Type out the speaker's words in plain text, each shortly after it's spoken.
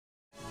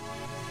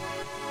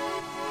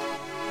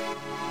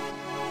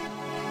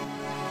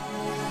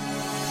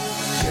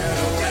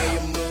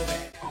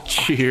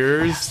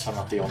Cheers I'm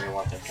not the only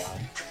one, thank God.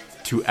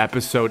 to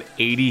episode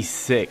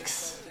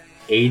 86.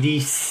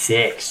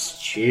 86.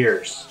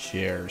 Cheers.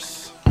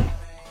 Cheers.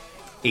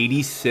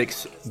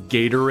 86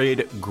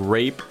 Gatorade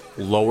Grape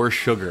Lower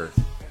Sugar.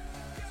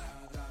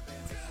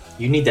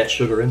 You need that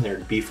sugar in there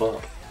to beef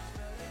up.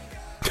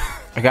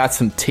 I got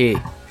some tea.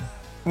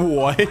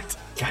 What?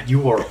 God,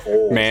 you are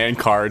old. Man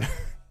card.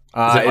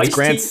 It's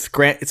iced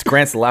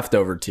Grant's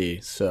leftover tea,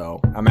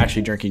 so I'm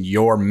actually drinking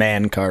your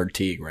man card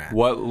tea, Grant.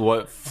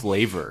 What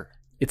flavor?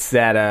 It's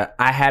that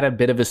I had a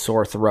bit of a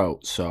sore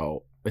throat,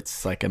 so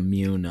it's like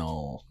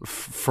immunal.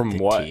 From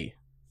what? Tea.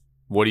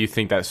 What do you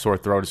think that sore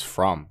throat is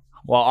from?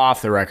 Well,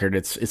 off the record,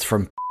 it's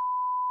from.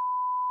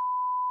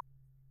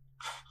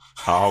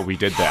 Oh, we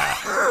did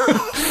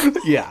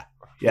that. Yeah,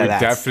 We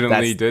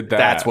definitely did that.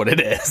 That's what it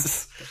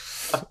is.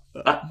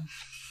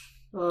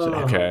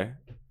 Okay.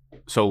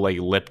 So like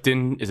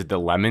Lipton, is it the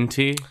lemon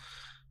tea?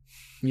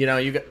 You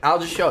know, I'll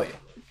just show you.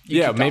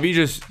 Yeah, maybe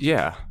just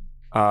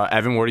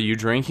Evan, what are you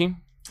drinking?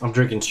 I'm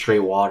drinking straight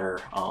water.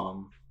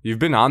 You've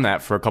been on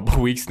that for a couple of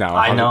weeks now.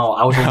 I know.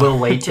 I was a little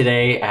late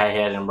today. I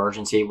had an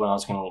emergency when I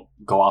was going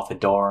to go out the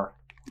door.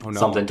 Oh, no.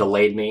 Something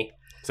delayed me.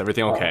 Is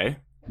everything okay?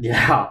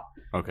 Yeah.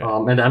 Okay.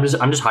 And I'm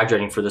just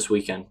hydrating for this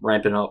weekend,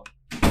 ramping up.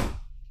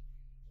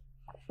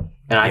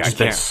 And I just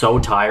been so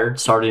tired.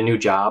 Started a new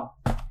job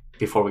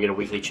before we get a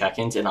weekly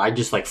check-ins, and I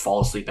just like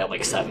fall asleep at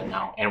like 7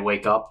 now and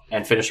wake up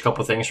and finish a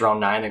couple things around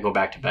 9 and go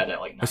back to bed at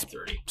like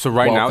 9:30. So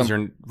right now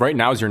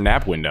is your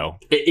nap window.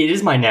 It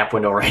is my nap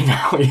window right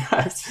now.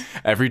 Yes.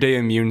 Everyday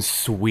Immune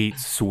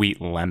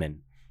sweet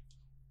lemon.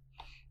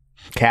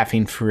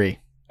 Caffeine free.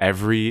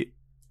 Every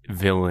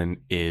villain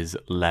is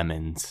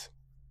lemons.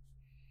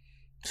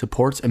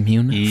 Supports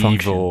immune Evil.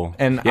 function.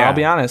 And Yeah. I'll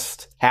be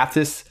honest, half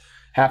this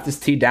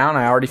tea down,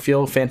 I already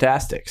feel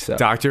fantastic. So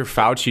Dr.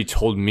 Fauci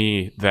told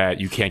me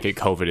that you can't get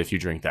COVID if you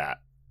drink that.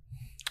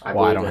 I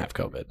believe don't it. have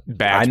COVID.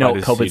 Backed I know by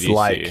what the COVID's CDC.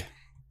 like.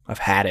 I've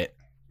had it.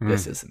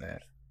 This isn't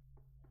it.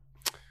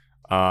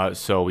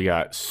 So we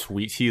got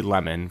sweet tea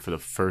lemon for the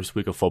first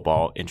week of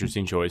football.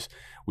 Interesting choice.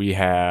 We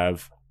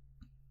have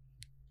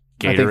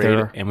I think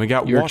Gatorade, and we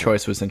got your water.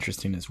 choice was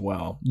interesting as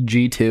well.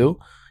 G2.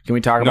 Can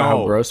we talk about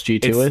how gross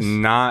G2 it's is?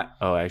 not.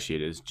 Oh, actually,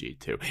 it is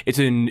G2.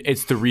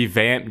 It's the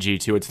revamped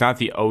G2. It's not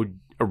the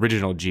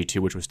original G2,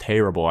 which was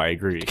terrible. I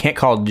agree. You can't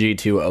call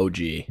G2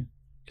 OG.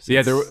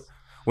 Yeah,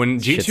 when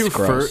shit's G2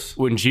 gross.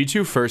 when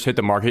G2 first hit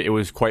the market, it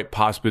was quite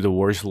possibly the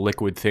worst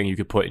liquid thing you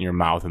could put in your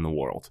mouth in the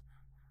world.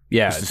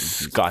 Yeah, It's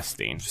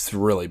disgusting. it's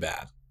really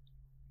bad.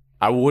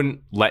 I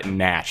wouldn't let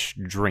Nash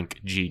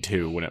drink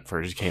G2 when it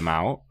first came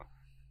out,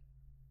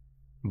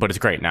 but it's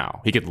great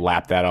now. He could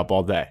lap that up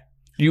all day.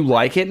 You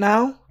like it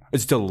now?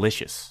 It's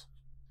delicious.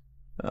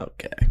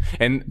 Okay.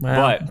 And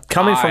Well, but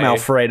coming from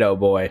Alfredo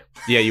boy.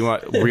 yeah, you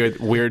want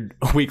weird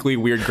weekly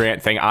weird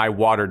Grant thing. I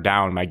watered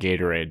down my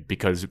Gatorade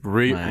because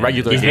regular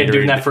He's been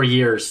doing Gatorade that for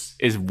years.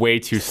 is way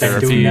too been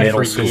syrupy. doing that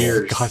for It's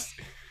years.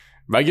 disgusting.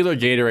 Regular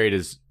Gatorade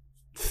is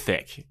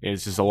thick.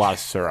 It's just a lot of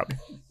syrup.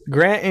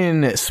 Grant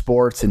in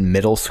sports in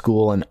middle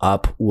school and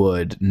up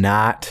would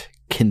not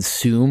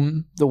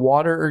consume the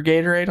water or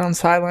Gatorade on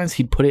sidelines.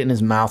 He'd put it in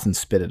his mouth and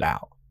spit it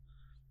out.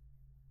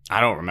 I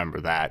don't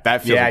remember that.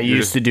 That feels Yeah, like you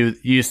used to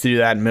do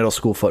that in middle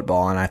school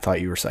football, and I thought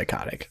you were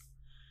psychotic.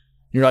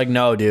 You're like,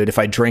 no, dude, if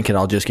I drink it,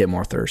 I'll just get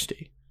more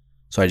thirsty.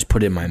 So I just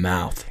put it in my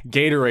mouth.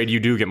 Gatorade. You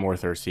do get more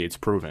thirsty. It's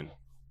proven.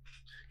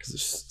 Because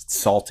it's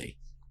salty.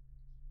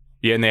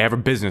 Yeah, and they have a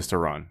business to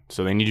run,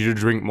 so they need you to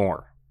drink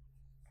more.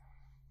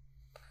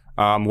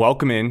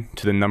 Welcome in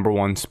to the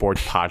 #1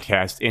 sports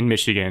podcast in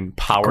Michigan,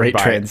 powered Great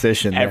by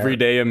transition there.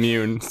 Everyday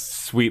Immune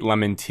Sweet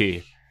Lemon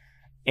Tea.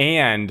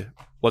 And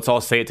let's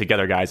all say it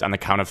together, guys, on the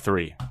count of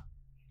 3.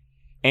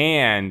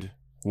 And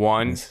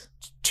 1,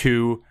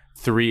 2,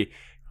 3.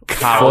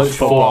 College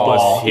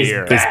football is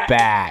here. Is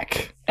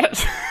back. Evan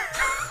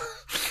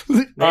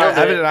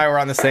and I were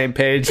on the same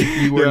page.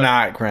 You were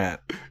not, Grant.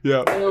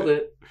 Yeah. Nailed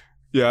it.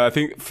 Yeah, I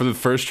think for the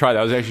first try,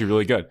 that was actually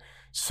really good.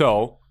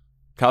 So,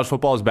 college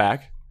football is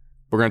back.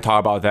 We're going to talk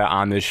about that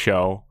on this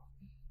show.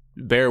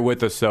 Bear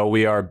with us, though.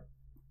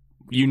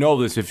 You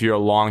know this if you're a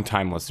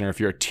long-time listener, if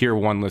you're a tier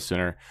 1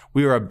 listener.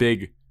 We're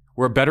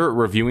better at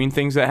reviewing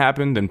things that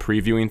happen than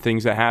previewing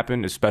things that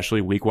happen,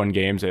 especially week 1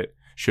 games that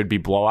should be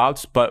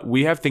blowouts. But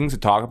we have things to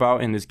talk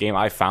about in this game.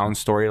 I found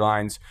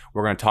storylines.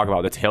 We're going to talk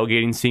about the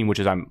tailgating scene, which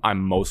is I'm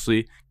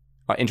mostly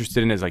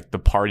interested in, is like the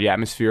party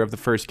atmosphere of the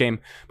first game.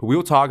 But we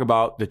will talk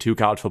about the 2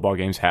 college football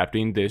games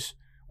happening this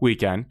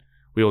weekend.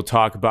 We will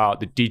talk about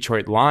the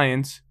Detroit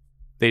Lions.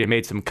 They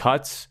made some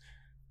cuts.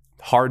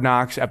 Hard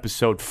Knocks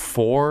episode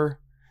 4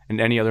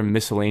 and any other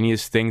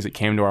miscellaneous things that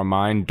came to our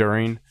mind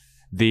during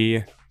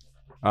the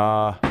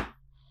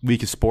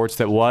week of sports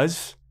that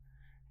was.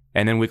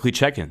 And then weekly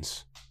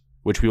check-ins,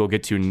 which we will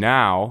get to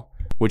now,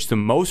 which the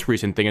most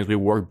recent thing is we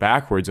work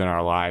backwards in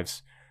our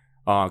lives.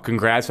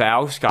 Congrats to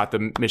Alex, got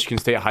the Michigan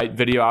State hype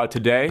video out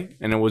today,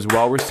 and it was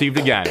well received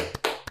again.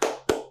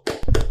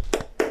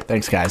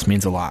 Thanks, guys.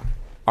 Means a lot.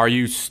 Are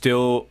you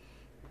still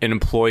an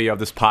employee of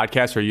this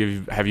podcast, or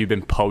have you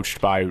been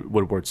poached by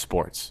Woodward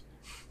Sports?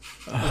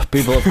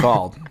 People have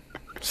called.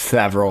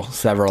 Several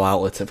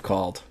outlets have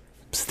called.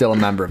 Still a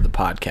member of the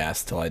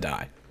podcast till I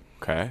die.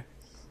 Okay.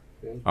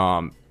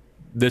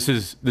 This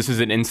is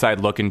an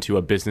inside look into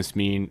a business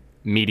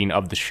meeting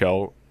of the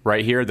show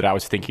right here that I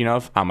was thinking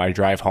of on my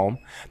drive home.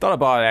 Thought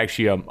about it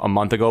actually a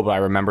month ago, but I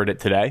remembered it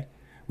today.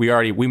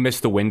 We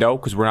missed the window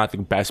because we're not the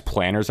best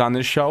planners on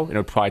this show, and it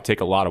would probably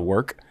take a lot of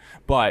work.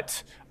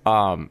 But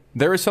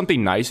there is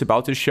something nice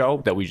about this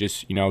show that we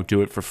just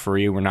do it for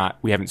free.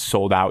 We haven't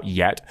sold out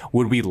yet.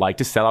 Would we like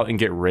to sell out and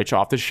get rich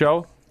off the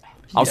show?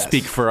 I'll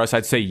speak for us.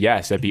 I'd say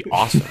yes. That'd be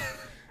awesome.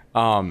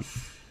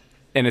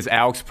 And as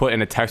Alex put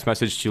in a text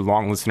message to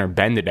long listener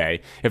Ben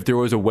today, if there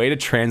was a way to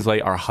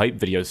translate our hype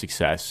video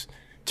success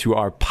to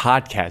our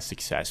podcast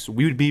success,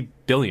 we would be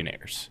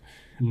billionaires.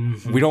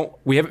 Mm-hmm.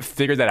 We haven't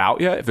figured that out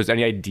yet. If there's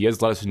any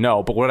ideas, let us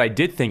know. But what I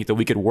did think that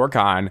we could work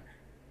on,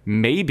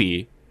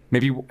 maybe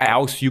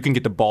Alex, you can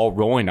get the ball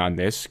rolling on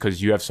this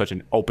because you have such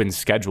an open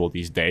schedule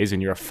these days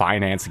and you're a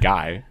finance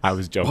guy. I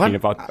was joking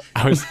about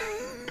that.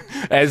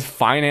 As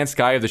finance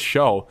guy of the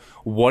show,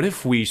 what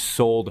if we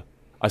sold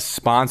a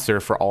sponsor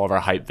for all of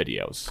our hype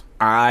videos?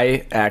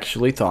 I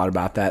actually thought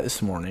about that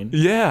this morning.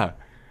 Yeah.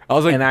 I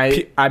was like, and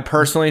I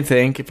personally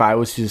think if I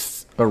was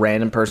just a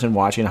random person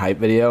watching a hype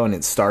video and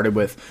it started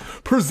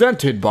with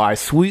presented by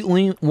Sweet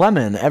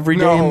Lemon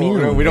Everyday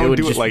Immune, no, we don't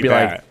do it like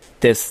that. Like,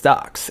 this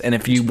sucks. And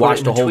if you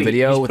watch the whole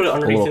video with a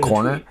little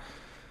corner,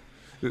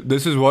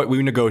 this is what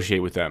we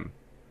negotiate with them.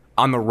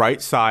 On the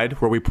right side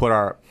where we put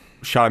our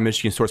Shot of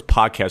Michigan Source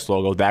podcast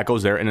logo, that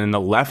goes there, and in the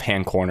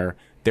left-hand corner,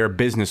 their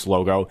business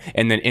logo,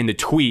 and then in the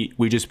tweet,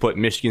 we just put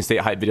Michigan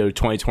State Hype Video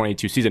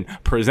 2022 season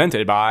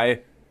presented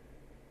by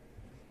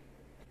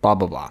blah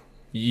blah blah.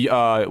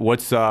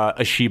 What's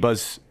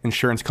Ashiba's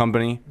insurance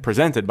company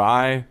presented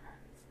by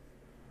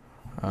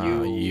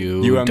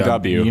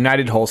UMW,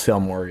 United Wholesale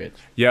Mortgage.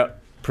 Yep,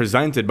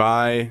 presented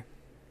by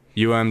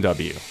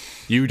UMW,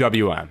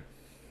 UWM.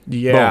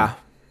 Yeah. Boom.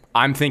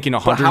 I'm thinking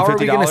 $150. But how are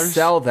we going to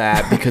sell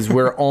that? Because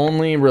we're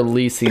only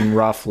releasing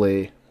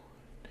roughly.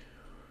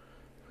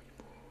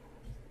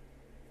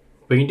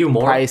 We can do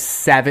more. Probably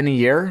 7 a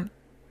year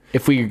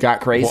if we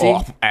got crazy.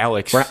 Well,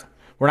 Alex,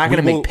 we're not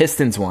going to make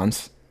Pistons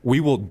ones. We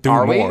will do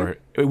more.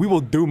 We will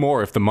do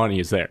more if the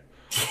money is there.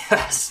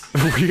 Yes.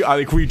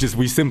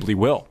 We simply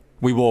will.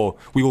 We will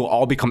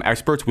all become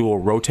experts. We will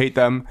rotate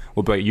them.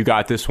 We'll be like, you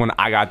got this one,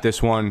 I got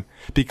this one.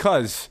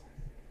 Because,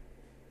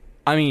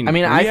 I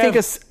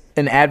think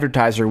an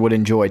advertiser would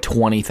enjoy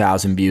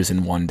 20,000 views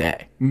in one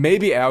day.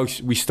 Maybe,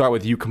 Alex, we start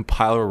with you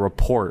compile a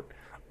report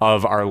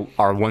of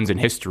our ones in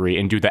history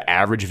and do the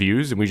average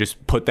views, and we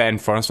just put that in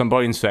front of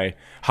somebody and say,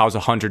 how's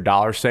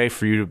 $100 say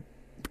for you to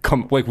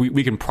come? Like,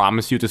 we can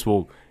promise you this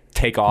will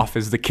take off,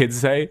 as the kids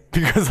say,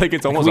 because like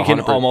it's almost 100%. We can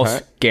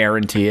almost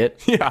guarantee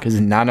it. Yeah. Because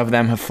none of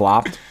them have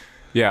flopped.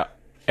 Yeah.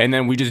 And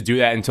then we just do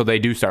that until they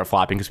do start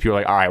flopping, because people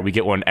are like, all right, we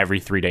get one every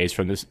 3 days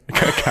from this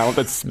account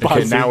that's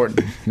sponsored.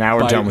 Okay, now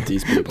we're done with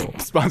these people.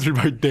 Sponsored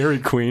by Dairy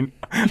Queen.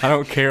 I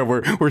don't care.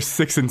 We're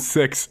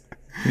 6-6.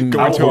 We're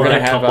gonna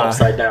have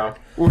upside down.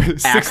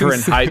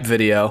 Akron hype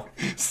video.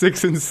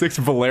 6-6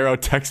 Valero,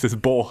 Texas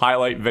Bowl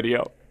highlight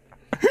video.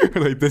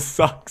 Like, this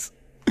sucks.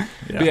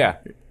 Yeah.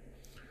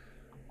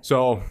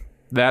 So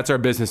that's our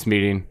business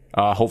meeting.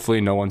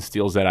 Hopefully no one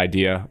steals that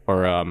idea.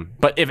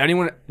 But if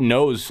anyone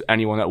knows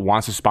anyone that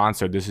wants to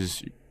sponsor, this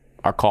is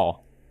our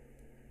call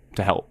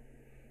to help.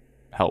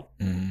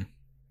 Mm.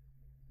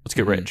 Let's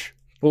get rich.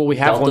 Well, we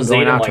have one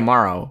going out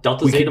tomorrow.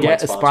 We could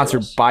get a sponsor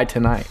by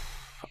tonight.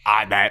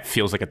 That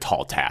feels like a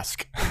tall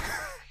task.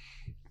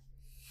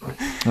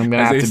 I'm going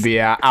to have to be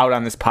out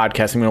on this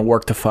podcast. I'm going to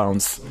work the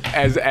phones.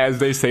 As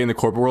they say in the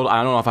corporate world,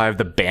 I don't know if I have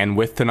the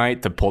bandwidth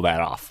tonight to pull that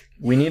off.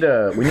 We need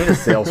a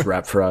sales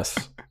rep for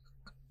us.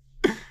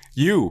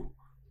 You?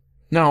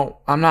 No,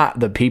 I'm not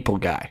the people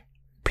guy.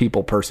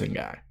 People person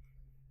guy.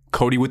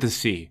 Cody with a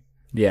C.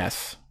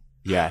 Yes.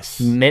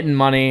 Mitten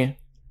money.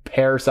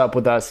 Pairs up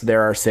with us.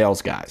 They're our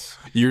sales guys.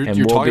 You're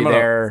talking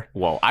about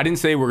well, I didn't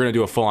say we're going to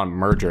do a full-on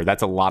merger.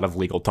 That's a lot of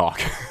legal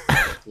talk.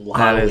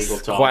 That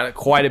is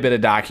quite a bit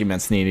of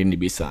documents needing to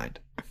be signed.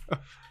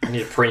 I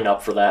need a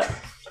prenup for that.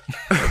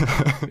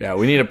 Yeah,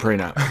 we need a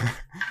prenup.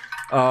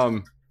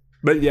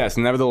 But yes,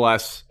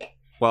 nevertheless,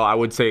 well, I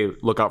would say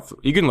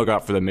you can look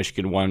out for the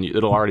Michigan one.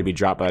 It'll already be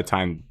dropped by the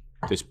time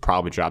this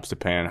probably drops,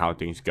 depending on how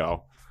things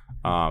go.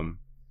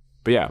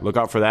 But yeah, look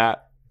out for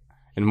that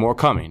and more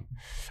coming.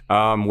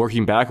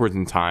 Working backwards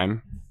in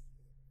time,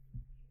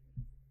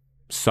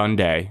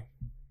 Sunday,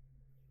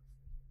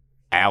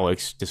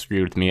 Alex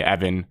disagreed with me.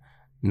 Evan,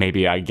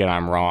 maybe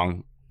I'm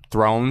wrong.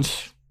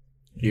 Thrones,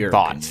 your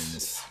thoughts?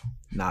 Is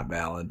not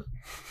valid.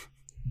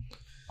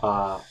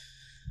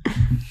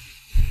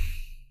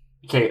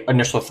 Okay,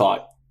 initial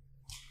thought.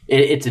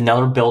 It's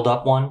another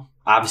build-up one.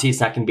 Obviously, it's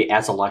not going to be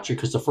as electric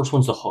because the first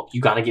one's the hook.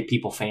 You got to get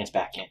fans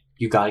back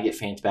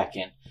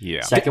in.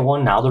 Yeah. Second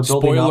one, now they're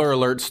building up. Spoiler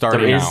alert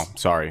starting now.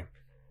 Sorry.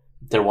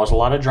 There was a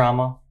lot of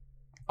drama.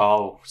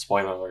 Oh,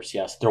 spoiler alerts,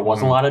 yes. There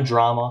was a lot of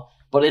drama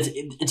But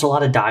it's a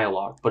lot of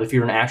dialogue. But if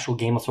you're an actual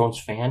Game of Thrones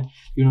fan,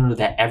 you know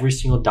that every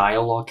single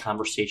dialogue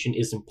conversation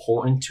is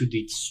important to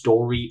the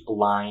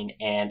storyline,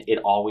 and it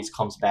always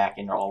comes back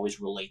and it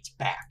always relates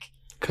back.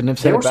 Couldn't have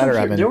said it better,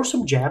 Evan. There were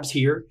some jabs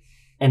here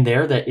and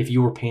there that if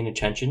you were paying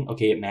attention,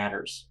 okay, it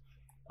matters.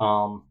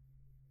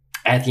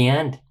 At the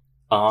end,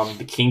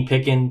 the king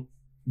picking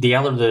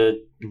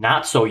the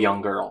not so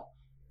young girl.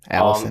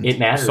 Allison. It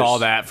matters. Saw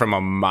that from a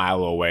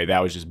mile away. That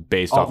was just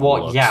based off.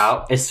 Well, looks.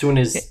 yeah. As soon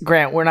as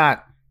Grant, we're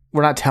not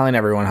telling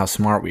everyone how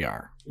smart we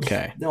are.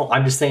 Okay. No,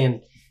 I'm just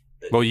saying.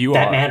 Well,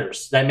 that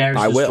matters. That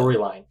matters to the will.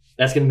 storyline.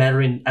 That's going to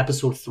matter in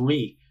episode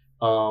 3.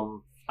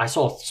 I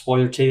saw a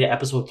spoiler today that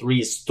episode 3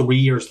 is 3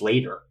 years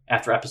later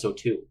after episode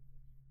 2.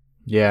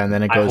 Yeah, and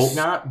then it goes. I hope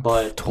not,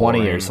 but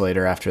 20 years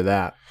later after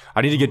that.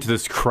 I need to get to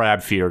this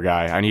crab feeder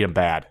guy. I need him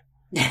bad.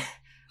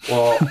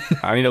 Well,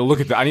 I need to look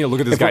at this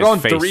if guy's we're going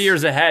face. 3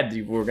 years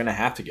ahead, we're gonna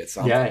have to get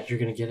something. yeah, you're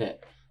going to get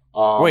it.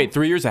 Wait,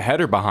 3 years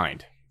ahead or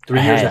behind?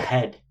 3 years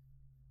ahead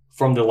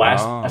from the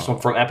last. Oh. So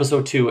from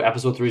episode 2,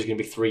 episode 3 is going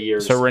to be 3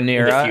 years. So in the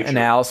Rhaenyra future. and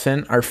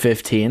Allison are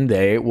 15.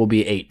 They will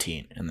be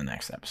 18 in the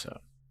next episode.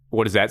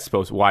 What is that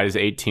supposed? Why is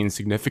 18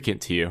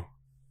 significant to you?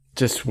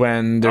 Just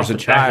when there's a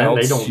Back then, child,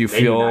 they do you not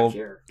feel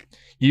care.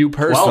 you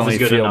 12 personally is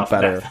good feel enough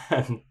better.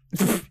 back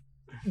then.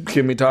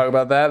 Can we talk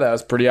about that? That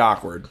was pretty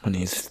awkward when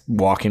he's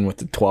walking with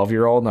the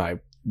 12-year-old, and I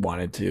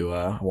wanted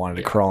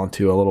to crawl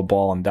into a little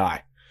ball and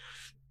die.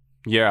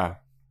 Yeah.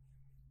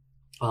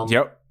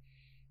 The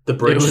It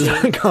bridge was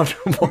scene,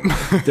 uncomfortable.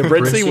 The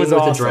bridge scene was with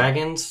awesome. the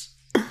dragons.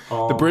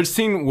 The bridge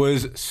scene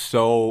was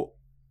so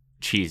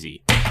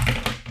cheesy.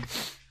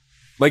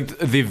 Like,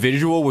 the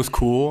visual was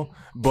cool,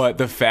 but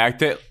the fact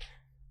that,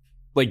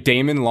 like,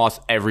 Daemon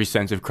lost every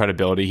sense of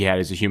credibility he had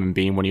as a human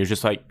being when he was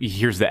just like,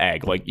 here's the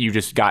egg. Like, you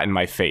just got in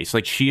my face.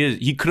 Like,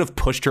 he could have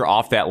pushed her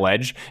off that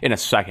ledge in a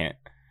second.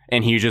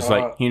 And he was just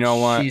like, you know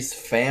what? She's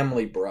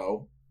family,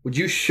 bro. Would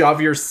you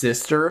shove your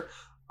sister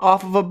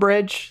off of a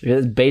bridge?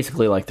 It's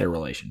basically like their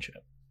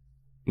relationship.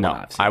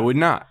 No, I would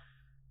not.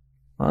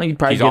 Well, you'd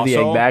probably He's give the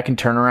also- egg back and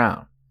turn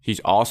around. He's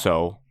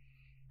also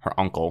her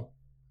uncle.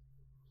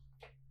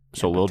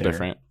 So a little they're-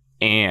 different.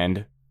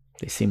 And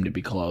They seem to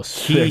be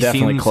close. he They're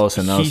definitely seems, close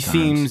in those he times.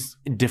 seems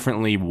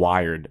differently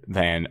wired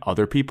than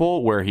other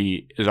people, where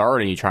he is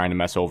already trying to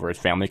mess over his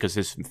family because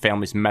his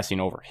family's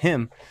messing over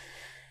him.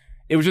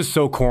 It was just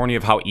so corny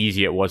of how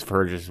easy it was for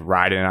her to just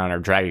ride in on her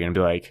dragon and be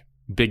like,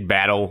 big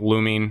battle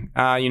looming.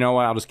 You know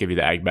what? I'll just give you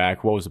the egg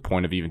back. What was the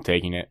point of even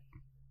taking it?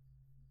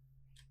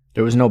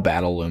 There was no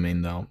battle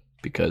looming, though,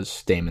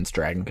 because Daemon's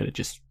dragon could have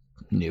just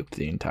nuked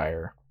the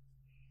entire...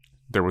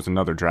 There was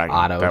another dragon.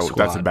 That's a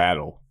squad.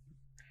 battle.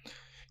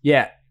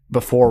 Yeah,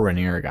 before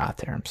Rhaenyra got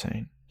there, I'm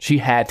saying. She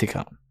had to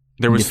come.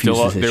 There was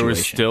Diffuse the there was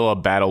situation. still a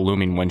battle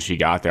looming when she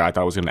got there. I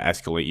thought it was going to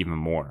escalate even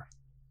more.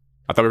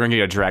 I thought we were going to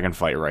get a dragon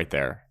fight right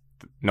there.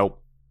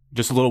 Nope.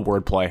 Just a little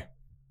wordplay.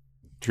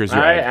 Here's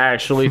your I egg.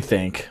 actually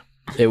think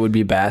it would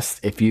be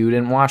best if you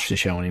didn't watch the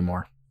show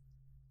anymore.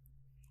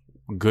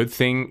 Good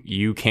thing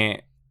you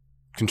can't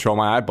control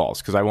my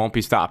eyeballs because I won't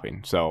be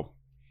stopping. So,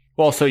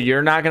 Well, so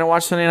you're not going to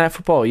watch Sunday Night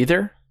Football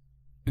either?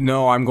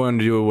 no, I'm going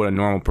to do what a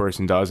normal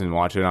person does and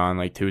watch it on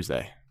like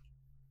Tuesday.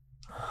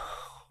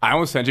 I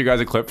almost sent you guys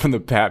a clip from the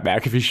Pat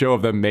McAfee show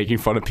of them making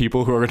fun of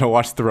people who are going to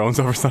watch Thrones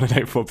over Sunday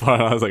Night Football.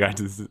 And I was like, I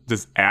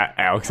just at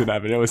Alex and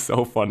Evan. It was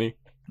so funny.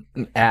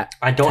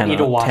 I don't need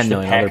to watch 10 the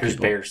million other Packers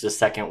people. Bears the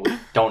second week.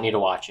 Don't need to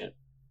watch it.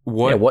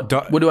 What? What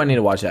do I need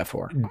to watch that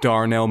for?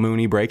 Darnell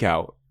Mooney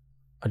breakout.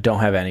 I don't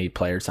have any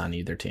players on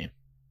either team.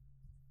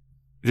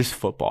 Just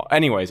football.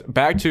 Anyways,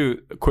 back to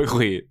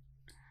quickly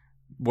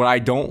what I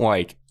don't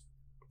like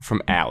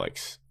from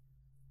Alex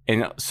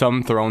and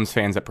some Thrones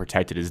fans that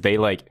protect it is they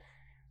like,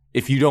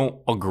 if you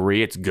don't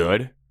agree it's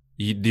good,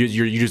 you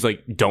just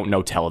like don't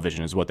know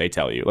television is what they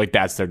tell you. Like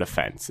that's their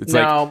defense. It's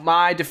like, No,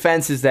 my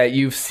defense is that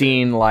you've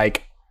seen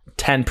like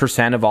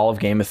 10% of all of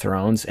Game of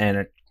Thrones,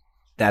 and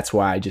that's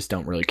why I just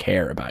don't really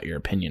care about your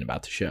opinion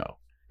about the show.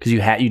 Because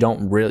you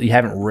haven't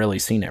really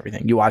seen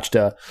everything. You watched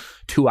a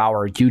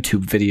 2-hour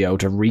YouTube video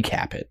to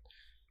recap it.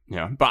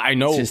 yeah, but I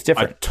know It's just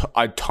different.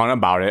 a ton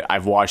about it.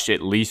 I've watched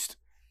at least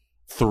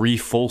 3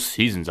 full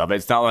seasons of it.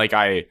 It's not like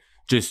I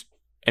just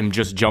am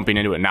just jumping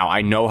into it now.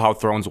 I know how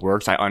Thrones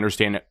works. I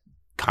understand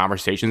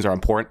conversations are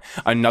important.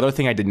 Another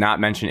thing I did not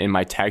mention in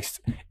my text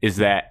is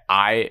that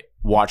I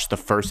watched the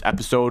first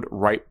episode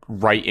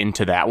right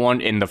into that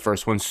one, and the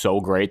first one's so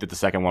great that the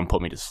second one put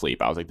me to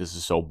sleep. I was like, this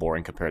is so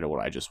boring compared to what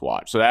I just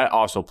watched. So that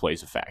also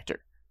plays a factor.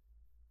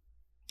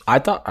 I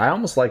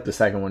almost liked the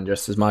second one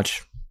just as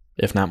much,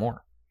 if not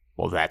more.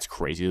 Well, that's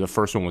crazy. The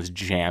first one was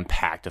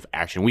jam-packed of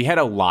action. We had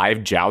a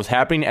live joust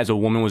happening as a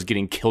woman was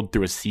getting killed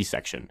through a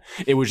C-section.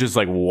 It was just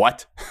like,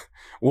 what?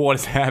 What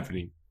is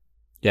happening?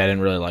 Yeah, I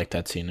didn't really like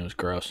that scene. It was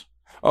gross.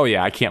 Oh,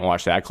 yeah, I can't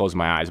watch that. I close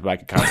my eyes, but I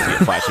can kind of see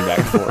it flashing back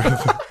and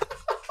forth.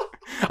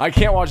 I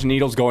can't watch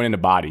needles going into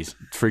bodies.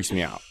 It freaks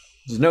me out.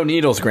 There's no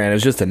needles, Grant. It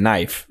was just a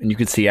knife, and you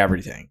could see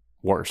everything.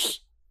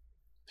 Worse.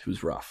 It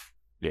was rough.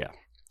 Yeah.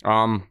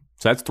 So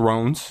that's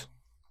Thrones.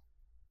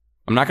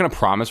 I'm not going to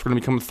promise we're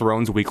going to become a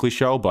Thrones weekly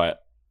show, but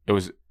it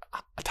was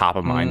top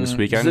of mind this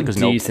weekend There's a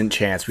because decent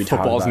chance we talk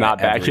football's about not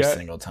it back every yet.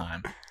 single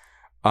time.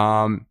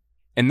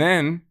 And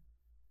then,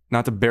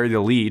 not to bury the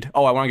lead.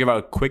 Oh, I want to give out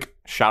a quick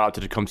shout out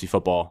to Tecumseh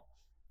football.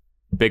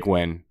 Big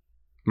win,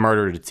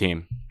 murdered a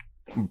team.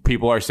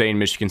 People are saying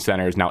Michigan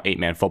Center is now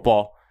 8-man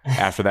football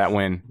after that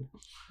win,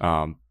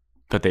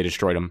 but they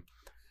destroyed them.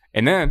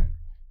 And then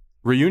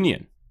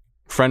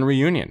friend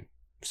reunion.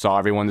 Saw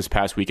everyone this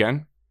past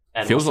weekend.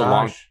 And Feels like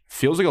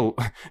a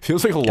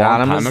long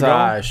Got a time ago.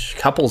 massage.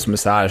 Couples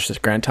massage.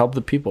 Grant, tell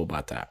the people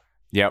about that.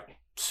 Yep.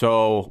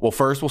 So, well,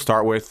 first we'll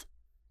start with,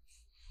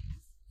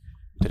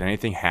 did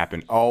anything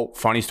happen? Oh,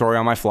 funny story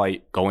on my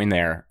flight going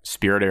there.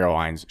 Spirit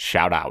Airlines,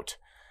 shout out.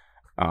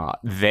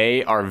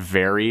 They are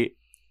very,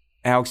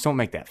 Alex, don't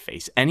make that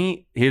face.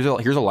 Here's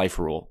a life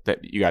rule that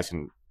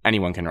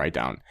anyone can write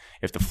down.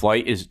 If the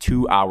flight is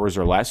 2 hours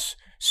or less,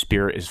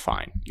 Spirit is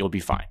fine. You'll be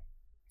fine.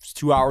 If it's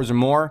 2 hours or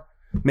more,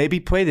 maybe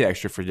pay the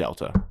extra for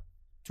Delta.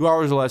 2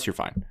 hours or less, you're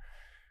fine.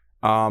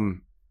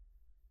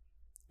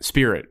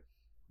 Spirit,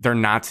 they're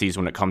Nazis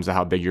when it comes to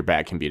how big your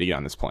bag can be to get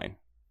on this plane.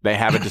 They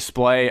have a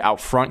display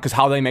out front because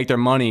how they make their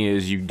money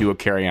is you do a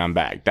carry-on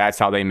bag. That's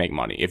how they make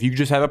money. If you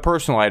just have a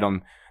personal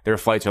item, their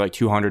flights are like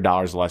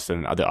 $200 less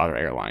than the other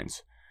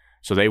airlines.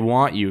 So they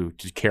want you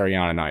to carry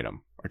on an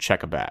item or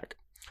check a bag.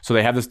 So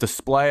they have this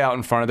display out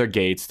in front of their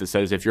gates that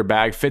says if your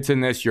bag fits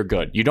in this, you're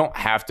good. You don't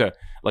have to,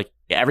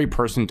 every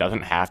person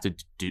doesn't have to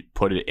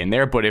put it in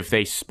there. But if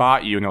they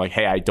spot you and they're like,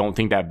 hey, I don't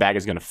think that bag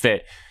is going to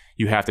fit,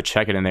 you have to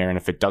check it in there. And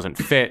if it doesn't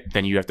fit,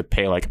 then you have to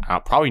pay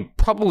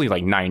probably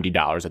like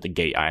 $90 at the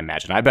gate, I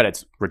imagine. I bet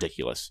it's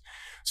ridiculous.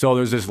 So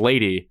there's this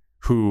lady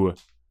who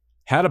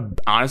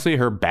honestly,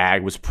 her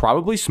bag was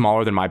probably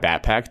smaller than my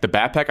backpack. The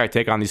backpack I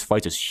take on these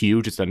flights is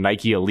huge. It's a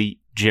Nike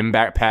Elite gym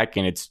backpack,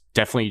 and it's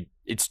definitely,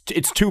 it's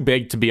too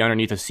big to be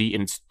underneath a seat,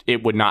 and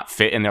it would not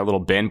fit in their little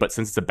bin. But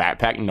since it's a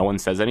backpack, no one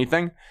says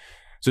anything.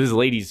 So this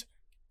lady's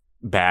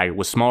bag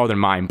was smaller than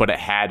mine, but it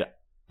had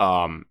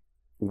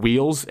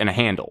wheels and a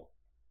handle.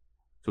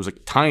 So it was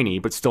like tiny,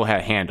 but still had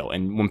a handle.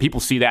 And when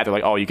people see that, they're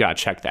like, oh, you got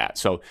to check that.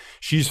 So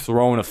she's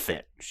throwing a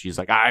fit. She's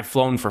like, I've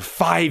flown for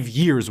 5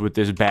 years with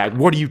this bag.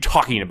 What are you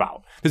talking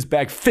about? This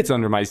bag fits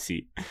under my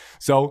seat.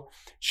 So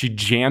she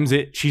jams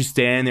it. She's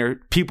standing there.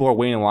 People are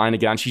waiting in line to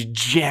get on. She's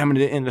jamming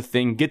it in the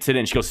thing, gets it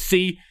in. She goes,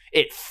 see,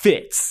 it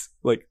fits.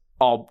 Like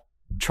all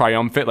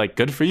triumphant, like,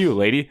 good for you,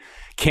 lady.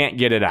 Can't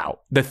get it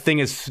out. The thing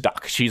is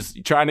stuck. She's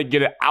trying to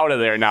get it out of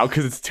there now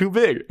because it's too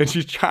big. And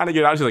she's trying to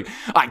get it out. She's like,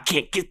 I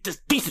can't get this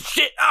piece of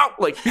shit out.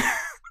 Like,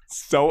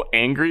 so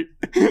angry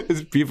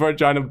as people are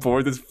trying to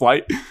board this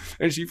flight.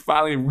 And she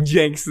finally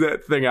yanks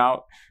that thing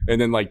out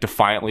and then, like,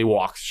 defiantly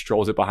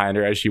strolls it behind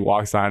her as she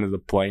walks onto the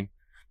plane.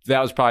 That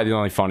was probably the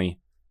only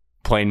funny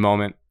plane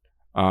moment.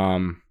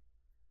 And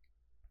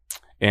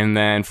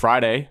then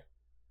Friday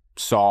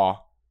saw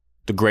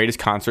the greatest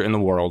concert in the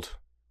world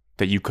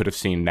that you could have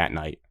seen that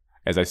night.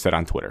 As I said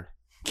on Twitter,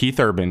 Keith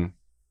Urban,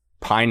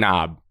 Pine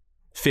Knob,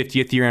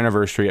 50th year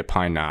anniversary at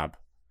Pine Knob,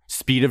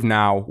 Speed of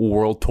Now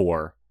World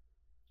Tour,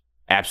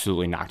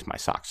 absolutely knocked my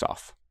socks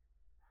off.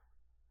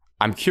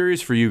 I'm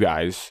curious for you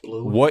guys,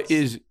 what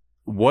is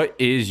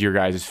your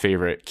guys'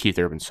 favorite Keith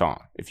Urban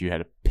song, if you had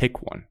to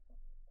pick one?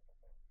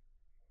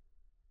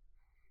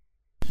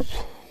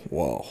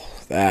 Whoa,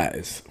 that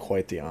is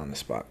quite the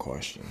on-the-spot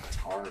question. It's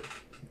hard.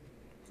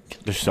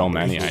 There's so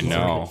many, I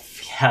know.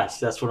 Yes,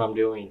 that's what I'm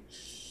doing.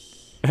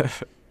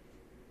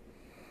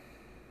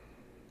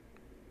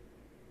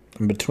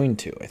 I'm between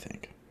two, I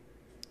think.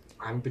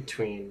 I'm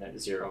between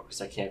 0 because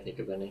I can't think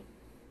of any.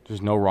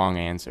 There's no wrong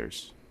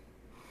answers.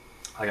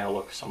 I gotta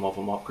look some of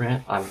them up,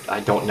 Grant. I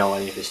don't know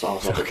any of his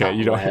songs off the Okay, top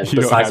you of don't- my head. you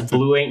don't Besides have to.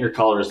 Blue Ain't Your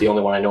Color is the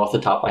only one I know off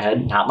the top of my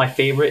head. Not my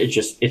favorite.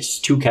 It's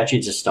too catchy.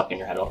 It's just stuck in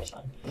your head all the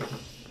time.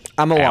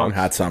 I'm a long Alex.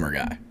 hot summer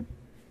guy.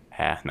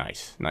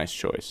 Nice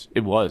choice.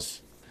 It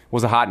was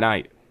a hot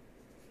night.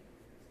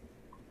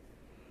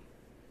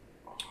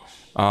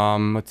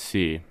 Let's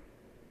see.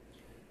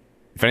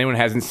 If anyone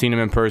hasn't seen him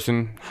in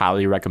person,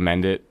 highly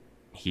recommend it.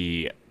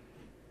 The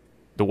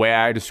way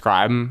I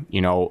describe him,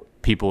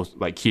 people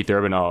like Keith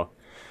Urban, a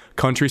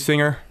country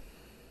singer.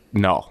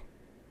 No,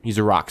 he's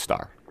a rock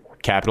star.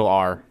 Capital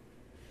R,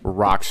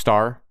 rock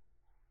star.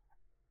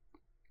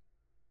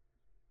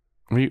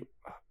 I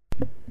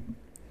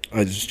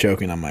was just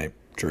joking on my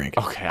drink.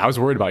 Okay, I was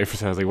worried about you for a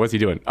second. I was like, what's he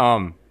doing?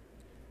 And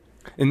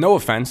no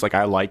offense,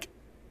 I like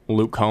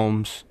Luke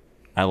Combs.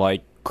 I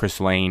like Chris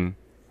Lane.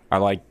 I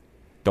like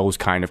those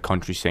kind of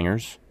country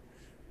singers.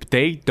 But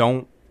they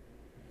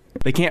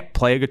can't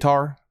play a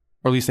guitar,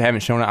 or at least they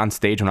haven't shown it on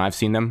stage when I've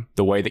seen them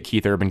the way that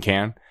Keith Urban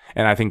can.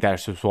 And I think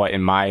that's just what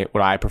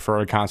I prefer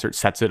at a concert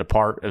sets it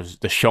apart, is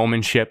the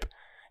showmanship.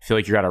 I feel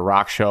like you're at a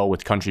rock show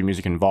with country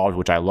music involved,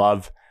 which I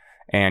love.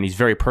 And he's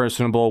very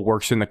personable,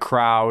 works in the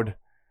crowd.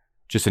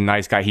 Just a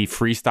nice guy. He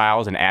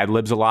freestyles and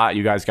ad-libs a lot.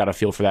 You guys got to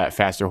feel for that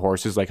Faster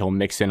Horses. Like, he'll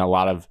mix in a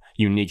lot of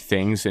unique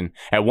things. And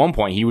at one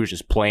point, he was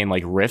just playing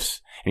like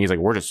riffs. And he's like,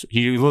 we're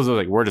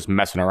just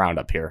messing around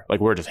up here. Like,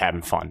 we're just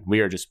having fun. We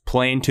are just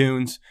playing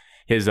tunes.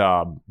 His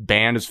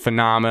band is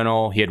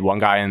phenomenal. He had one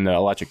guy in the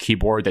electric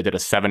keyboard that did a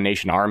Seven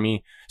Nation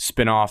Army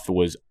spinoff. It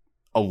was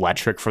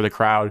electric for the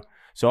crowd.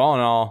 So all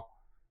in all,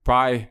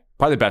 probably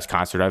the best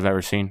concert I've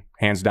ever seen,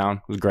 hands down.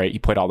 It was great. He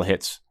played all the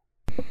hits.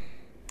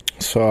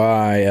 So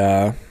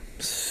I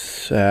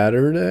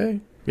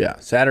Saturday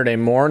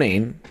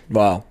morning,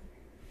 well,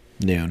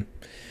 noon,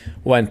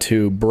 went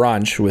to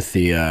brunch with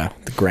the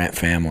Grant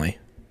family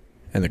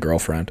and the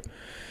girlfriend.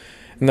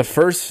 And the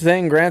first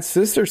thing Grant's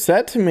sister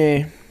said to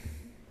me,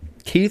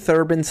 Keith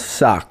Urban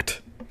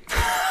sucked.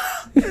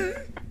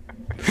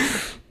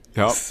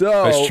 Yep, So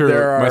that's true.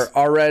 there are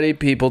already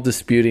people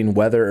disputing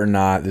whether or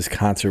not this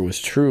concert was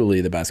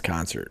truly the best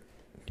concert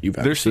you've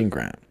ever seen,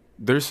 Grant.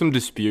 There's some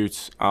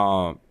disputes.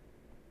 My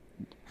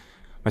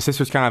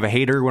sister's kind of a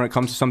hater when it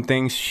comes to some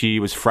things.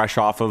 She was fresh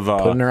off of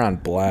Putting her on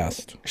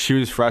blast. She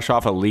was fresh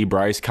off a Lee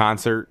Brice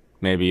concert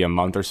maybe a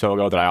month or so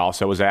ago that I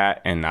also was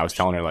at, and I was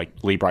telling her like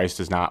Lee Brice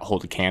does not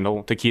hold a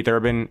candle to Keith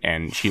Urban,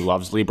 and she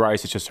loves Lee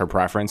Brice. It's just her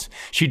preference.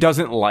 She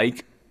doesn't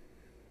like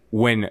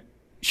when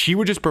she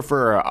would just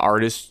prefer an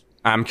artist.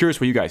 I'm curious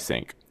what you guys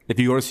think. If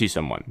you go to see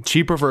someone,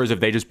 she prefers if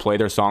they just play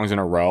their songs in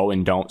a row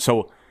and don't.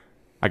 So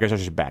I guess I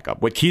should back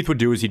up. What Keith would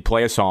do is he'd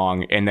play a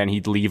song and then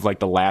he'd leave like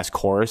the last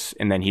chorus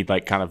and then he'd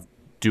like kind of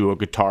do a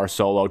guitar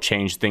solo,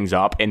 change things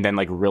up, and then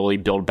like really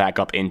build back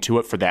up into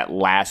it for that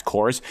last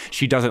chorus.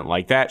 She doesn't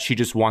like that. She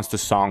just wants the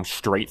song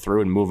straight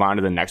through and move on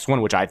to the next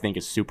one, which I think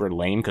is super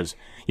lame because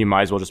you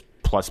might as well just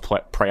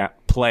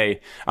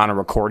play on a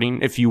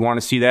recording if you want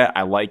to see that.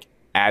 I like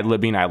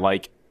ad-libbing. I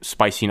like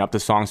spicing up the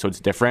song so it's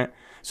different.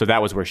 So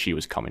that was where she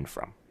was coming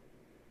from.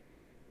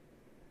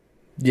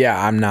 Yeah,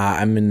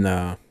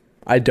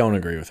 I don't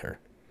agree with her.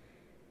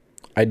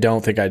 I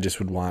don't think I just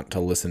would want to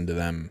listen to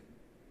them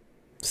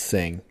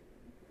sing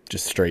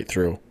just straight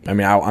through. I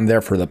mean, I'm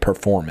there for the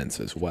performance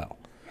as well.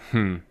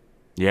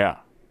 Yeah.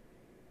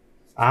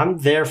 I'm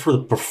there for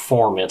the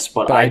performance,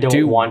 but I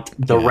don't want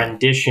the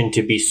rendition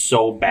to be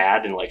so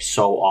bad and like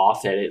so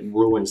off that it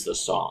ruins the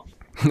song.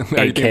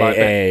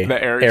 AKA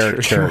the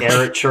Eric Church.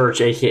 Eric Church,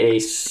 aka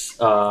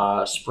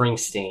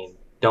Springsteen.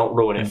 Don't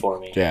ruin it for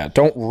me. Yeah,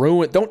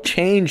 don't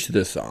change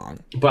the song.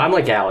 But I'm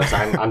like Alex.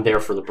 I'm there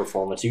for the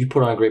performance. If you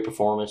put on a great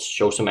performance,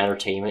 show some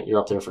entertainment. You're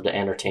up there to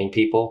entertain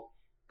people.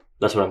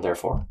 That's what I'm there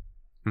for.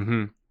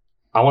 Mm-hmm.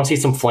 I want to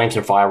see some flames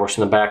and fireworks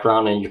in the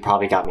background, and you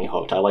probably got me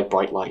hooked. I like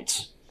bright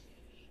lights.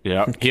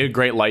 Yeah, he had a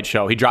great light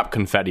show. He dropped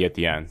confetti at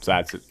the end, so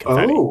that's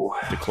confetti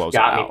to close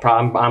got it me.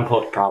 out. I'm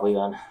hooked probably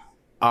then.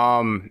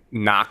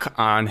 Knock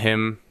on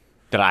him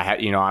that I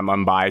had, I'm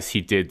unbiased.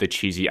 He did the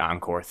cheesy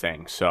encore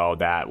thing, so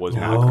that was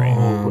not great.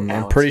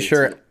 I'm pretty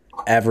sure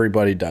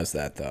everybody does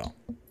that though.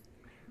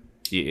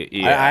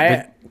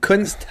 Yeah, I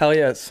couldn't tell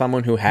you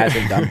someone who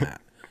hasn't done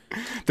that.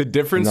 The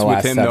difference in the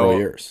last with him, several though,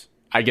 years.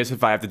 I guess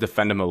if I have to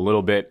defend him a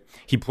little bit,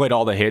 he played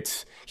all the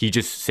hits. He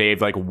just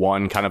saved like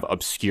one kind of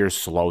obscure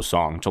slow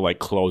song to like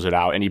close it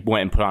out, and he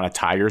went and put on a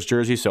Tigers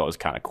jersey, so it was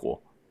kind of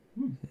cool.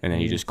 And then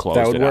he just closed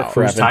it out. That would work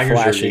for Evan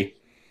Tigers Flashy. jersey?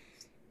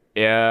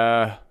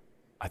 Yeah,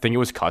 I think it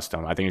was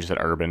custom. I think it just said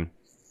Urban.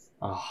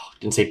 Oh,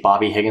 didn't say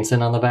Bobby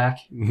Higginson on the back.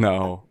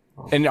 No.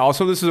 And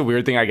also, this is a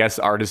weird thing I guess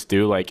artists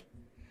do. Like,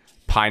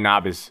 Pie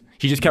Knob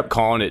he just kept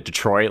calling it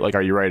Detroit. Like,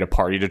 are you ready to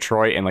party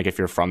Detroit? And like, if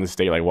you're from the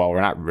state, like, well,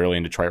 we're not really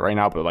in Detroit right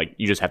now, but like,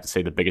 you just have to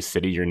say the biggest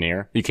city you're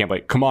near. You can't be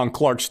like, come on,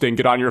 Clarkston,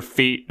 get on your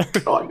feet.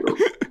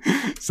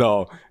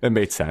 So it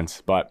made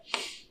sense. But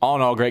all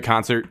in all, great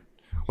concert,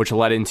 which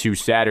led into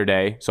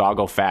Saturday. So I'll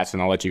go fast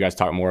and I'll let you guys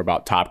talk more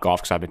about Topgolf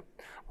because I've been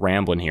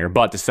rambling here.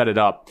 But to set it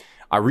up,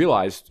 I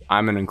realized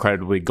I'm an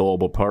incredibly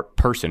gullible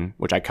person,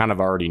 which I kind of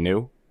already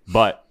knew,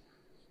 but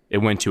it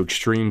went to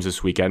extremes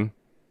this weekend.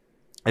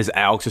 As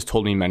Alex has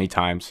told me many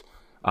times,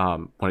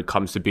 when it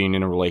comes to being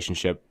in a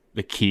relationship,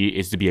 the key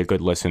is to be a good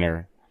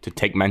listener, to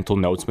take mental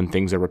notes when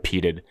things are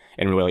repeated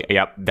and really,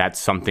 yep, that's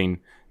something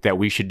that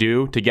we should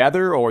do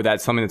together, or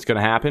that's something that's going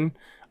to happen.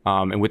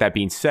 And with that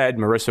being said,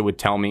 Marissa would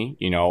tell me,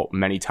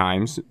 many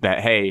times that,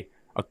 hey,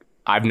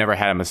 I've never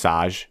had a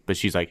massage, but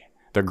she's like,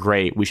 they're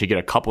great. We should get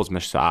a couples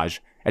massage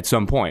at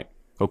some point.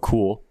 Oh,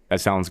 cool.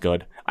 That sounds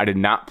good. I did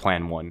not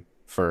plan one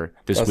for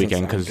this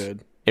weekend because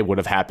it would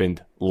have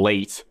happened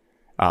late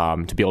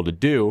to be able to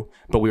do.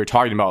 But we were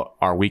talking about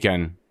our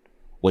weekend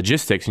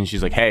logistics, and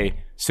she's like,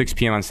 hey, 6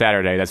 p.m. on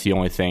Saturday, that's the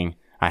only thing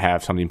I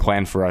have something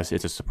planned for us.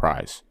 It's a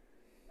surprise.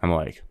 I'm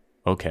like,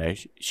 okay.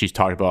 She's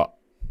talked about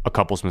a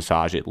couples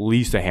massage at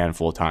least a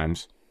handful of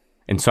times.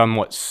 And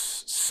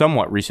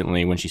somewhat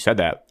recently when she said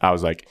that, I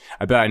was like,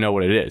 I bet I know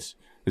what it is.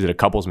 Is it a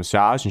couples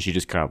massage? And she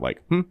just kind of like,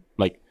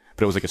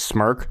 but it was like a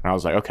smirk. And I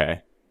was like,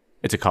 okay,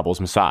 it's a couples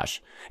massage.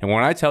 And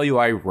when I tell you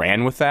I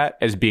ran with that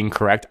as being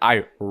correct,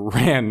 I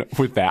ran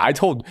with that. I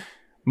told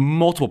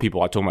multiple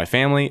people. I told my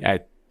family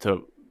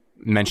to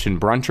mention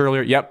brunch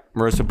earlier. Yep,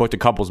 Marissa booked a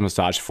couples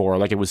massage for her.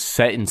 Like it was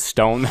set in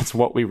stone. That's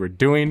what we were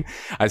doing.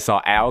 I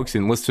saw Alex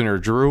and listener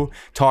Drew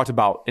talked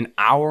about an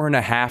hour and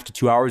a half to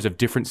 2 hours of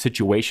different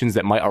situations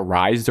that might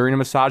arise during a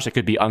massage that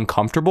could be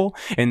uncomfortable.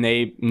 And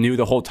they knew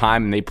the whole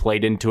time and they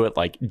played into it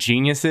like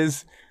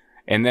geniuses.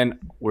 And then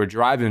we're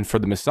driving for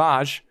the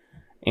massage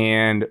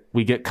and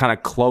we get kind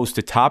of close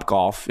to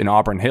Topgolf in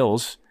Auburn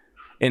Hills.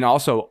 And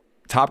also,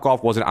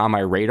 Topgolf wasn't on my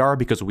radar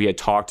because we had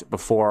talked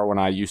before when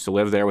I used to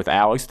live there with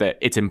Alex that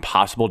it's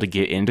impossible to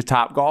get into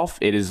Topgolf.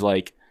 It is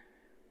like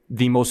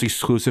the most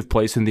exclusive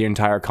place in the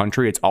entire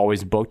country. It's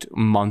always booked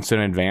months in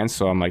advance.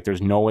 So I'm like,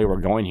 there's no way we're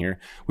going here.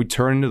 We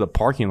turn into the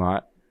parking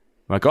lot.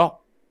 I'm like, oh,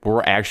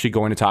 we're actually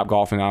going to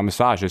Topgolf and on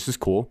massage. This is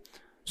cool.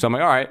 So I'm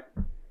like, all right,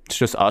 it's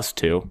just us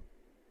two.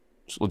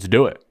 So let's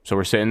do it. So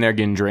we're sitting there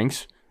getting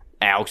drinks.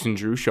 Alex and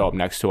Drew show up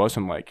next to us.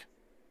 I'm like,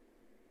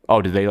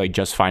 oh, did they like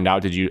just find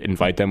out? Did you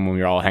invite them when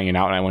we were all hanging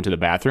out and I went to the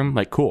bathroom?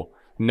 Like, cool.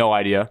 No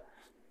idea.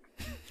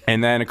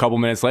 And then a couple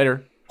minutes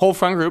later, whole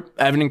friend group,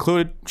 Evan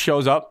included,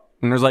 shows up.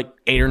 And there's like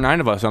 8 or 9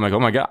 of us. I'm like, oh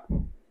my God,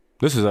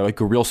 this is like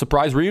a real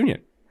surprise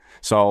reunion.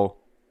 So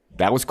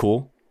that was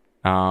cool.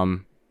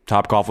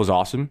 Topgolf was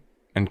awesome.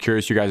 And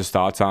curious your guys'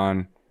 thoughts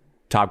on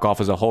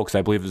Topgolf as a whole, because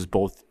I believe this is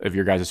both of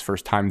your guys'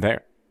 first time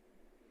there.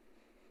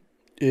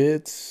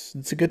 It's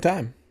a good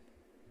time.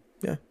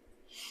 Yeah.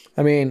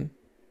 I mean,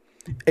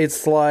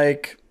 it's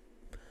like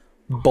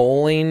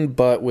bowling,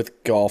 but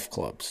with golf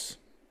clubs.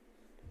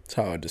 That's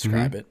how I would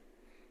describe it.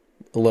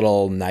 A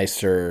little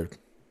nicer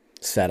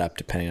setup,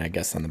 depending, I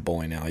guess, on the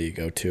bowling alley you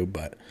go to.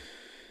 But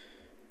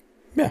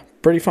yeah,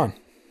 pretty fun.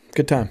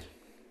 Good time.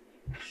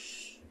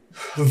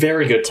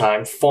 Very good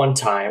time. Fun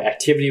time.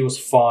 Activity was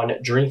fun.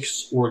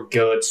 Drinks were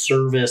good.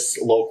 Service,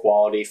 low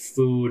quality.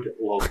 Food,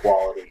 low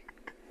quality.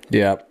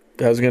 Yeah,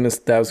 that was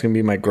gonna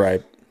be my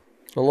gripe.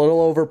 A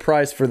little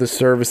overpriced for the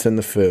service and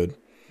the food.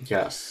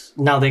 Yes.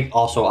 Now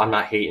I'm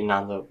not hating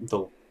on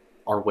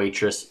our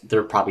waitress.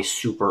 They're probably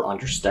super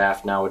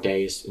understaffed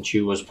nowadays, and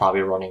she was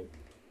probably running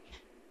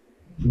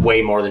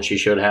way more than she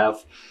should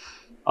have.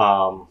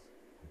 But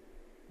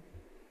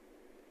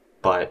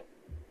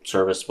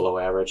service below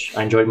average.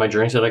 I enjoyed my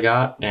drinks that I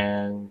got,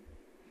 and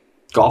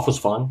golf was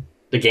fun.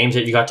 The games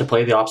that you got to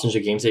play, the options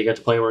of games that you got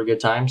to play were a good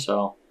time.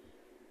 So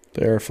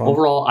they were fun.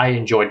 Overall, I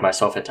enjoyed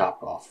myself at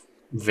Topgolf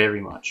very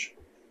much.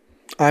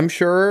 I'm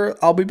sure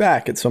I'll be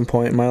back at some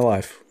point in my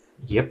life.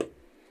 Yep.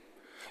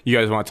 You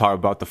guys want to talk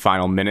about the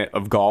final minute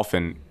of golf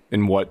and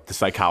what the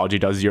psychology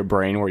does to your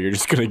brain, where you're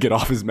just going to get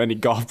off as many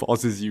golf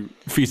balls as you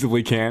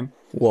feasibly can?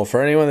 Well,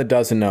 for anyone that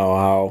doesn't know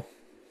how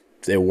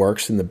it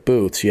works in the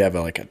booths, you have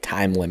a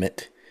time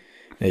limit.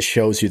 And it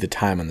shows you the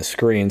time on the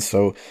screen.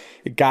 So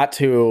it got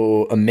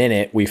to a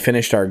minute. We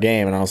finished our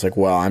game, and I was like,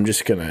 well, I'm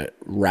just going to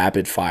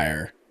rapid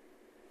fire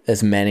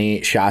as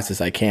many shots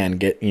as I can,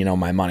 get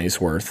my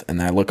money's worth.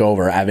 And I look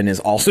over, Evan is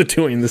also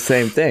doing the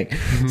same thing.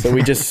 So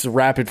we just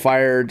rapid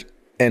fired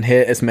and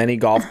hit as many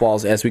golf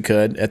balls as we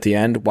could at the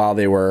end while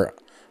they were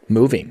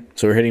moving.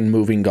 So we're hitting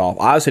moving golf.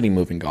 I was hitting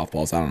moving golf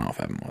balls. I don't know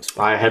if Evan was.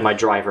 I had my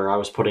driver. I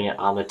was putting it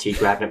on the tee,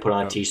 grabbing it, put it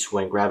on a tee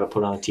swing, grab it,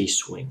 put it on a tee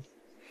swing.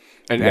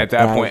 And at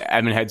that point,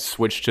 Evan had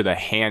switched to the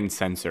hand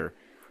sensor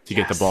to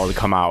get the ball to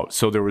come out.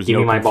 So there was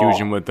no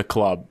confusion with the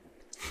club.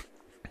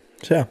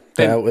 So yeah,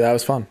 that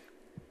was fun.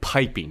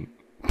 Piping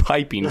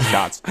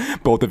shots,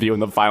 both of you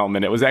in the final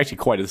minute. It was actually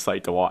quite a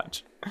sight to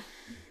watch.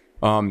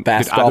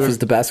 Fast golf is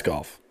the best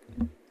golf.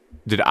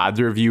 Did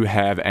either of you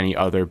have any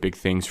other big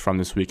things from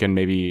this weekend?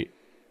 Maybe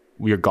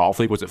your golf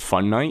league, was it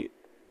fun night?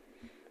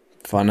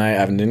 Fun night.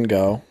 Evan didn't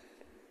go.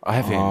 I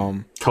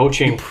haven't.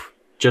 Coaching.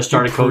 Just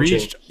started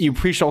coaching. You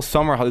preached all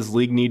summer how this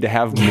league need to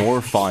have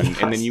more fun,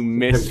 and then you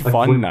missed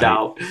fun night.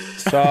 Out.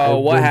 So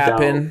what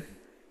happened?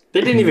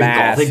 They didn't even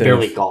golf. They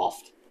barely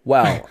golfed.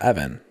 Well,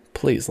 Evan,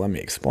 please let me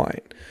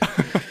explain.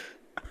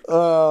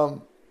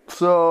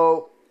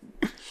 So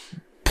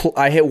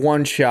I hit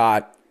one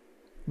shot,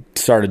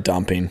 started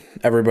dumping.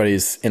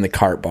 Everybody's in the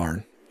cart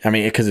barn. I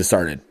mean, because it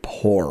started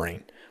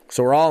pouring.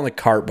 So we're all in the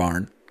cart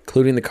barn,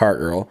 including the cart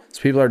girl.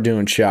 So people are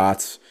doing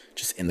shots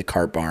just in the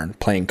cart barn,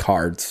 playing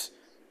cards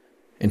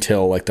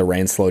until the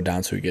rain slowed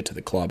down so we get to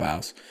the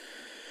clubhouse.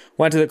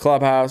 Went to the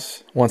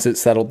clubhouse. Once it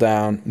settled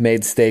down,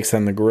 made steaks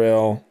on the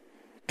grill,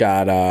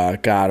 got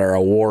our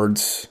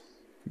awards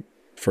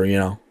for,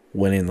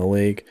 winning the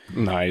league.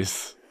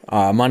 Nice.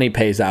 Money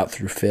pays out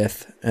through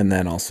fifth, and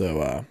then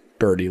also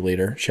birdie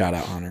leader. Shout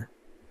out Hunter.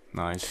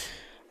 Nice.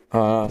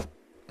 And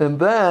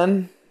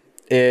then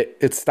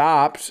it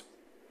stopped,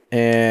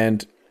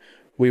 and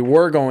we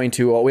were going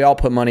to. We all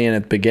put money in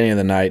at the beginning of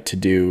the night to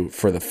do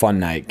for the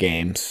fun night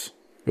games.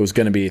 It was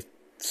going to be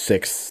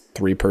 6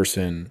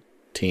 3-person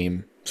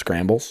team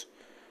scrambles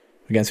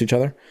against each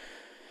other.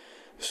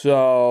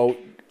 So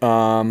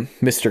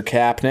Mr.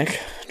 Kapnick,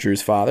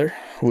 Drew's father,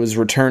 was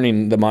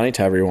returning the money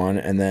to everyone,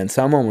 and then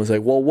someone was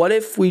like, well, what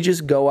if we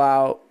just go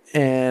out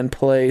and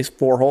play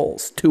 4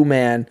 holes,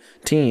 2-man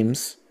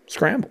teams,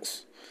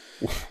 scrambles?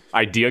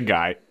 Idea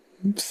guy.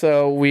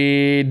 So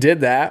we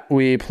did that.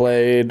 We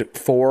played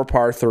 4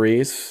 par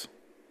 3s.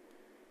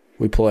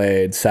 We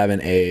played 7,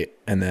 8,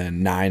 and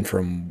then 9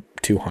 from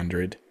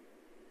 200,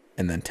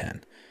 and then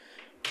 10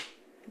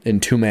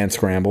 in 2-man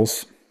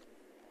scrambles.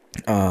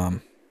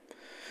 The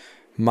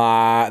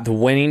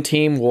winning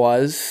team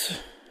was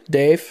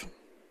Dave.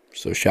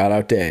 So shout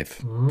out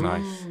Dave.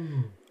 Nice.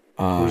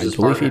 I his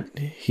believe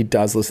partner? he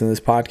does listen to this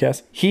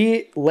podcast.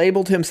 He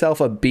labeled himself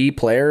a B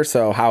player.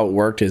 So how it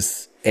worked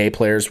is A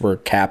players were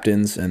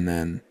captains, and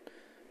then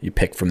you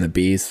pick from the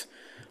Bs.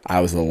 I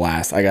was the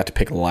last. I got to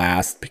pick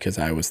last because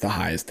I was the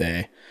highest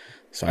A.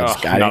 So I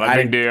just not a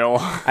big deal.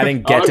 I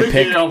didn't get to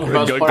pick.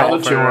 Best part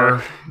of the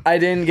tour. I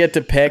didn't get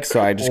to pick, so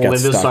I just got Liv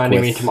is stuck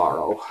signing me with.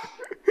 tomorrow.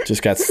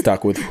 Just got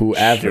stuck with Shooter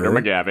whoever.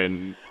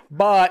 McGavin.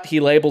 But he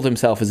labeled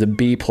himself as a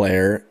B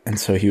player, and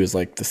so he was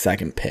like the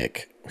second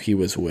pick. He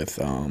was with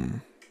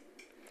can't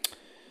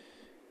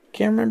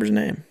remember his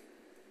name.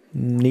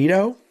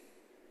 Nito?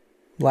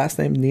 Last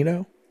name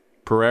Nito?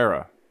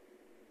 Pereira.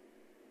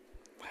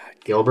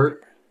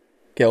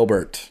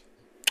 Gilbert.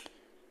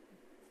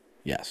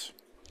 Yes.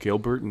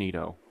 Gilbert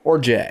Nito. Or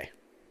Jay.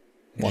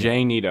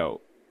 Jay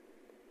Nito.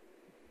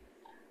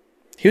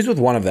 He was with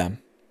one of them.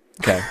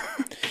 Okay.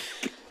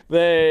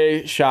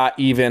 They shot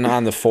even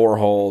on the 4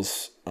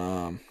 holes.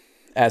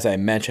 As I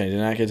mentioned, I did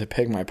not get to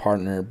pick my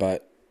partner,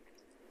 but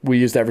we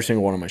used every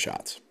single one of my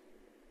shots.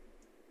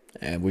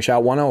 And we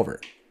shot one over.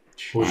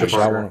 Who's your Shot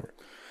one partner? over.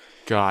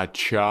 God,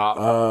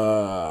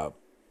 chop.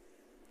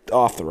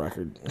 Off the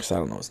record, because I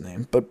don't know his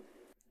name, but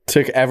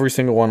took every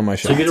single one of my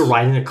So shots. you get to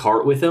ride in a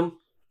cart with him?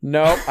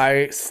 No,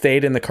 I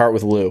stayed in the cart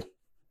with Lou.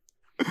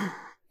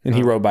 And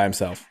he rode by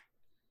himself.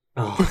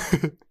 Oh.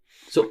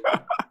 So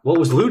what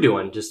was Lou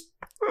doing? Just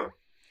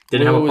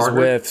didn't have Lou a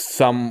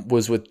partner?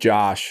 was with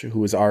Josh, who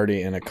was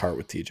already in a cart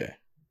with TJ.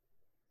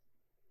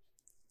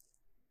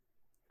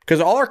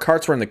 Because all our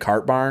carts were in the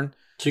cart barn.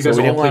 So you guys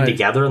we all didn't played wanna-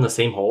 together in the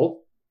same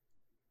hole?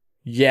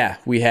 Yeah,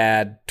 we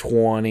had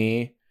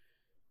 20.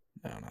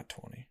 No, not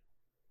 20.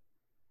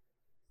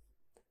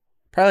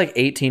 Probably like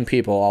 18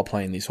 people all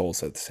playing these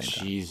holes at the same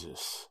time.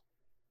 Jesus.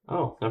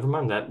 Oh, never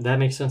mind. That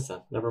makes sense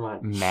then. Never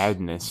mind.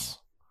 Madness.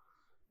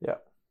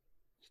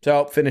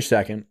 So finished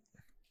second.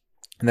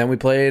 And then we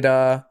played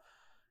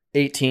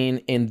 18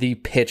 in the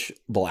pitch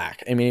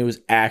black. I mean, it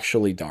was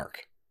actually dark.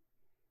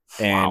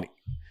 And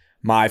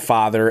my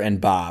father and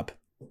Bob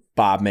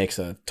makes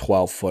a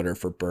 12-footer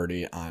for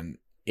birdie on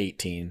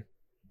 18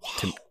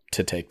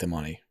 to take the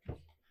money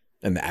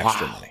and the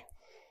extra Wow. money.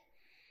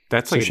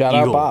 That's So like shout an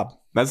out eagle. Bob.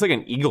 That's like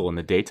an eagle in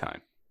the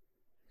daytime.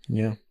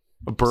 Yeah.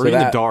 A bird in the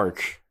that-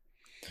 dark.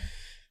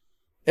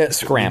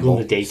 Scramble. Eagle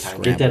in the daytime.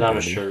 Scramble Get that on a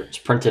birdie. shirt. It's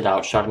printed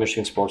out. Shout out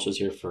Michigan Sports was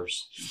here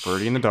first.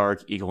 Birdie in the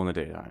dark, eagle in the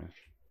daytime.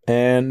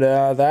 And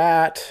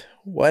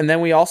and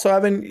then we also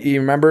haven't, you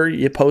remember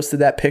you posted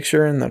that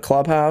picture in the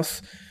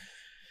clubhouse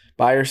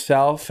by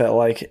yourself at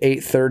like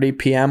 8:30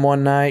 p.m.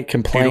 one night,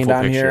 complained Beautiful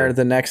on here picture.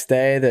 the next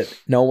day that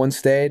no one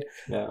stayed.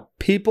 Yeah.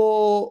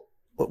 People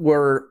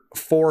were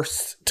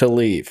forced to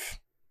leave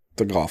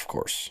the golf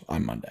course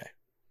on Monday.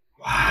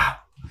 Wow.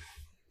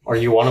 Are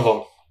you one of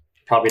them?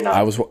 Probably not.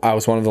 I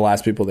was one of the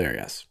last people there,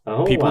 yes.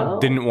 Oh, People wow.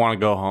 didn't want to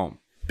go home.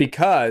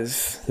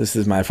 Because this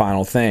is my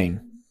final thing.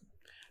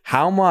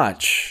 How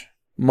much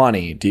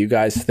money do you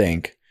guys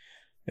think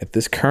at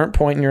this current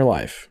point in your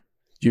life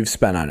you've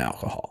spent on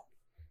alcohol?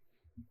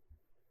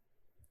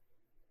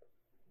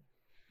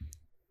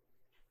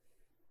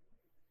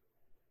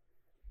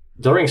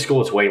 During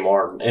school, it's way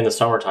more. In the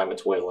summertime,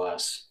 it's way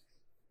less.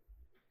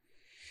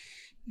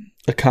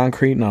 A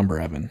concrete number,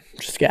 Evan.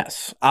 Just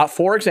guess.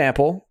 For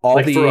example, all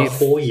Like the for a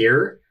whole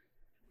year?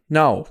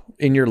 no,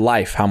 in your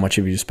life, how much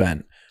have you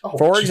spent? Oh,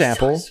 For Jesus.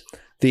 example,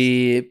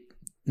 the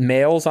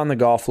males on the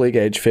golf league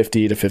age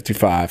 50 to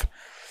 55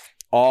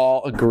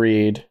 all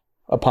agreed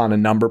upon a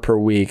number per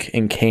week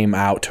and came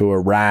out to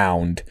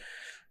around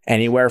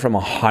anywhere from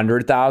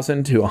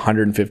 $100,000 to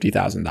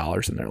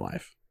 $150,000 in their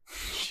life.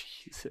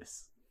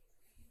 Jesus.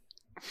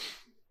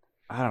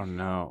 I don't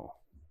know.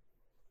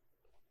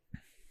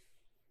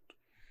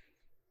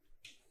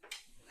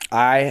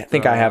 I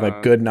think I have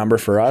a good number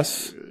for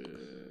us.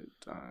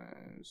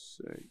 Times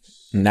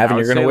 6. And Evan, I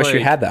would you're going to say, wish you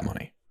like, had that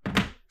money.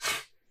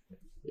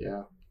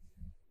 Yeah.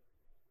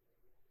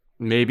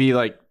 Maybe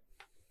like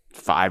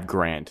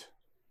 $5,000.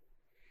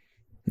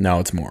 No,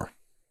 it's more.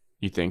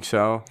 You think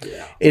so?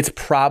 Yeah. It's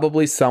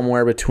probably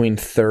somewhere between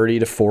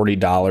 $30 to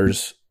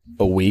 $40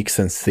 a week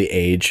since the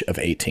age of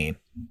 18.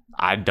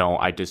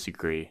 I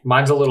disagree.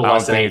 Mine's a little I don't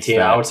less than think it's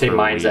 18. I that would say per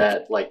mine's week.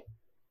 at like,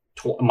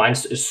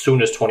 mine's as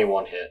soon as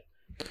 21 hit.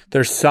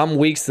 There's some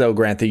weeks though,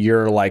 Grant, that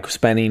you're like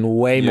spending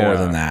way more Yeah.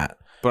 than that.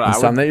 But And I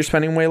some would, that you're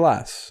spending way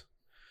less.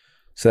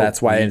 So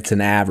that's why week. it's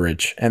an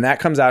average. And that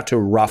comes out to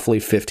roughly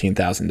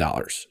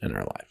 $15,000 in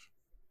our life.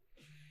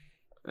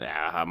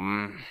 yeah,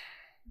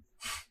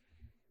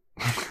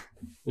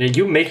 Yeah,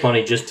 you make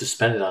money just to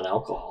spend it on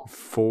alcohol.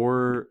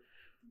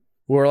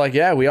 We're like,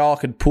 yeah, we all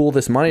could pool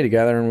this money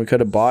together and we could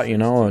have bought,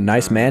 a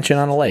nice mansion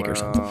on a lake or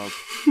something.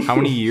 How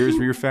many years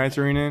were you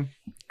factoring in?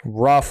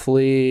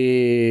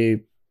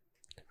 Roughly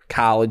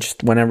college,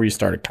 whenever you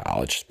started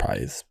college, is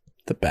probably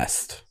the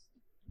best.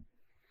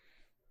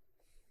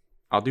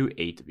 I'll do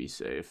 8 to be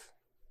safe.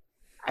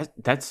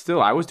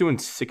 I was doing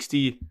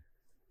 60.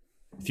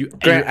 If you,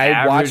 Grant, you I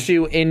average- watched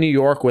you in New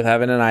York with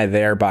Evan and I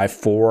there buy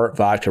 4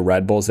 vodka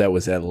Red Bulls that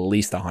was at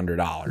least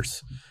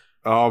 $100.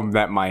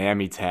 That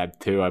Miami tab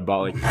too. I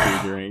bought like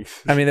 2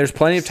 drinks. I mean, there's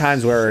plenty of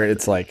times where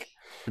it's like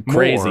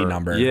crazy More,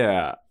 number.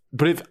 Yeah,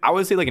 but if I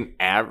would say like an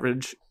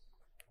average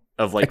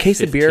of like A case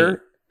 15, of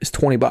beer is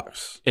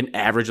 $20. an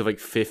average of like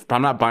 50. But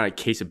I'm not buying a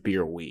case of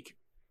beer a week.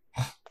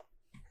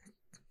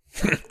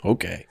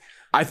 Okay.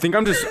 I think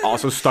I'm just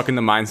also stuck in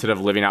the mindset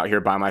of living out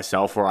here by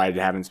myself, where I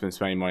haven't been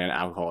spending money on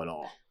alcohol at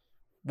all.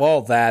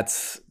 Well,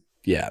 that's.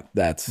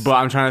 But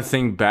I'm trying to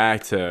think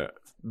back to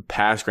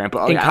past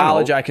grandpa. In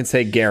college, I can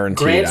say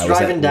guaranteed. Grant's I was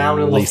driving at down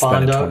in La least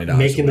spending Fonda, $20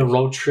 making a the week.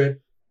 road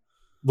trip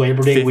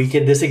Labor Day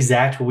weekend, this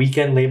exact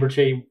weekend, Labor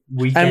Day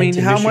weekend. I mean,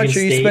 to how Michigan much are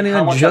you State. spending How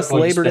on much just are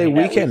you Labor Day spending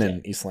that weekend weekend?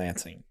 in East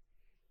Lansing?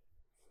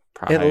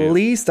 probably, At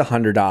least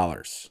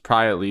 $100.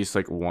 probably at least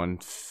like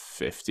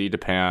 150,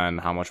 depending on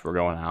how much we're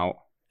going out.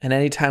 And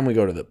anytime we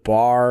go to the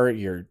bar,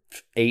 your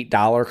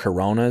 $8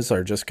 Coronas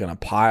are just going to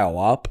pile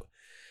up.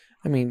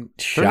 I mean,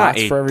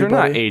 shots for They're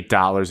not everybody.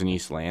 $8 in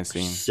East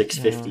Lansing.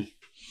 $6.50.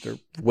 They're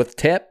with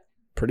tip,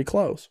 pretty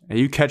close. And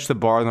you catch the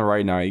bar on the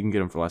right night, you can get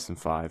them for less than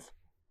 $5.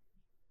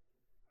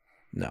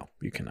 No,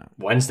 you cannot.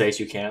 Wednesdays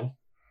you can.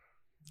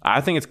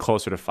 I think it's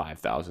closer to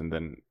 5,000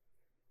 than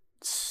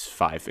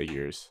 5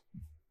 figures.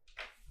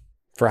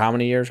 For how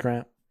many years,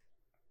 Grant?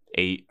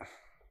 8,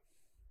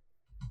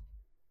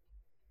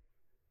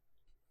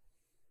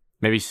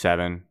 maybe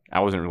 7. I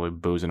wasn't really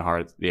boozing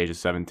hard at the age of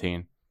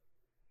 17.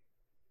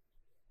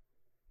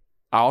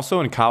 I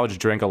also in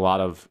college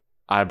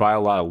I buy a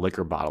lot of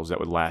liquor bottles that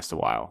would last a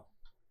while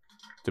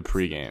to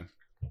pregame.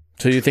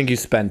 So you think you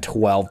spend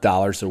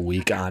 $12 a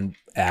week on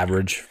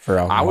average for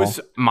alcohol?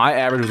 My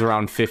average was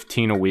around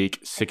 15 a week,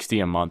 60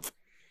 a month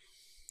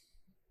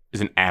is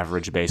an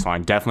average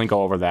baseline. Definitely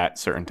go over that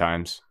certain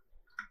times.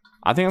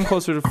 I think I'm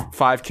closer to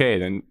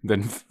 5K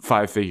than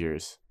 5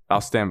 figures.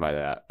 I'll stand by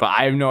that. But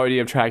I have no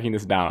idea of tracking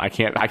this down. I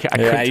couldn't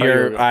tell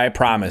you. I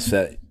promise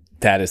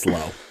that is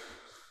low.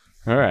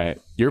 All right.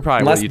 You're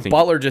probably Unless what do you think?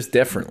 Butler just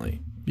differently.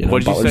 You know, What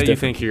did you Butler's say? You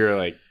different.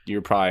 think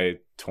you're probably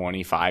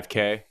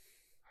 25K?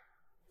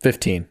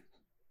 15.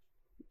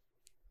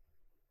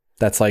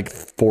 That's like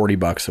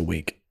 $40 a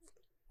week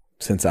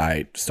since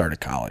I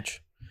started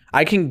college.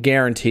 I can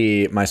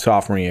guarantee my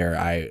sophomore year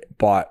I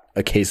bought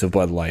a case of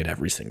Bud Light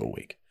every single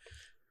week.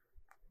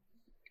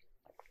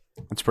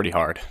 That's pretty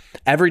hard.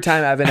 Every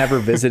time Evan ever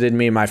visited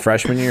me my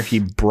freshman year, he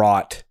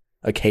brought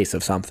a case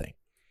of something.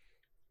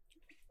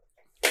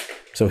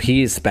 So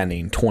he's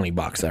spending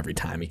 $20 every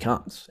time he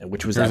comes,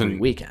 which was There's every a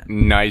weekend.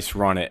 Nice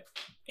run at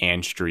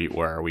Ann Street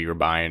where we were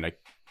buying a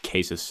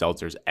case of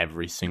seltzers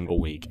every single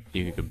week.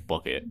 You could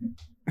book it.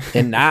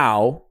 And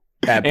now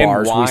at And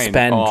bars, we wine.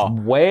 spend Oh.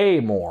 way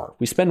more.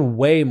 We spend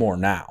way more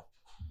now.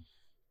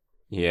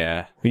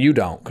 Yeah. You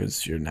don't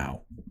because you're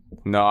now.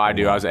 No, I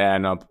do. I was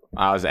adding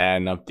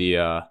up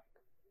the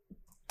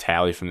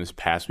tally from this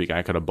past week.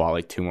 I could have bought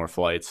like 2 more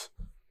flights.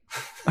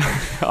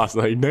 I was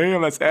like,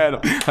 damn,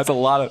 that's a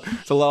lot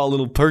of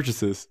little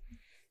purchases.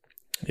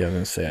 Yeah, I'm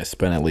gonna say I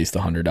spent at least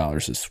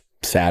 $100 this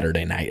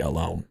Saturday night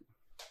alone.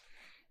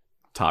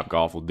 Top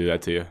Golf will do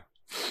that to you.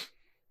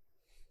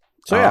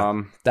 So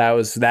yeah,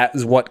 that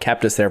is what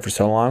kept us there for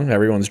so long.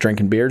 Everyone's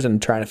drinking beers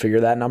and trying to figure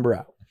that number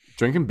out.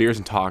 Drinking beers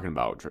and talking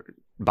about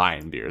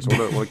buying beers.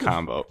 What a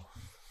combo.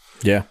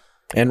 Yeah,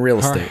 and real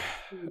estate.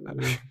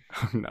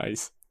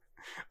 Nice.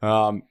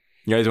 You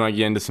guys want to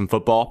get into some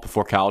football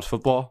before college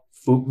football?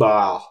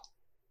 Football.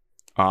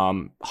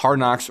 Hard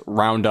Knocks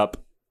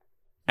roundup.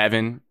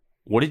 Evan,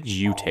 what did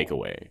you take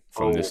away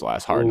from this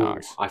last Hard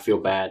Knocks? I feel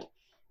bad.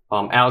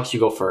 Alex, you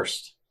go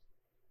first.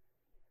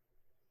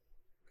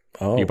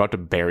 Oh, You about to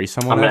bury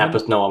someone? I'm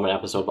Evan? an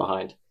episode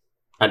behind.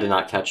 I did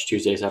not catch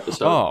Tuesday's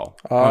episode. Oh,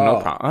 no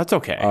problem. That's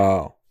okay.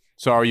 oh.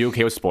 So, are you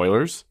okay with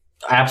spoilers?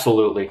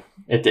 Absolutely.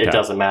 It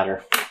doesn't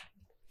matter.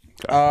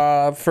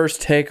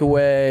 First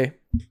takeaway.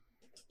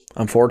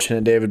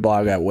 Unfortunate David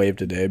Blau got waived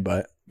today,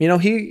 but you know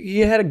he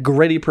had a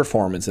gritty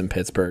performance in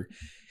Pittsburgh.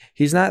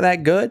 He's not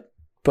that good,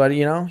 but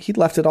you know he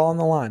left it all on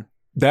the line.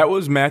 That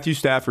was Matthew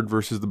Stafford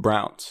versus the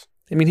Browns.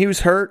 I mean, he was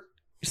hurt.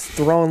 He's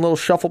throwing little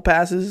shuffle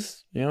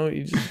passes. You know,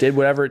 he just did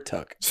whatever it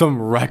took.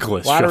 Some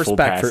reckless A lot of shuffle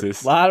respect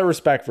passes. lot of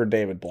respect for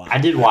David Blau. I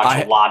did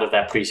watch a lot of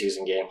that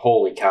preseason game.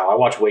 Holy cow. I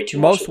watched way too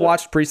much. Most of it.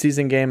 watched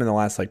preseason game in the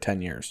last like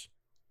 10 years.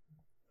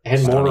 It had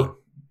Stunning. more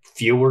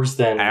viewers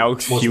than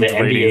Alex, was huge the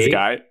ratings NBA,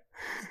 guy.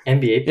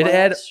 NBA It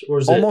had playoffs, or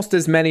is it Almost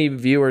as many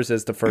viewers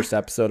as the first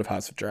episode of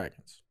House of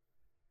Dragons.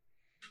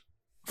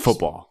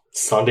 Football.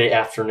 Sunday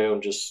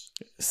afternoon? Just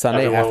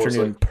Sunday Everyone was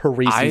afternoon like-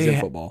 preseason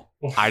football.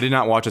 I did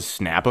not watch a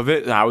snap of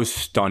it. And I was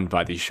stunned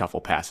by these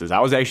shuffle passes. I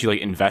was actually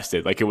like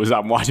invested. Like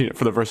I'm watching it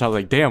for the first time. I was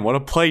like, damn, what a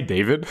play,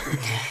 David.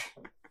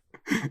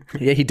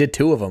 Yeah, he did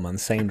 2 of them on the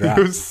same It drive.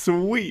 was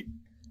sweet.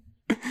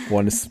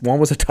 One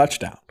was a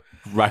touchdown.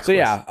 Reckless. So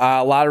yeah,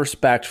 a lot of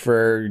respect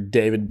for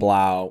David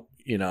Blau,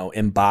 you know,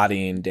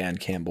 embodying Dan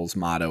Campbell's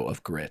motto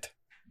of grit.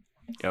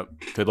 Yep.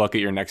 Good luck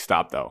at your next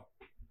stop, though.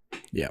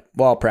 Yeah,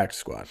 well, practice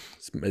squad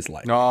is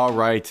life. All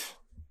right.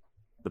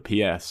 The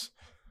PS.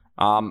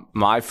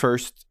 My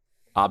first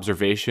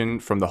observation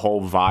from the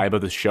whole vibe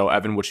of the show,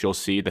 Evan, which you'll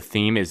see, the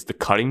theme is the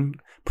cutting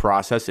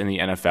process in the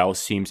NFL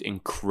seems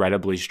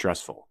incredibly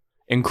stressful.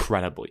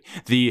 Incredibly.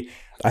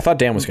 I thought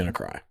Dan was going to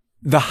cry.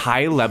 The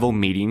high level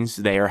meetings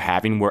they are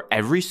having where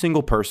every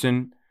single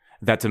person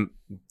that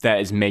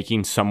is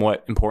making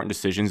somewhat important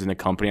decisions in the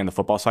company on the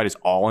football side is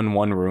all in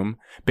one room,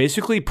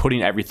 basically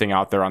putting everything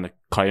out there on the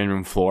cutting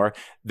room floor.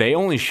 They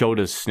only showed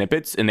us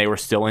snippets and they were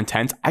still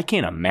intense. I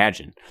can't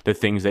imagine the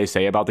things they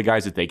say about the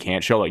guys that they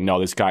can't show. Like, no,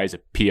 this guy's a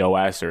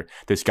POS or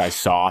this guy's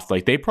soft.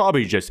 Like, they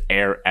probably just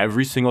air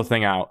every single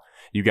thing out.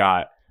 You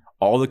got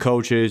all the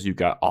coaches, you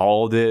got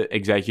all the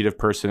executive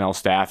personnel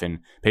staff, and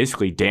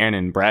basically Dan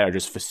and Brad are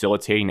just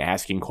facilitating,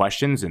 asking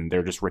questions, and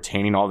they're just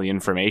retaining all the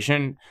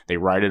information. They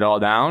write it all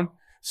down,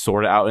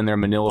 sort it out in their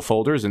manila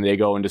folders, and they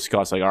go and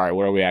discuss, like, all right,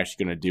 what are we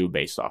actually going to do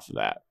based off of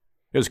that?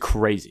 It was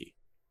crazy.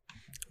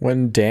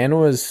 When Dan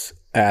was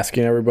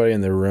asking everybody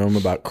in the room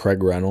about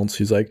Craig Reynolds,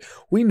 he's like,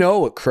 we know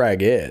what Craig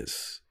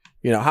is.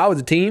 You know, how would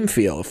the team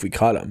feel if we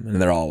cut him? And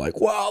they're all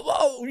like,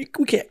 well, we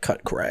can't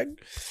cut Craig.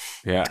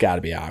 Yeah. It's got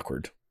to be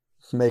awkward.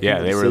 Making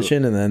a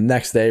decision, and then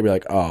next day be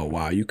like, oh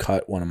wow, you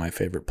cut one of my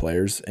favorite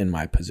players in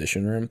my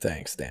position room.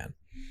 Thanks, Dan.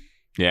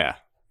 Yeah.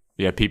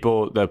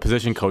 The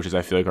position coaches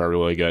I feel like are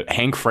really good.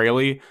 Hank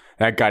Fraley,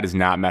 that guy does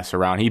not mess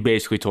around. He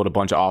basically told a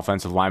bunch of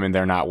offensive linemen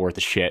they're not worth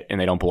a shit and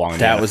they don't belong in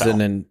the NFL. That was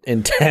an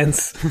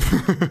intense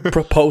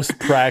post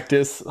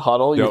practice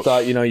huddle. You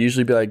thought,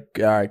 usually be like,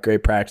 all right,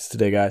 great practice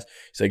today, guys.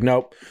 He's like,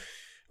 nope,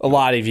 a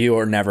lot of you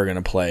are never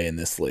going to play in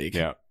this league.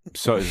 Yeah.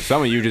 So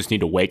some of you just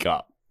need to wake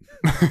up.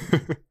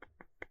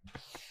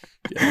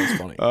 Yeah, that was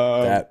funny.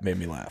 That made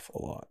me laugh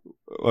a lot.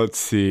 Let's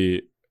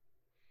see.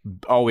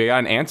 Oh, we got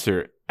an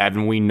answer.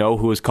 Evan, we know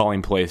who is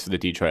calling plays for the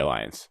Detroit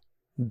Lions.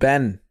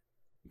 Ben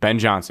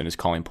Johnson is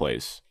calling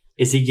plays.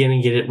 Is he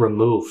going to get it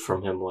removed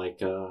from him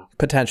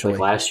potentially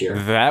like last year?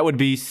 That would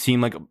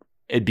seem like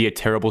it'd be a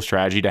terrible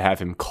strategy to have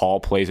him call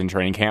plays in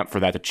training camp for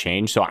that to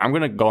change. So I'm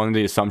going to go into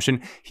the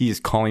assumption he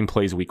is calling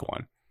plays week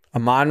 1.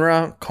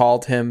 Amon-Ra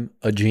called him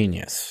a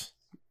genius.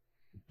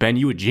 Ben,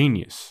 you a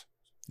genius.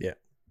 Yeah.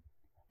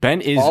 Ben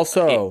is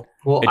also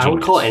I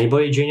would call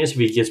anybody a genius if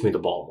he gives me the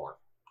ball more.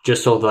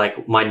 Just so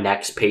like my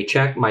next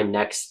paycheck, my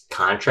next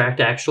contract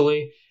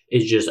actually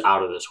is just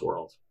out of this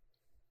world.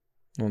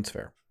 That's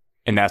fair.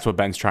 And that's what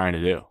Ben's trying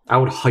to do. I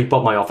would hype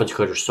up my offensive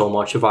coach so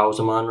much if I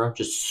was Amon-Ra.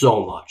 Just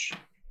so much.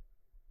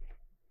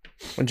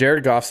 When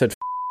Jared Goff said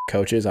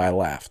coaches, I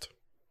laughed.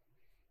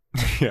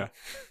 Yeah.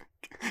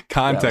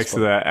 Context to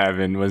that,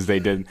 Evan, was they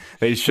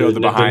showed the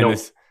behind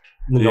this.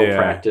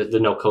 The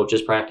no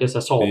coaches practice. I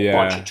saw a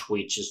bunch of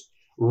tweets just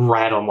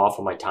rattle them off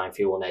on my time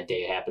feed when that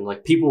day happened.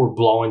 Like, people were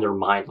blowing their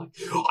mind, like,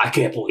 I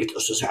can't believe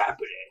this is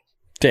happening.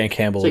 Dan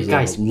Campbell is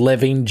a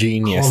living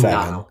genius.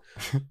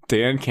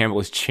 Dan Campbell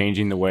is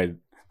changing the way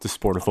the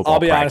sport of football. I'll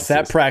be honest,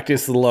 that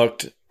practice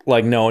looked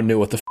like no one knew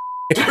what the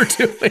they were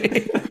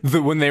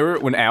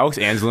doing. When Alex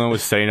Anzalone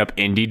was setting up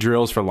indie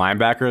drills for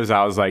linebackers,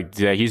 I was like,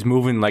 yeah, he's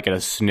moving like at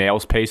a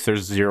snail's pace.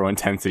 There's zero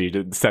intensity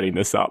to setting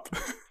this up.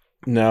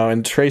 No,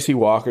 and Tracy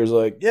Walker's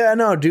like, yeah,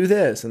 no, do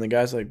this. And the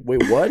guy's like,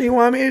 wait, what do you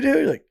want me to do?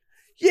 He's like,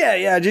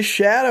 yeah, just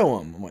shadow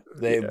him.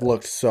 They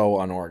looked so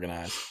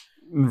unorganized.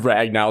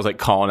 Ragnall's like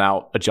calling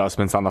out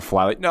adjustments on the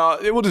fly. Like, no,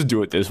 we'll just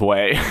do it this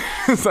way.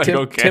 It's like,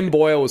 okay. Tim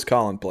Boyle was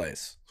calling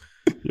plays.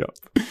 Yep.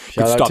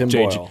 Shout out Tim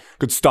Boyle.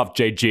 Good stuff,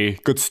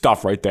 JG. Good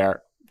stuff right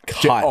there.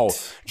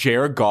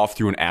 Jared Goff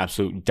threw an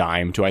absolute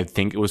dime to, I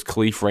think it was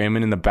Khalif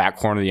Raymond in the back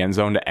corner of the end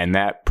zone to end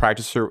that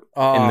practicer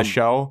in the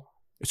show.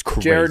 It's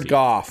crazy. Jared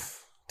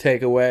Goff,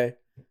 takeaway.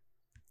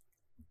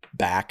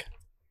 Back.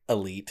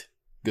 Elite.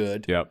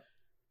 Good. Yep.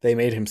 They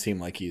made him seem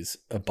like he's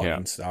a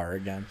budding star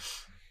again.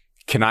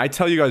 Can I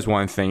tell you guys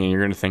one thing, and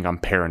you're going to think I'm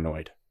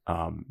paranoid?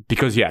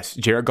 Because, yes,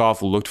 Jared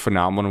Goff looked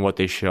phenomenal in what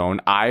they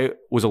shown. I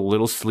was a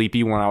little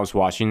sleepy when I was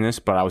watching this,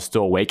 but I was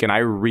still awake, and I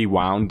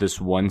rewound this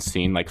one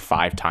scene like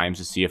 5 times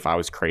to see if I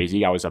was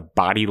crazy. I was a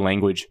body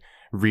language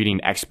reading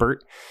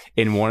expert.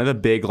 In one of the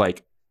big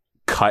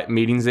cut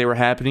meetings they were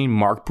happening,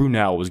 Mark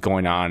Brunell was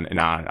going on and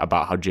on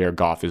about how Jared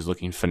Goff is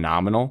looking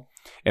phenomenal.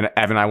 And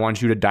Evan, I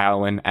want you to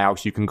dial in.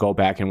 Alex, you can go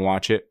back and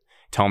watch it.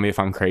 Tell me if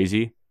I'm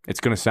crazy.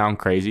 It's going to sound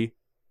crazy.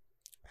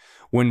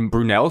 When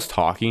Brunell's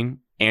talking,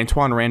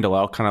 Antoine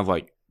Randall kind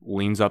of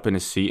leans up in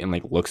his seat and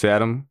looks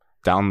at him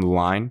down the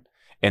line.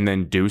 And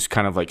then Deuce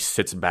kind of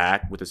sits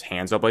back with his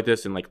hands up like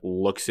this and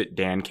looks at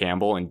Dan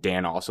Campbell, and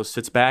Dan also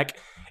sits back.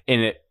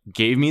 And it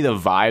gave me the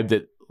vibe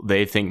that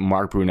they think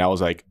Mark Brunell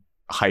is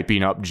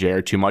hyping up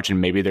Jared too much,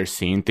 and maybe they're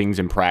seeing things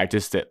in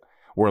practice that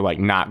were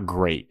not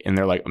great, and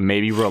they're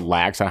maybe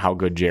relax on how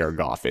good Jared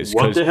Goff is.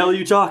 What the hell are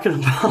you talking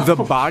about? The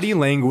body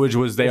language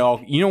was they all,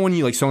 when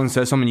you someone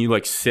says something, you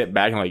sit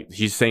back and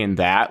he's saying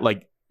that,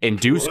 and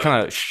Deuce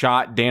kind of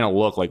shot Dan a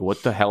look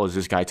what the hell is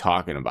this guy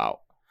talking about?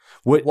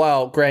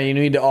 Well, Grant, you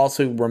need to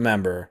also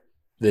remember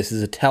this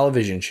is a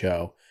television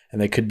show, and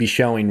they could be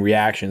showing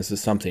reactions to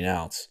something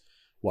else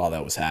while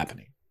that was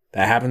happening.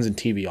 That happens in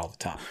TV all the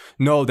time.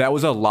 No, that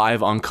was a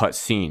live uncut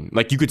scene.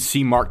 You could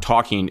see Mark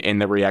talking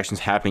and the reactions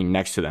happening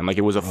next to them.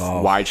 It was a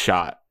wide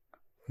shot.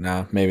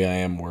 No, maybe I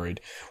am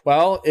worried.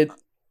 Well, it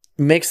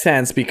makes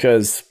sense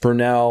because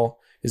Brunell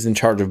is in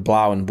charge of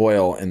Blau and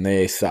Boyle, and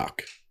they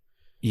suck.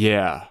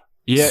 Yeah.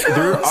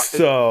 Yeah,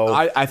 So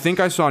I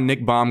think I saw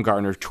Nick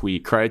Baumgartner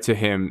tweet, credit to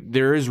him.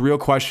 There is real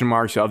question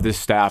marks of this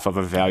staff of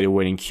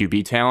evaluating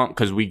QB talent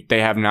because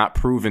they have not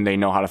proven they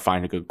know how to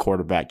find a good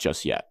quarterback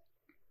just yet.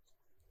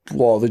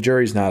 well, the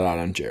jury's not out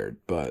on Jared,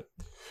 but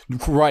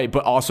Right,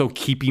 but also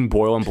keeping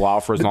Boyle and Blau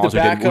for as long the as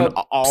they did when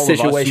backup all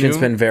situation's of us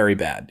knew. been very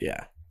bad.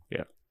 Yeah.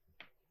 Yeah.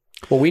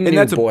 Well, we knew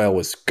that's Boyle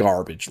was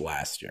garbage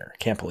last year. I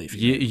can't believe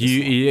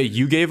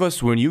You gave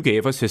us when you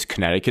gave us his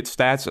Connecticut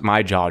stats,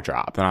 my jaw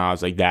dropped, and I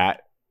was like,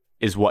 that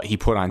is what he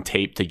put on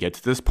tape to get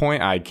to this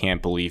point. I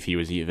can't believe he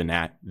was even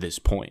at this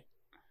point.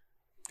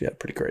 Yeah,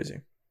 pretty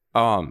crazy.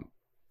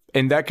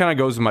 And that kind of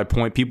goes to my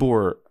point.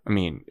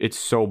 It's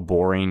so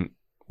boring.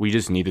 We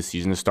just need the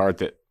season to start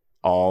that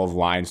all of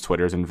Lions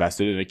Twitter is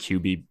invested in a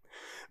QB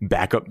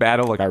backup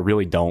battle. Like, I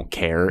really don't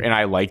care. And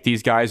I like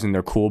these guys and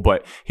they're cool.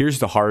 But here's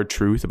the hard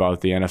truth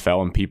about the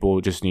NFL, and people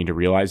just need to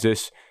realize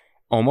this.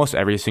 Almost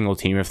every single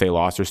team, if they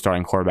lost their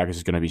starting quarterback,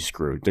 is going to be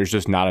screwed. There's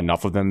just not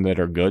enough of them that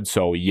are good.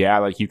 So, yeah,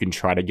 like you can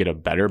try to get a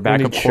better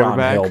backup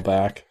quarterback. Sean Hill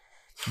back.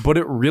 But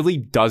it really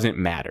doesn't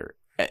matter.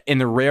 In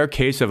the rare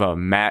case of a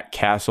Matt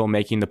Castle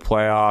making the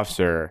playoffs,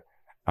 or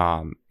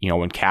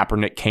when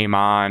Kaepernick came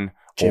on,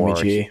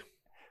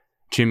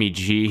 Jimmy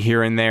G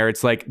here and there,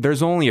 it's like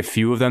there's only a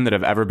few of them that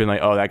have ever been like,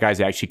 oh, that guy's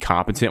actually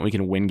competent. We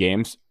can win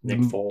games. Nick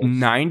Foles.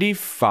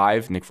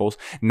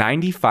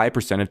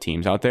 95% of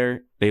teams out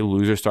there, they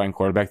lose their starting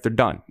quarterback. They're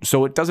done.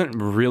 So it doesn't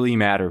really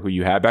matter who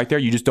you have back there.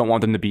 You just don't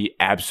want them to be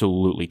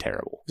absolutely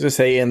terrible. I was going to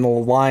say, in the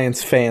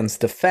Lions fans'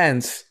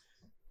 defense,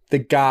 the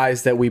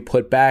guys that we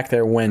put back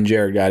there when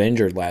Jared got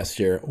injured last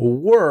year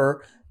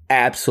were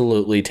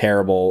absolutely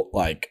terrible,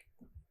 like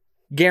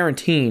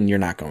guaranteeing you're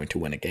not going to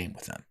win a game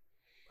with them.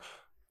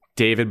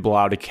 David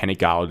Blau to Kenny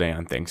Galladay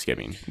on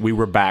Thanksgiving. We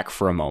were back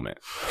for a moment.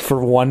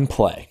 For one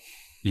play.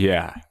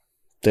 Yeah.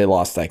 They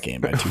lost that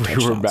game by 2 touchdowns.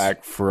 We were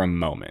back for a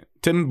moment.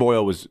 Tim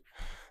Boyle was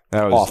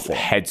awful.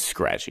 Head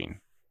scratching.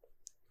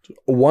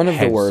 One of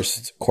the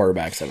worst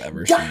quarterbacks I've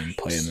ever seen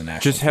play in the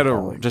National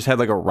Football League. Just had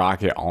like a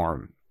rocket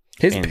arm.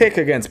 His pick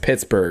against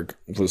Pittsburgh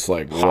was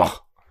like,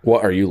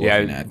 what are you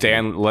looking at?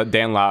 Dan Lott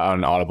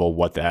on Audible,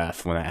 what the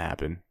F, when that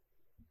happened.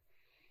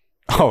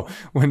 Oh,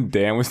 when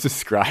Dan was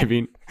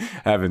describing,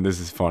 Evan, this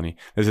is funny.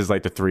 This is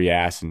like the 3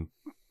 ass and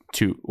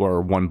 2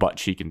 or 1 butt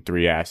cheek and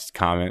 3 ass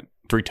comment,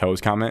 3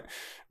 toes comment.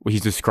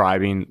 He's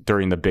describing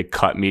during the big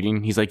cut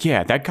meeting. He's like,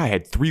 yeah, that guy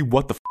had 3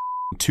 what the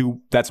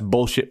 2 that's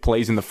bullshit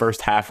plays in the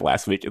first half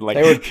last week. And like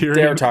they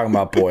were talking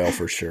about Boyle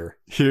for sure.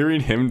 Hearing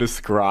him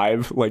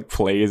describe like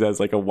plays as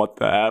like a what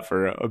the F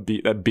or a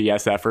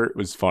BS effort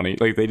was funny.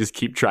 Like they just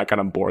keep track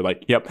on board.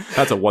 Like, yep,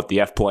 that's a what the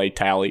F play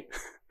tally.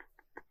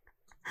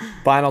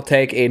 Final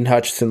take, Aiden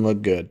Hutchinson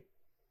looked good.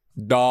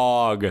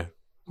 Dog,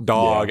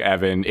 yeah.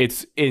 Evan.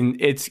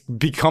 It's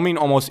becoming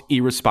almost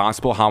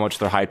irresponsible how much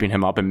they're hyping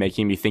him up and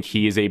making me think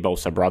he is a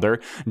Bosa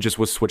brother and just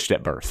was switched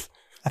at birth.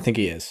 I think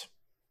he is.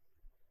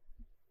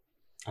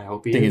 I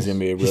hope he think is. He's going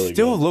to be really He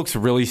still good. looks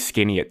really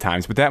skinny at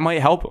times, but that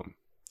might help him.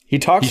 He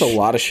talks a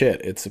lot of shit.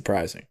 It's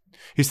surprising.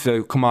 He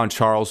said, come on,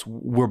 Charles,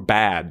 we're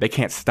bad. They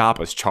can't stop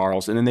us,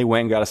 Charles. And then they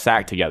went and got a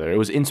sack together. It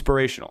was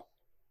inspirational.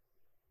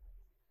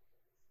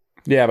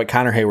 Yeah, but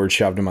Connor Hayward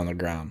shoved him on the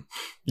ground.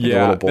 Like Yeah,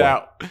 a little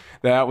boy.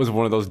 that was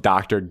one of those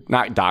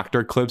not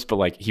doctored clips, but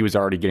like he was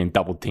already getting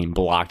double team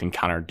blocked and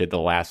Connor did the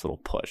last little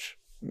push.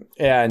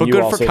 Yeah, and but you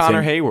good also for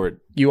Connor think,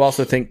 Hayward. You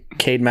also think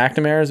Cade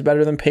McNamara is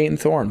better than Peyton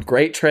Thorne.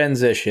 Great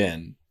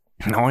transition.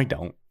 No, I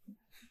don't.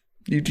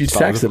 You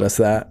texted us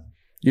that.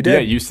 You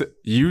did.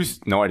 Yeah,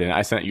 no, I didn't.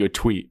 I sent you a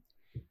tweet.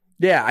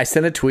 Yeah, I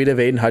sent a tweet of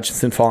Aiden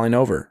Hutchinson falling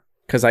over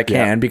because I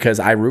can, because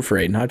I root for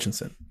Aiden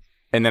Hutchinson.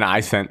 And then I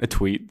sent a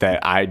tweet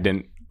that I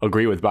didn't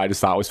agree with, but I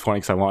just thought it was funny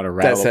because I wanted to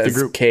rattle that up says the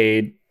group.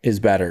 Cade is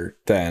better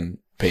than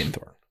Peyton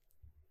Thorne.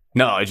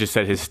 No, I just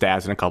said his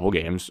stats in a couple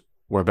games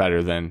were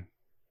better than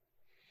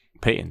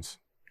Peyton's.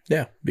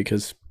 Yeah,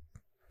 because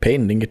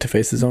Peyton didn't get to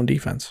face his own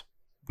defense.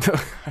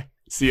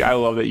 See, I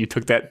love that you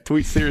took that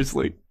tweet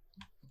seriously.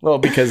 Well,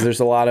 because there's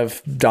a lot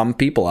of dumb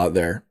people out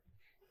there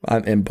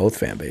in both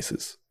fan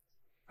bases.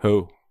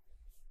 Who?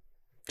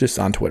 Just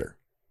on Twitter.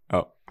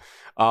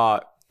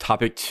 Oh.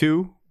 Topic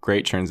 2,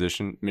 great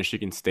transition.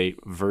 Michigan State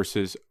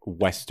versus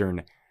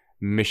Western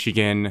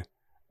Michigan.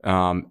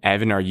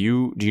 Evan, do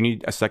you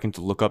need a second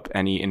to look up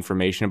any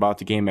information about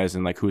the game, as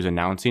in like who's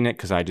announcing it?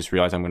 Because I just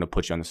realized I'm going to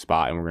put you on the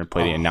spot and we're going to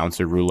play the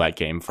announcer roulette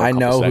game for a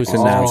couple seconds. Who's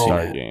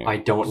announcing it. I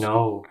don't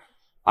know.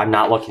 I'm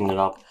not looking it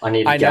up. I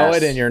need to guess. I know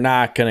it, and you're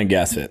not going to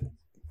guess it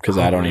because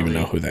I don't even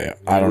know who they are.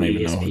 I don't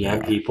even know who they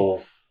are.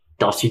 People.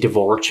 Dusty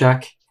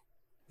Dvorak?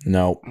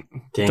 No.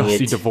 Dang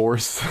Dusty it.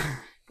 Divorce.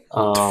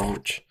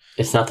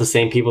 It's not the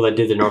same people that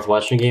did the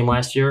Northwestern game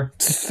last year?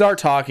 Start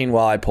talking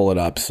while I pull it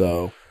up,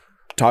 so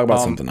talk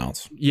about something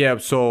else. Yeah,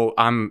 so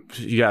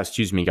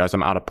excuse me, guys.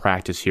 I'm out of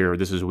practice here.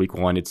 This is week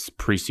 1. It's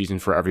preseason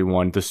for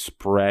everyone. The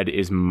spread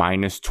is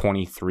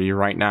 -23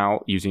 right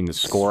now using the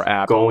score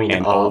app. Going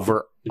and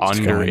up.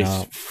 under going is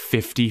up.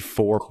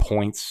 54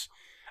 points,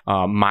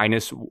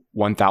 minus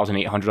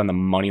 1,800 on the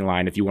money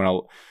line if you want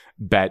to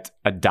bet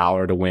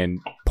 $1 to win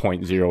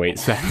 0.08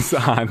 cents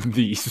on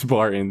the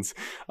Spartans.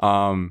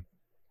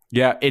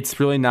 Yeah, it's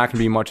really not going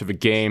to be much of a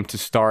game to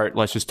start.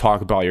 Let's just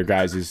talk about your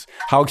guys'.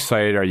 How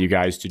excited are you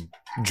guys to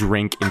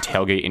drink and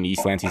tailgate in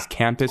East Lansing's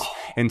campus?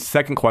 And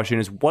second question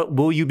is, what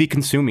will you be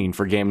consuming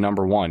for game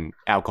number 1,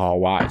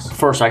 alcohol-wise?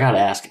 First, I got to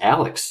ask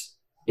Alex,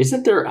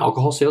 isn't there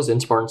alcohol sales in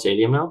Spartan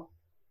Stadium now?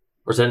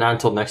 Or is that not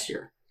until next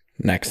year?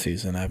 Next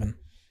season, Evan.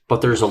 But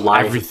there's a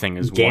live Everything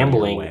is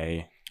gambling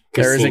way.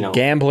 There is a casino.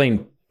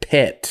 gambling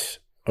pit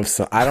of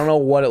some. I don't know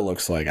what it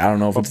looks like. I don't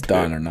know if it's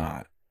done or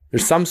not.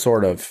 There's some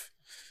sort of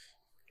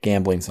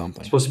gambling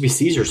something. It's supposed to be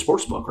Caesar's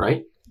Sportsbook,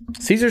 right?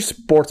 Caesars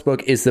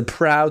Sportsbook is the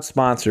proud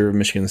sponsor of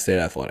Michigan State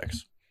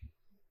Athletics.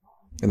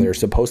 And there's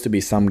supposed to be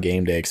some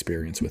game day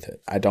experience with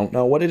it. I don't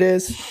know what it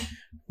is.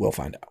 We'll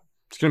find out.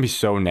 It's going to be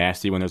so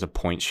nasty when there's a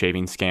point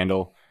shaving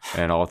scandal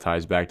and it all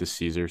ties back to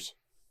Caesars.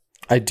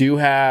 I do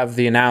have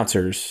the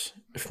announcers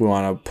if we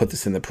want to put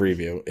this in the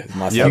preview.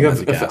 Unless Yeah, Evan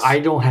has If a guess. I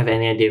don't have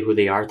any idea who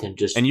they are, then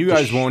just... And you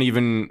guys won't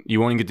even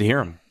get to hear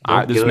them.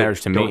 This Good.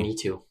 matters to Don't me. need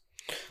to.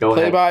 Go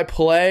ahead.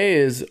 Play-by-play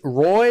is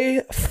Roy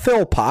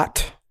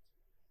Philpott.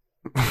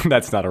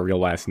 That's not a real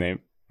last name.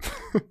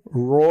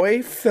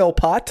 Roy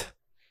Philpott,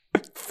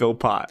 Phil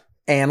Pott.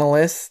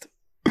 analyst.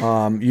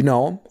 You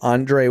know him,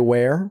 Andre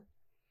Ware.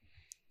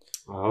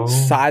 Oh.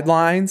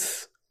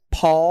 Sidelines,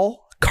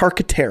 Paul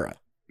Carcaterra.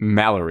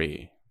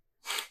 Mallory.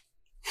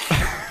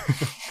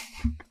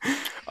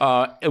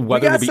 We Weather will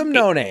got be some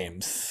no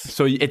names.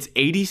 So it's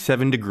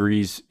 87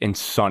 degrees and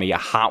sunny, a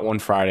hot one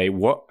Friday.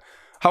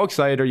 How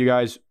excited are you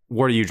guys?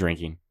 What are you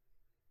drinking?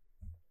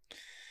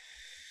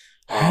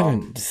 I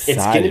haven't it's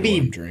decided gonna be-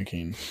 what I'm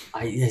drinking.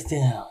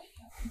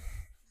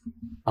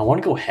 I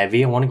want to go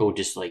heavy. I want to go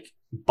just like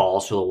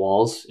balls to the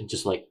walls and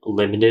just like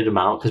limited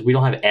amount because we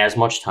don't have as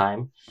much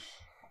time.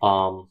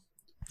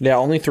 Yeah,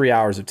 only 3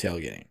 hours of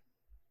tailgating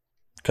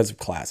because of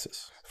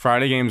classes.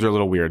 Friday games are a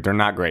little weird. They're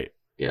not great.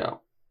 Yeah.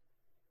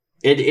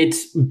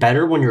 It's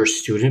better when you're a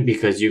student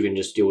because you can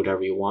just do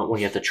whatever you want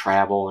when you have to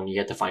travel and you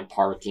have to find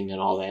parking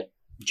and all that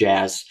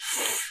jazz.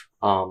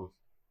 Not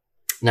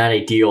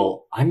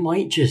ideal. I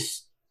might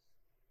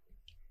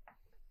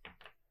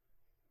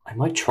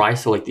try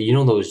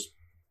those,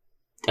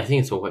 I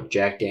think it's what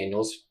Jack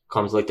Daniels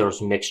comes like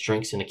those mixed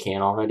drinks in a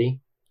can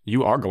already.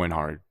 You are going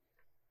hard.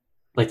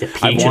 Like the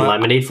peach and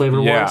lemonade flavor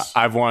Yeah, ones.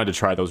 I've wanted to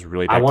try those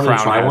really bad. I wanted to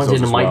Crown try has ones, those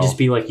and it as might well. just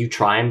be like you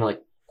try them.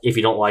 Like if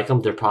you don't like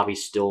them, they're probably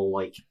still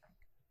like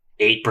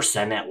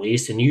 8% at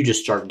least, and you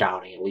just start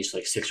downing at least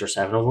like 6 or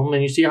 7 of them,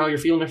 and you see how you're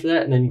feeling after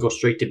that, and then you go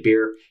straight to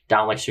beer,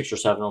 down like 6 or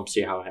 7 of them,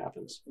 see how it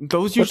happens.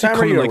 Those What usually time are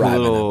come in you like a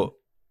arriving little.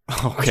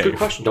 That's a Okay. good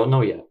question. Don't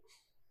know yet.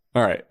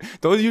 All right.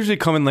 Those usually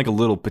come in like a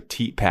little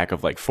petite pack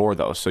of like 4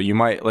 though. So you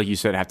might, like you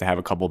said, have to have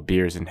a couple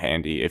beers in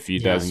handy if he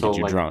Yeah, doesn't so, get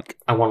you like, drunk.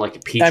 I want like a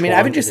peach. I mean, one,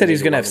 Evan just and said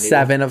he's then going to have maybe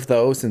 7 of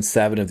those and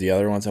 7 of the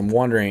other ones. I'm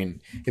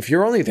wondering if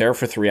you're only there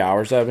for 3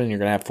 hours, Evan, you're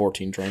going to have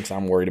 14 drinks.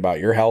 I'm worried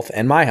about your health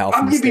and my health.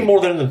 I'm gonna be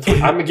more than the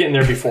 3. I'm getting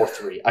there before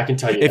 3. I can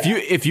tell you.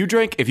 If you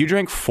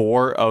drank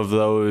 4 of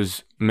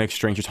those mixed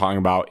drinks you're talking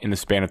about in the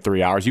span of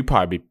 3 hours, you'd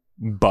probably be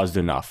buzzed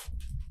enough.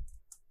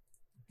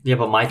 Yeah,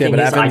 but my thing but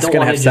is, I Evan's don't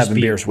gonna want have to just 7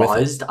 be beers with it.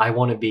 buzzed. I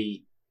want to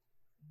be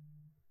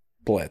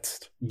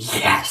blitzed.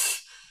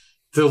 yes.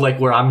 So like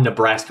where I'm in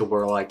Nebraska,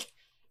 where like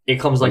it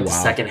comes like the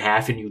Wow. second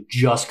half, and you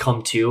just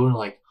come to, and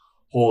like,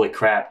 holy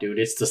crap, dude,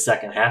 it's the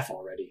second half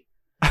already.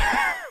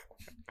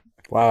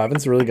 Wow,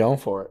 Evan's really going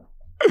for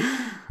it.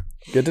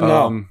 Good to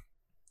know.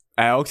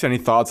 Alex, any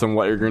thoughts on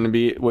what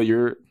what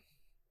your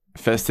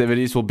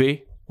festivities will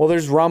be? Well,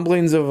 there's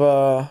rumblings of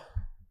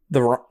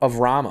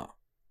Rama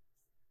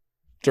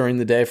during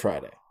the day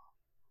Friday.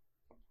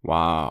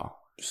 Wow.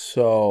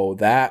 So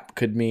that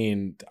could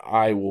mean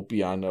I will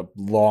be on a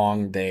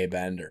long day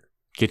bender.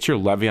 Get your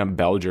Le'Veon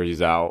Bell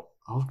jerseys out.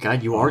 Oh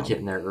God, you are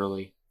getting there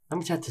early. I'm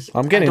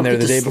getting there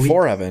the day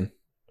before, Evan.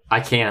 I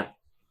can't.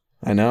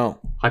 I know.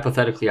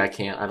 Hypothetically, I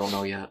can't. I don't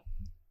know yet.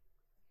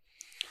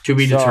 To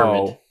be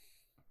determined.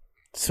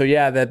 So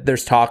yeah, that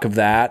there's talk of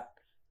that.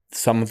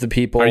 Some of the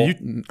people Are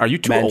you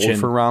too old mentioned-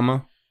 for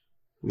Rama?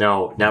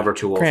 No, never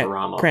too old for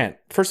Rama. Grant,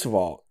 first of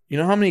all, you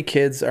know how many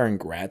kids are in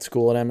grad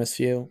school at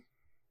MSU?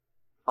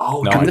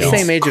 Oh, No, dude, I'm the it's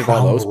same age as all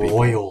Crown those people.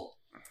 Royal.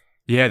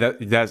 Yeah,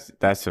 that's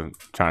what I'm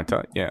trying to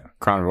tell. Yeah,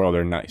 Crown Royal,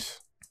 they're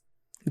nice.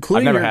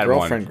 Including I've never your had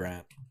girlfriend, one.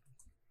 Grant.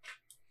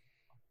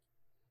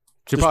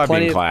 She'll There's probably plenty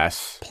be in of-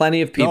 class.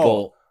 Plenty of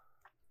people.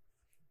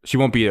 She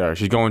won't be there.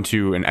 She's going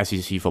to an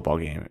SEC football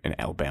game in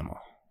Alabama.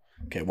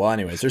 Okay, well,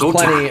 anyways, there's Go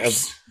plenty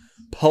Tigers.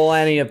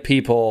 of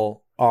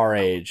people our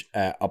age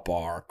at a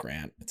bar,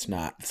 Grant. It's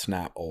not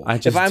old. I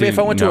If just I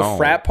didn't went to know. a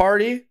frat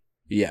party,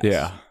 yes.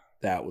 Yeah,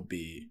 That would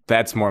be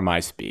that's more my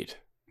speed.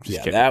 Just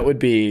kidding. that would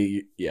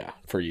be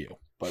for you.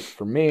 But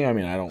for me, I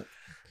mean, I don't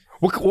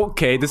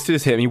Okay, this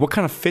just hit me. What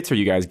kind of fits are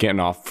you guys getting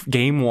off?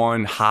 Game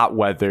 1, hot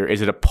weather.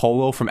 Is it a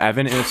polo from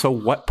Evan? And if so,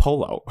 what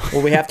polo?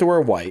 Well, we have to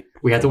wear white.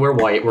 We have to wear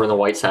white. We're in the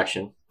white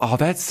section. Oh,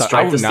 that's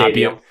Stripe the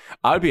stadium.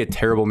 I would be a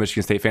terrible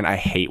Michigan State fan. I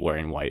hate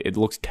wearing white. It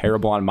looks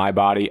terrible on my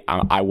body.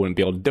 I wouldn't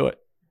be able to do it.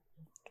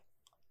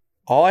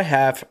 All I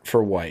have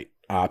for white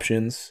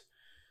options,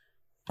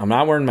 I'm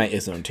not wearing my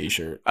Izzone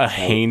t-shirt. A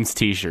Hanes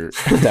t-shirt.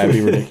 That'd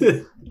be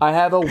ridiculous. I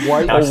have a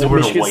white I was wearing a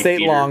Michigan white State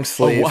beater. long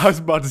sleeve. Oh, I was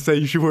about to say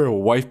you should wear a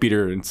wife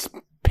beater and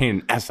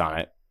paint an S on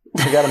it.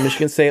 I got a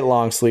Michigan State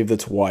long sleeve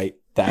that's white.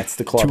 That's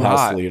the clubhouse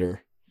hot.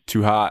 leader.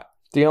 Too hot.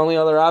 The only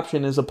other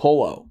option is a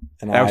polo.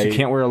 And Alex, you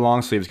can't wear a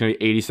long sleeve. It's going to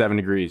be 87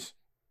 degrees.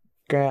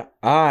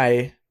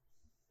 I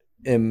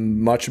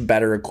am much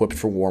better equipped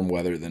for warm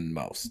weather than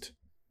most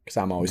because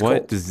I'm always What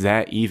cold. does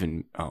that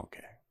even... Oh,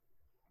 okay.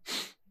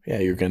 Yeah,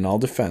 you're getting all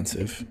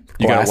defensive.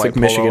 You got a Classic white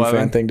polo, Michigan fan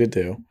Evan? thing to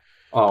do.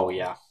 Oh,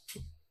 yeah.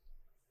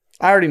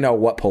 I already know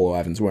what polo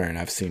Evan's wearing.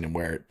 I've seen him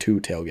wear it to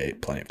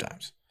tailgate plenty of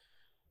times.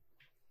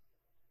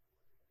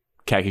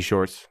 Khaki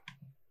shorts.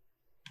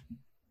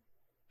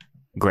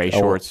 Gray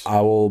shorts. I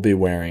will be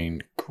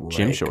wearing gray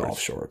Gym shorts. golf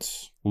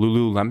shorts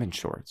Lululemon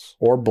shorts.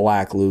 or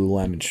black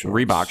Lululemon shorts.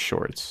 Reebok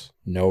shorts.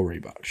 No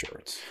Reebok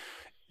shorts.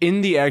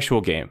 In the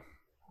actual game,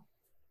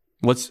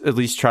 let's at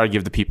least try to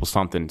give the people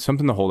something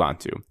to hold on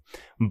to.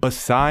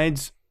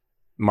 Besides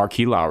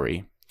Marquis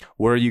Lowry,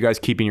 where are you guys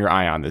keeping your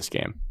eye on this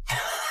game?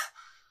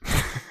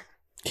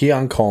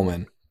 Keon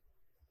Coleman.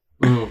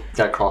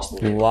 Got crossed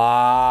the A line.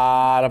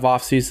 lot of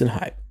offseason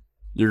hype.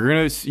 You're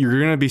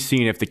gonna be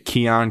seeing if the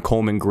Keon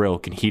Coleman grill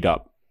can heat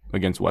up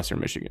against Western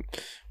Michigan.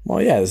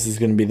 Well, yeah, this is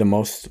going to be the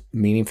most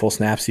meaningful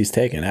snaps he's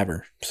taken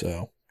ever.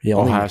 So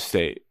Ohio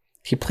State.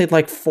 he played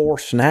like 4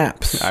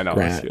 snaps. I know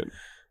Grant. that's good.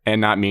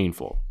 And not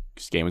meaningful.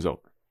 This game is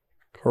over.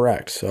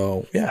 Correct.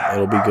 So yeah,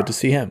 it'll be good to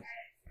see him.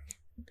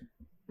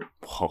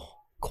 Whoa,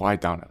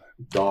 quiet down.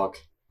 Dog.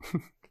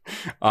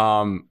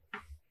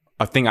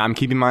 A thing I'm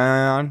keeping my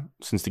eye on,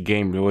 since the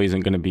game really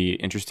isn't going to be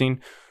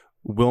interesting,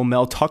 will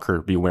Mel Tucker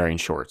be wearing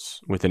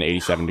shorts with an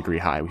 87-degree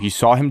high? You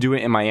saw him do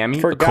it in Miami.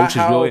 Forgot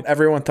how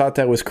everyone thought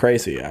that was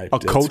crazy.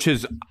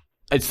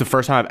 It's the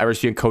first time I've ever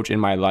seen a coach in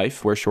my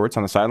life wear shorts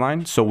on the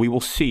sideline. So we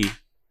will see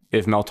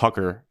if Mel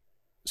Tucker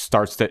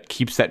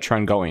keeps that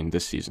trend going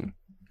this season.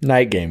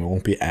 Night game. It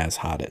won't be as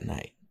hot at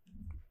night.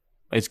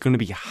 It's going to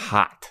be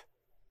hot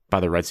by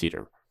the Red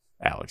Cedar,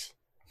 Alex.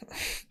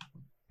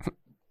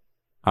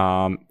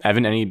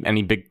 Evan,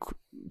 any big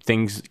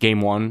things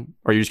game 1?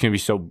 Or are you just going to be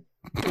so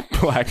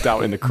blacked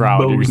out in the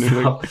crowd? You're just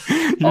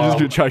going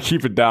to try to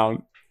keep it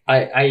down.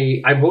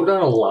 I wrote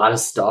down a lot of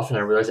stuff, and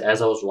I realized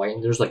as I was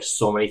writing, there's like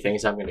so many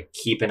things I'm going to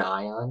keep an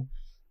eye on.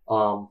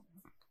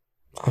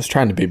 I was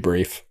trying to be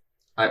brief.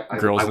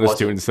 Girls in the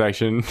student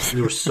section.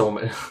 There were so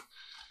many.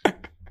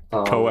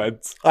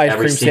 Co-eds. Ice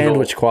cream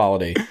sandwich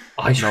quality.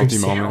 Ice cream Melty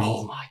sandwich. moment.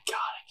 Oh my god,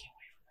 I can't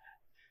wait for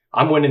that.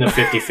 I'm winning the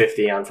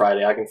 50-50 on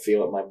Friday. I can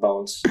feel it in my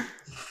bones.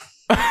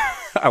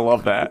 I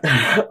love that.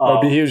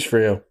 That'd be huge for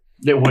you.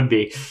 It would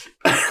be.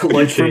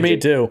 Huge for me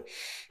too.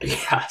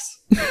 Yes.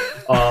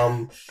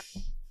 I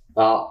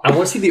want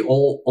to see the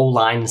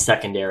O-line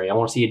secondary. I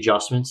want to see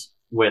adjustments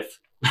with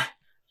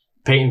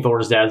Peyton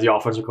Thorne's dad's the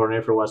offensive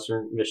coordinator for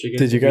Western Michigan.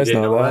 Did you guys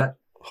know that?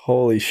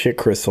 Holy shit,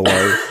 Chris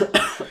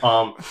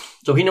Solari.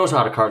 So he knows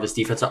how to carve this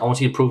defense. I want to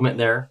see improvement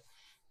there.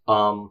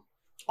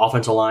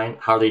 Offensive line,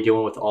 how are they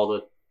doing with all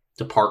the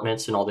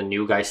departments and all the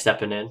new guys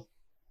stepping in?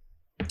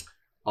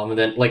 And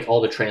then like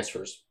all the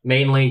transfers.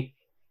 Mainly,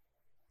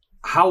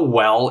 how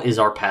well is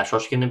our pass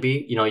rush going to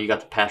be? You know, you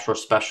got the pass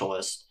rush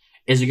specialist.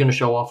 Is it going to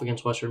show off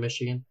against Western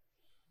Michigan?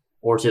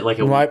 Or is it like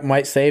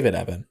might save it,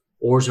 Evan?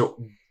 Or is it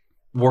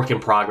work in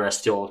progress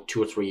still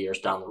 2 or 3 years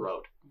down the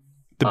road?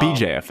 The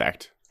BJ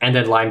effect. And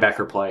then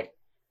linebacker play.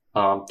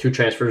 2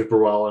 transfers,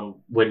 Burwell and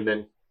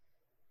Windman.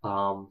 I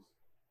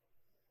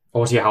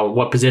want to see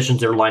what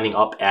positions they're lining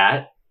up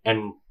at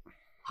and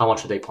how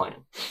much are they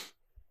playing.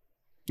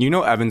 You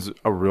know Evan's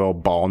a real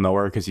ball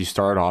knower because he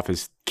started off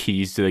his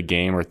keys to the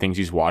game or things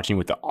he's watching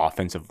with the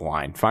offensive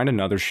line. Find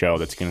another show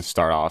that's going to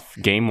start off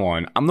game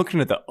 1. I'm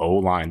looking at the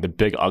O-line, the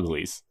big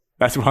uglies.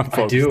 That's what I'm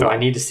focused on. I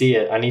need to see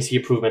it. I need to see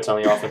improvements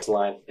on the offensive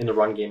line, in the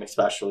run game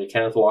especially.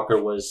 Kenneth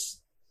Walker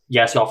was,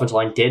 yes, the offensive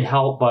line did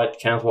help, but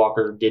Kenneth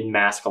Walker did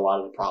mask a lot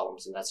of the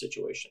problems in that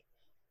situation.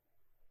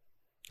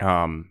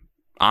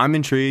 I'm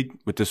intrigued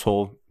with this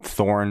whole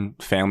Thorne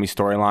family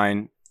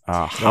storyline.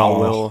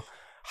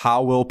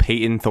 How will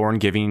Peyton Thorne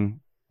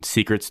giving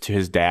secrets to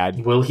his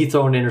dad? Will he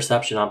throw an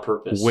interception on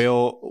purpose?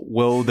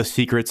 Will the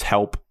secrets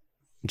help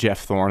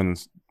Jeff Thorne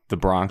and the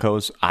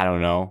Broncos? I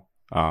don't know.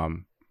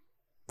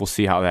 We'll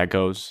see how that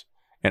goes.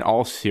 In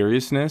all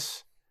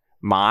seriousness,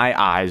 my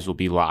eyes will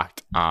be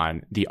locked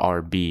on the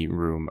RB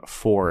room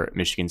for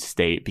Michigan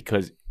State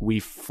because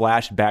we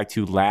flash back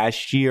to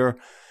last year.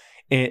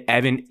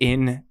 Evan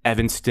in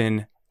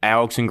Evanston,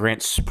 Alex and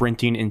Grant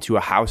sprinting into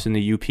a house in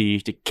the UP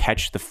to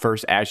catch the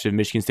first action of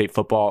Michigan State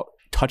football.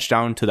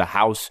 Touchdown to the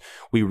house.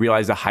 We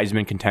realized the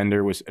Heisman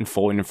contender was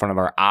unfolding in front of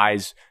our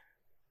eyes.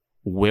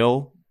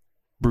 Will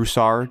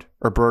Broussard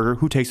or Berger?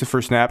 Who takes the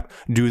first snap?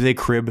 Do they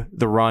crib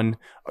the run?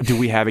 Do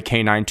we have a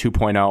K9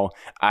 2.0?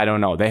 I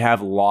don't know. They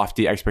have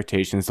lofty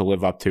expectations to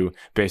live up to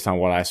based on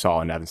what I saw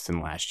in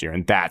Evanston last year.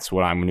 And that's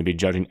what I'm going to be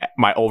judging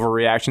my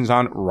overreactions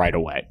on right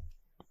away.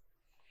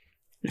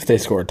 If they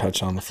score a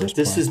touchdown the first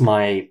This play. is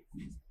my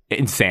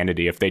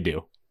Insanity if they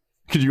do.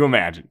 Could you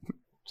imagine?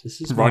 This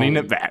is Running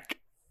my, it back.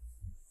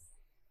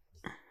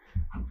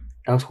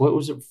 Alex, what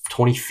was it?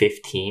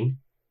 2015.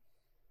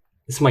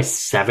 This is my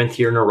 7th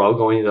year in a row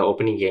going to the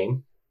opening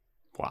game.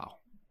 Wow.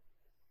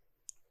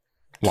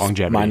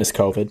 Longevity. Minus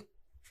COVID.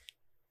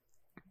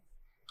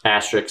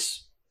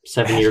 Asterisks.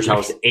 7 years I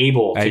was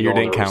able That to year go in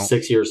a didn't row. count.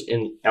 6 years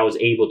in I was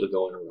able to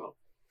go in a row.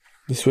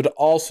 This would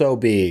also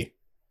be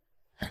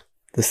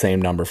the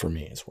same number for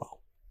me as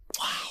well.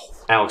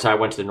 Alex, I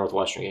went to the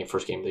Northwestern game,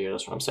 first game of the year.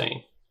 That's what I'm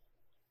saying.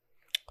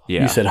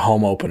 Yeah. You said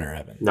home opener,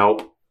 Evan.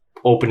 Nope.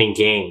 Opening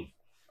game.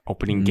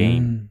 Opening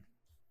game. Mm.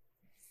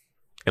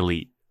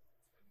 Elite.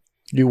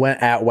 You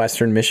went at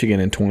Western Michigan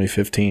in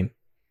 2015.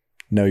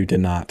 No, you did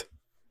not.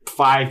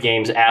 5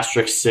 games,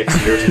 asterisk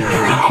 6 years in a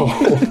row.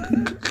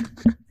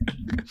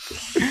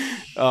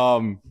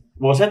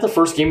 Was that the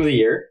first game of the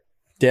year?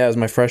 Yeah, it was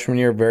my freshman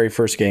year. Very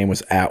first game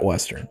was at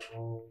Western.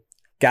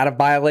 Got a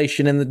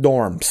violation in the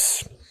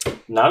dorms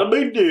Not a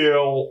big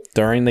deal.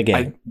 during the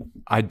game.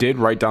 I did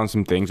write down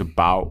some things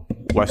about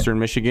Western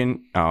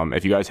Michigan.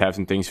 If you guys have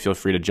some things, feel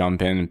free to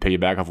jump in and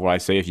piggyback off what I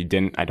say. If you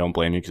didn't, I don't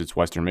blame you because it's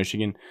Western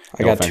Michigan.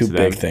 I got two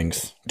big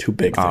things. Two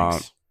big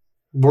things.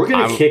 We're going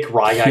to I'm kick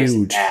Ryguy's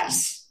huge.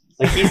 ass.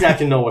 Like, he's not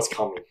going to know what's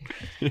coming.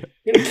 We're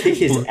going to kick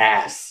his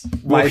ass.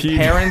 My Will he-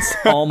 parents'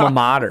 alma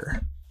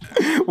mater.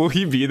 Will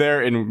he be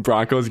there in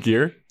Broncos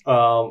gear?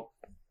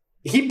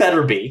 He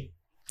better be.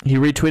 He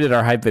retweeted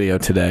our hype video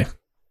today.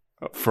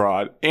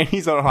 Fraud. And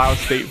he's an Ohio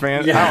State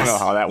fan. I don't know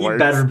how that works. He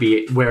better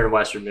be wearing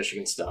Western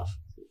Michigan stuff.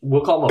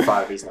 We'll call him a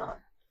 5 if he's not.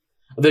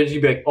 Then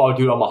you'd be like, oh,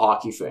 dude, I'm a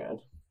hockey fan.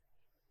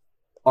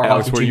 Our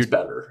Alex, hockey what are team's you-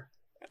 better.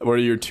 What are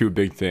your two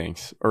big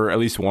things? Or at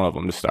least one of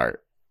them to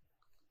start.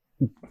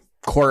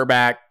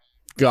 Quarterback,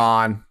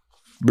 gone.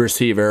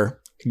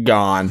 Receiver,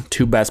 gone.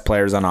 Two best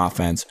players on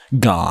offense,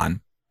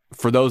 gone.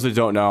 For those that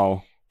don't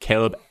know,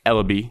 Caleb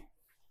Ellaby,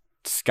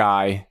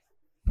 Sky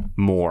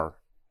Moore,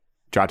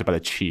 drafted by the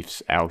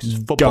Chiefs, Alex's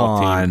football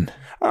Gone. team.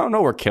 I don't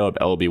know where Caleb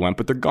Ellaby went,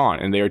 but they're gone.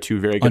 And they are two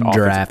very good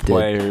offensive Undrafted.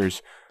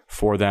 players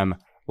for them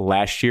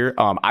last year.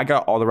 I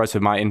got all the rest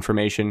of my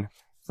information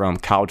from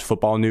College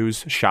Football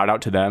News. Shout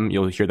out to them.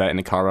 You'll hear that in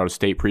the Colorado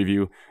State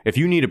preview. If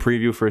you need a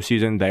preview for a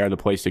season, they are the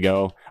place to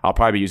go. I'll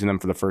probably be using them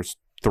for the first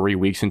 3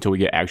 weeks until we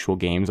get actual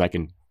games I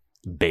can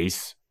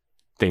base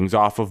things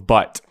off of.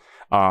 But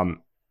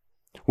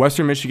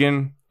Western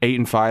Michigan,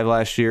 8-5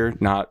 last year.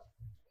 Not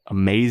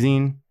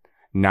amazing,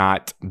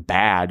 not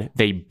bad.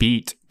 They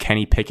beat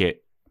Kenny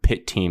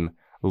Pitt team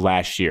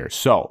last year.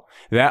 So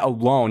that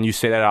alone, you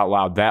say that out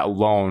loud, that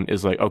alone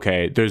is like,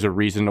 okay, there's a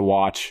reason to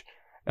watch.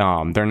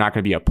 They're not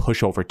going to be a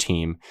pushover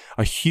team.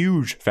 A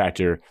huge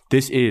factor.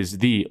 This is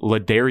the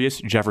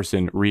Ladarius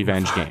Jefferson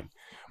revenge game.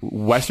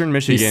 Western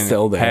Michigan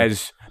still there.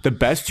 has the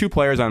best two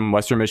players on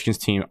Western Michigan's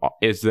team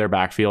is their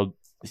backfield.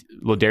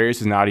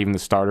 Ladarius is not even the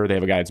starter. They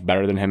have a guy that's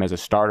better than him as a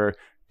starter.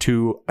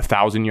 2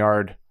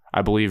 1,000-yard,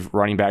 I believe,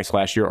 running backs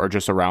last year or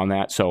just around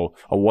that. So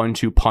a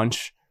 1-2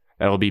 punch,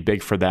 that'll be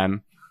big for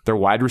them. Their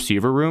wide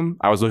receiver room,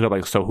 I was looking up,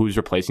 like, so who's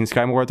replacing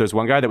Sky Moore? There's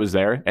one guy that was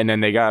there, and then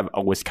they got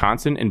a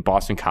Wisconsin and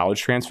Boston College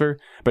transfer,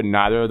 but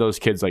neither of those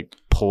kids, like,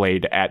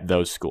 played at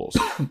those schools.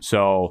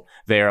 So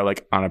they are,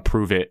 like, on a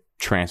prove-it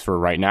transfer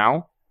right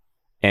now.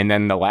 And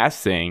then the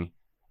last thing,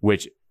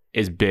 which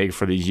is big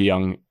for these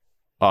young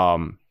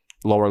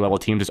lower-level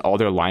teams, is all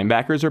their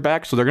linebackers are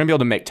back, so they're going to be able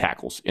to make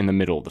tackles in the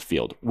middle of the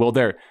field.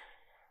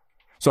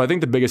 So I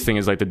think the biggest thing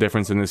is, like, the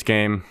difference in this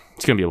game,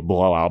 it's going to be a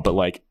blowout, but,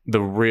 like, the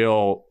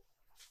real...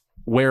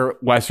 where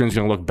Western's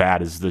going to look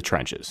bad is the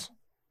trenches.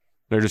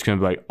 They're just going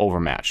to be like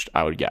overmatched,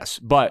 I would guess.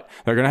 But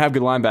they're going to have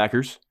good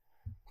linebackers,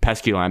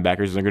 pesky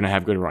linebackers, and they're going to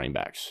have good running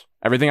backs.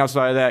 Everything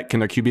outside of that, can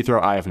their QB throw?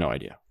 I have no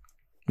idea.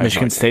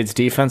 Michigan State's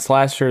defense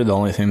last year, the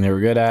only thing they were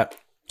good at,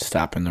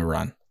 stopping the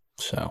run.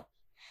 So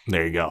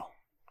There you go.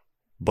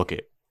 Book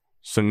it.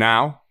 So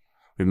now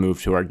we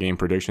move to our game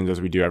predictions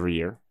as we do every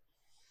year.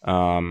 we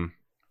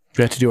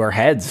have to do our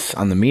heads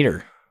on the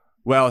meter.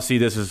 Well, see,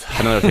 this is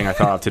another thing I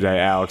thought of today,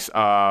 Alex.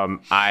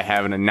 I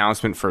have an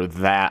announcement for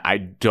that. I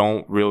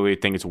don't really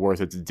think it's worth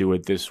it to do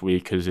it this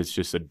week because it's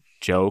just a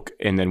joke.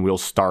 And then we'll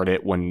start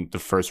it when the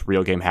first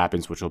real game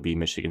happens, which will be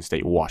Michigan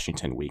State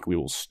Washington week. We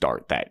will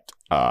start that.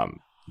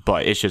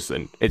 But it's just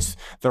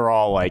they're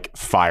all like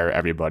fire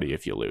everybody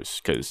if you lose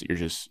because you're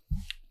just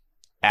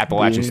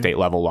Appalachian State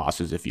level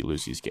losses if you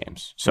lose these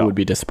games. So It would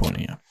be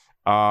disappointing.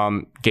 Yeah.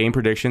 game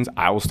predictions.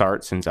 I will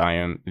start since I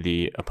am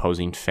the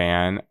opposing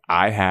fan.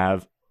 I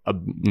have a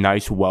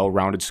nice,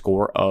 well-rounded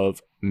score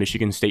of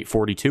Michigan State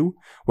 42,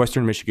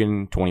 Western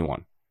Michigan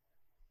 21.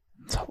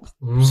 It's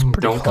pretty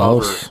Don't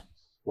close. cover.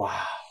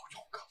 Wow.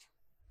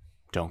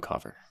 Don't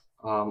cover.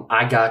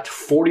 I got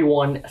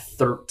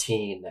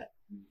 41-13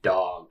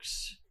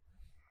 dogs.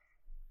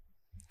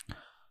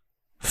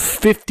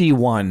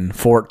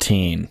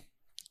 51-14.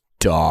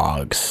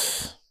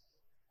 Dogs.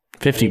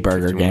 50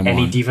 burger game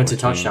Any one. defensive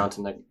touchdowns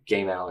in the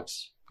game,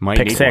 Alex? Might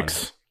Pick need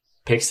 6. one.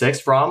 Pick 6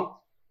 from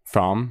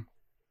From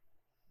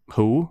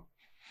who?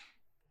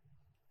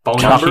 phone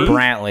Chuck number.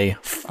 Brantley.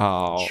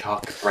 Oh,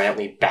 Chuck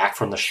Brantley back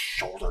from the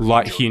shoulder.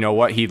 you know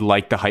what? He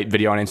liked the hype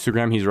video on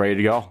Instagram. He's ready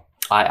to go.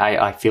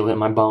 I feel it in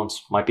my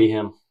bones. Might be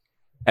him.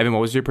 Evan, what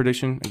was your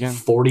prediction again?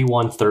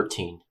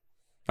 41-13.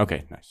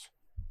 Okay, nice.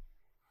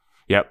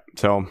 Yep.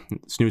 So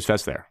snooze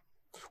fest there.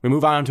 We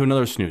move on to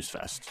another snooze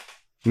fest.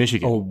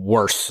 Michigan. A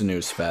worse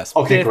snooze fest.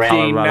 Okay, Grant.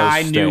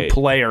 59 new State.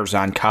 players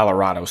on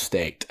Colorado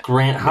State.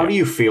 Grant, how do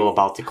you feel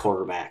about the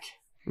quarterback?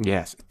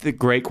 Yes, the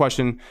great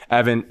question,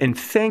 Evan, and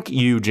thank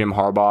you, Jim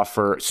Harbaugh,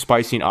 for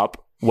spicing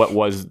up what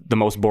was the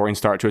most boring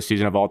start to a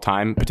season of all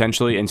time,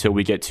 potentially, until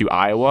we get to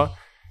Iowa,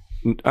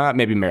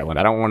 maybe Maryland.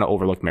 I don't want to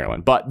overlook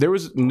Maryland, but there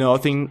was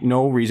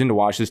no reason to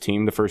watch this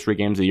team the first 3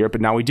 games of the year, but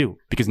now we do,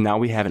 because now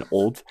we have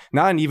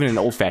not even an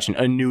old-fashioned,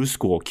 a new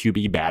school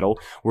QB battle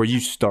where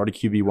you start a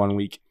QB one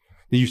week,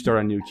 then you start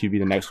a new QB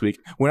the next week.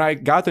 When I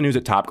got the news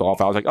at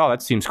Topgolf, I was like, oh,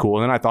 that seems cool,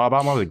 and then I thought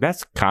about it, I was like,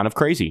 that's kind of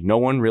crazy. No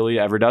one really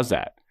ever does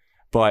that.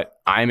 But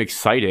I'm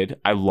excited.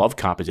 I love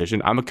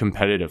competition. I'm a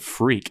competitive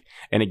freak.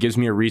 And it gives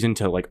me a reason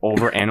to like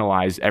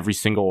overanalyze every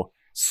single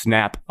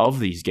snap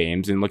of these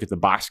games and look at the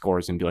box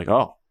scores and be like,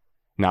 oh,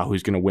 now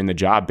who's going to win the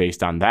job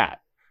based on that?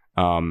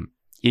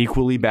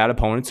 Equally bad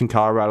opponents in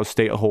Colorado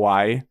State,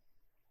 Hawaii.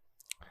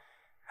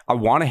 I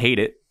want to hate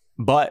it,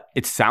 but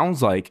it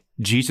sounds like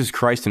Jesus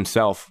Christ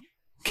himself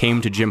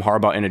came to Jim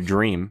Harbaugh in a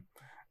dream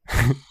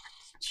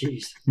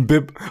Jeez.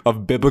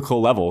 of biblical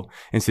level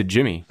and said,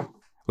 Jimmy,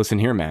 listen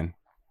here, man.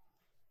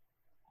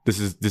 This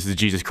is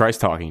Jesus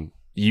Christ talking.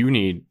 You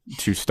need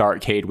to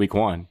start Cade week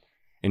 1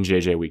 and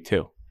JJ week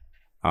 2.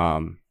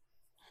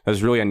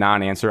 That's really a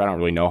non-answer. I don't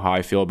really know how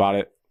I feel about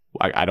it.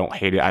 I don't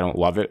hate it. I don't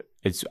love it.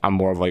 I'm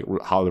more of like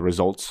how the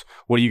results.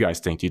 What do you guys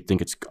think? Do you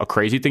think it's a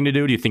crazy thing to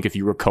do? Do you think if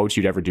you were coach,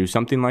 you'd ever do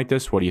something like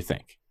this? What do you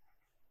think?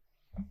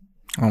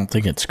 I don't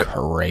think it's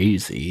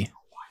crazy.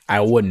 I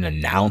wouldn't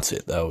announce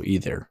it, though,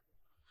 either.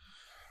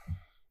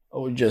 I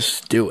would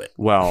just do it.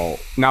 Well,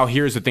 now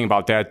here's the thing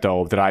about that,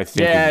 though, that I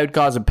think. Yeah, it would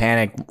cause a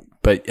panic,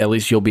 but at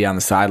least you'll be on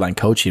the sideline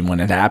coaching when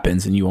it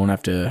happens, and you won't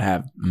have to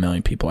have a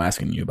million people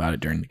asking you about it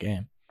during the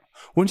game.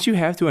 Wouldn't you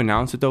have to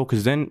announce it, though?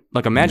 Because then,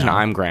 like, imagine No.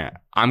 I'm Grant.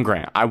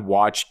 I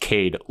watched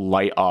Cade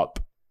light up.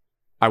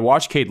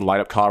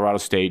 Colorado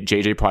State.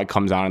 JJ probably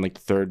comes on in like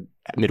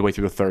midway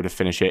through the third to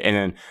finish it. And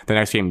then the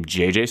next game,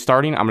 JJ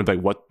starting. I'm going to be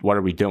like, what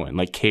are we doing?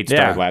 Like, Cade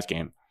started last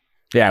game.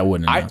 Yeah, I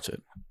wouldn't announce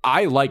it.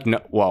 I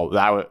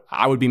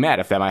would be mad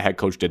if my head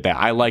coach did that.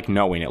 I like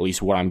knowing at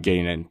least what I'm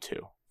getting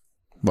into.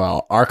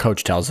 Well, our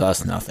coach tells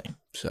us nothing,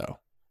 so.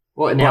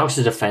 Well, in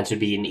Alex's defense would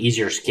be an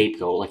easier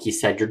scapegoat. Like you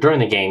said, you're during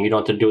the game. You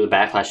don't have to do the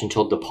backlash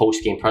until the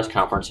post-game press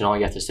conference, and all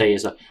you have to say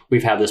is,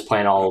 we've had this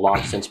plan all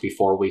along since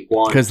before week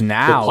 1. Because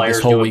now, The this players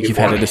whole do it week, you've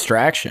had a beforehand.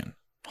 distraction.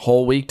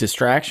 Whole week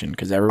distraction,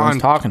 because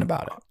everyone's talking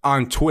about it.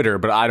 On Twitter,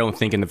 but I don't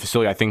think in the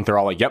facility. I think they're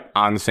all like, yep,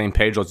 on the same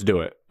page, let's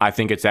do it. I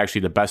think it's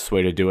actually the best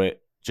way to do it.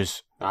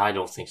 Just I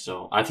don't think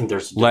so. I think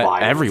there's a let divide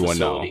in the everyone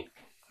know. facility.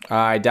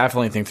 I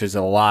definitely think there's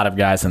a lot of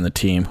guys on the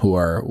team who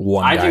are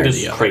one I guy think or this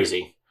the is other.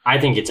 crazy. I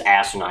think it's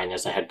asinine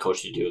as a head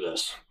coach to do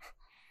this.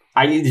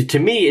 To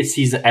me, it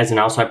sees as an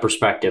outside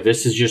perspective.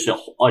 This is just a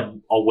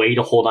way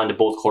to hold on to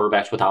both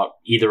quarterbacks without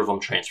either of them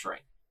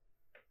transferring.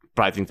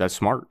 but I think that's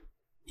smart.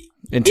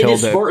 Until It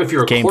is the smart if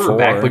you're a game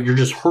quarterback, 4. but you're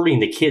just hurting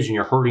the kids and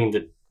you're hurting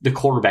the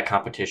quarterback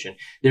competition.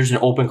 There's an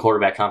open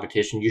quarterback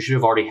competition. You should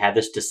have already had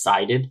this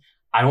decided.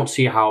 I don't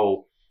see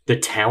how the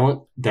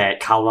talent that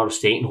Colorado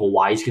State and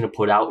Hawaii is going to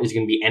put out is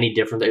going to be any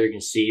different that you're going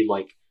to see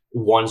like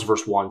ones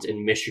versus ones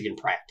in Michigan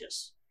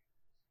practice.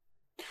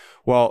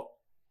 Well,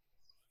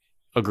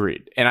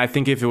 agreed. And I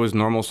think if it was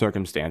normal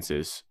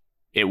circumstances,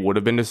 it would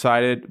have been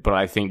decided. But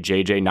I think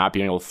JJ not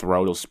being able to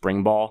throw to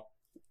spring ball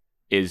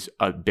is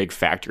a big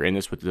factor in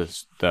this with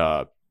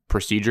the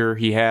procedure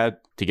he had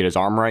to get his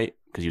arm right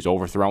because he was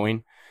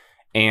overthrowing.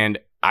 And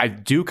I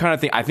do kind of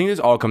think this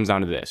all comes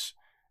down to this.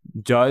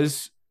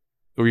 Because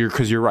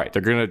you're right,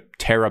 they're going to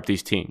tear up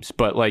these teams.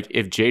 But like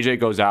if JJ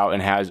goes out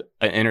and has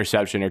an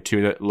interception or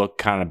two that look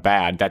kind of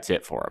bad, that's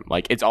it for him.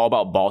 Like it's all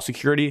about ball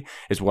security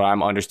is what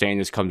I'm understanding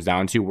this comes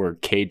down to, where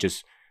Cade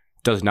just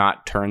does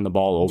not turn the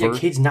ball over. Yeah,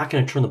 Cade's not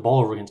going to turn the ball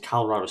over against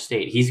Colorado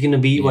State. He's going to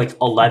be like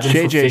 11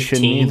 JJ for shouldn't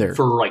 15 either.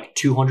 for like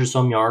 200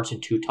 some yards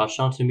and 2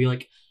 touchdowns and be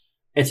like,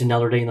 it's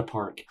another day in the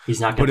park. He's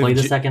not going But to play if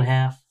the second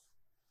half.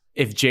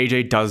 If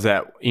JJ does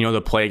that,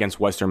 the play against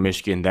Western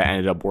Michigan that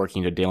ended up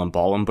working to Dalen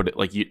Ballin, but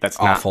that's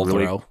awful not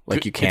really, throw.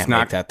 Like you can't it's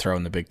not make that throw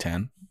in the Big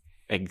Ten.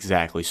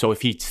 Exactly. So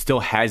if he still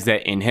has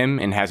that in him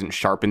and hasn't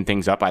sharpened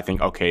things up, I think,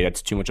 okay,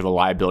 that's too much of a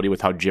liability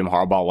with how Jim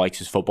Harbaugh likes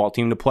his football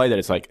team to play, that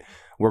it's like,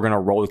 we're going to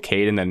roll with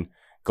Cade and then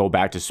go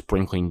back to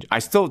sprinkling. I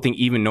still think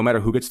even no matter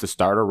who gets the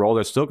starter role,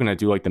 they're still going to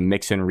do like the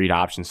mix and read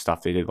option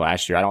stuff they did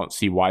last year. I don't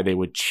see why they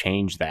would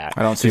change that.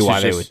 I don't see This why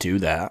is they just- would do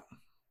that.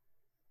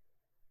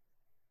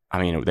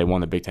 I mean, they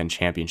won the Big Ten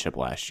championship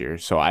last year.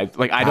 So I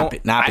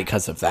don't Not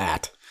because of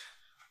that.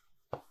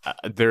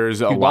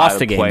 there's a You lot lost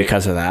of a game play.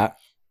 because of that.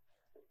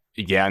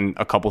 Yeah, and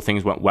a couple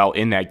things went well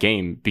in that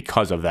game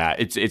because of that.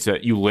 It's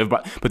a you live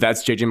by, but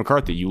that's JJ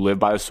McCarthy. You live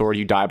by the sword,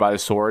 you die by the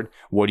sword.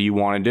 What do you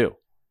want to do?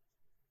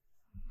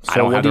 So I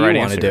don't what have do the right you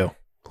want to answer. do?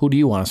 Who do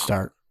you want to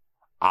start?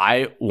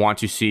 I want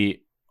to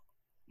see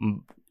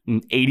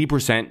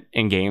 80%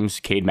 in games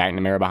Cade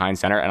McNamara behind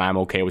center, and I'm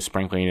okay with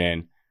sprinkling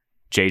in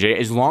JJ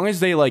as long as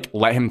they like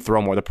let him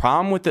throw more. The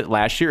problem with it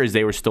last year is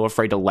they were still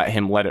afraid to let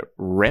it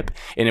rip,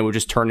 and it would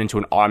just turn into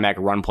an automatic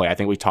run play. I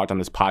think we talked on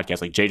this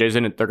podcast, like JJ's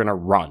in it, they're gonna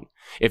run.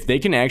 If they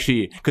can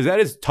actually, because that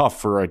is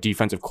tough for a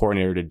defensive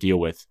coordinator to deal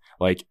with,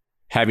 like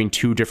having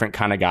two different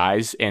kind of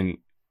guys and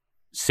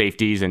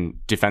safeties and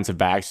defensive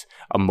backs,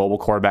 a mobile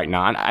quarterback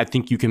non. I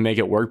think you can make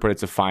it work, but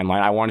it's a fine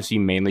line. I want to see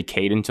mainly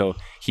Cade until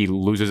he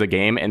loses a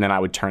game, and then I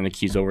would turn the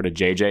keys over to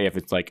JJ if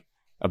it's like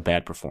a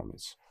bad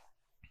performance.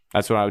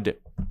 That's what I would do.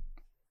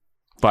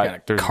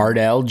 But there's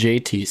Cardell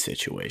JT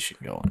situation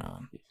going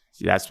on.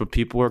 that's what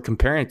people are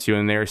comparing it to,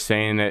 and they're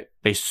saying that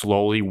they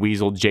slowly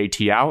weaseled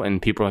JT out,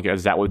 and people are like,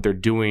 is that what they're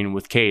doing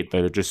with Cade?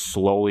 They're just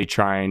slowly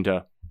trying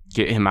to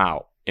get him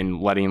out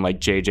and letting like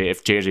JJ,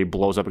 if JJ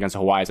blows up against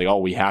Hawaii, it's like, oh,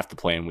 we have to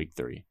play in week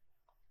 3.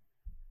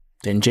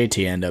 Didn't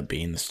JT end up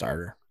being the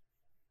starter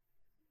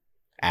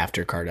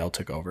after Cardell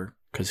took over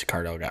because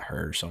Cardell got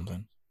hurt or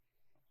something?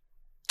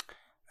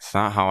 It's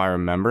not how I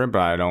remember it,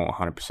 but I don't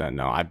 100%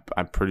 know.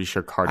 I'm pretty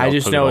sure Cardell I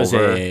just took know it as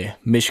over. a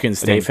Michigan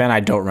State fan, I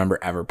don't remember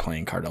ever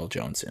playing Cardell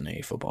Jones in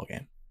a football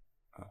game.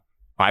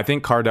 I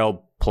think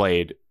Cardell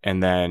played,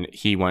 and then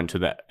he went to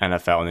the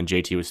NFL, and then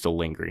JT was still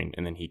lingering,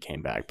 and then he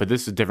came back. But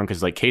this is different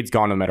because like Cade's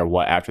gone no matter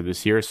what after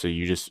this year, so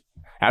you just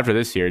after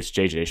this year it's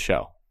JJ's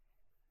show.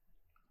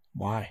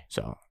 Why?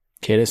 So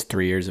Kid has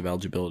 3 years of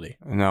eligibility.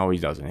 no, he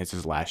doesn't. It's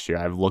his last year.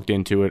 I've looked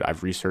into it.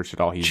 I've researched it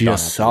all. He's done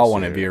Just after saw this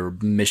one year. of your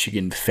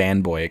Michigan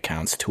fanboy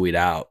accounts tweet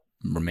out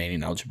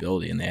remaining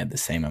eligibility, and they had the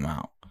same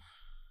amount.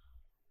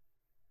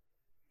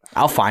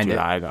 I'll find Dude,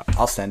 it.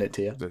 I'll send it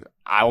to you.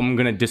 I'm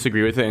going to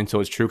disagree with it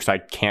until it's true because I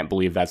can't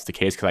believe that's the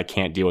case because I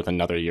can't deal with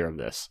another year of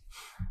this.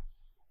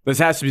 This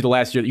has to be the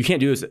last year. You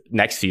can't do this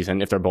next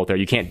season if they're both there.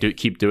 You can't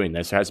keep doing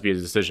this. There has to be a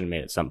decision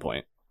made at some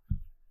point.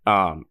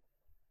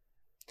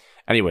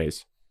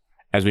 Anyways,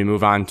 as we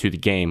move on to the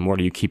game, what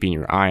are you keeping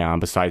your eye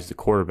on besides the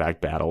quarterback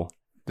battle?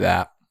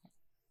 That.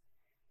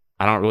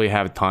 I don't really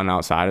have a ton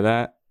outside of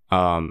that.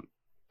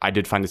 I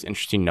did find this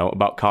interesting note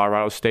about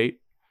Colorado State.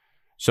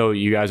 So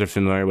you guys are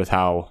familiar with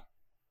how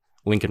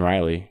Lincoln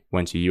Riley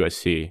went to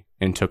USC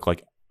and took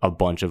like a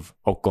bunch of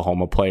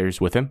Oklahoma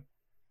players with him.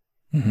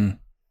 Mm-hmm.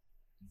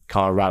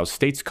 Colorado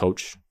State's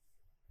coach,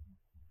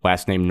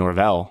 last name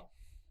Norvell,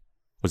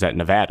 was at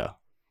Nevada.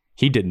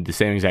 He did the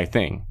same exact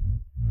thing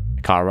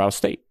at Colorado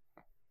State.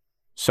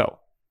 So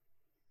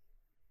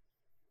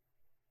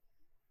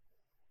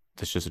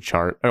that's just a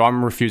chart. Oh,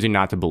 I'm refusing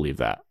not to believe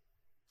that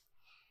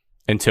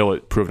until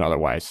it proven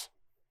otherwise.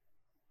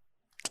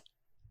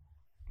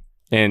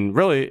 And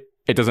really,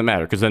 it doesn't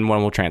matter because then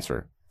one will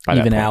transfer. by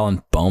that Even point.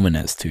 Alan Bowman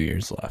has 2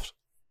 years left.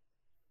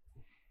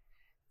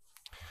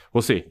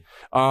 We'll see.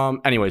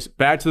 Anyways,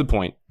 back to the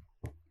point.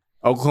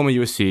 Oklahoma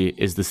USC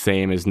is the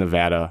same as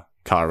Nevada,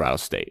 Colorado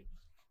State.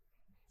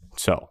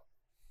 So,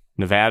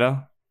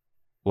 Nevada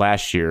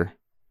last year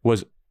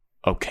was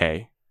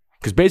okay.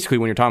 Because basically,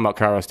 when you're talking about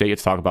Colorado State, you have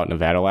to talk about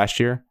Nevada last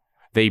year.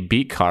 They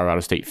beat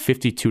Colorado State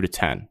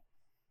 52-10,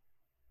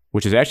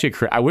 which is actually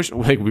I wish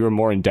like we were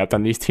more in depth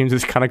on these teams.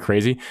 It's kind of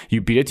crazy.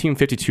 You beat a team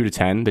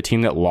 52-10. The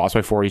team that lost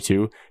by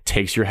 42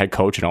 takes your head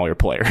coach and all your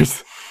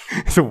players.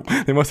 So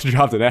they must have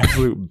dropped an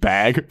absolute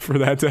bag for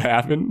that to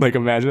happen. Like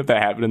imagine if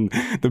that happened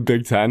in the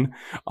Big Ten.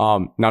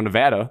 Now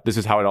Nevada, this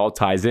is how it all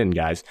ties in,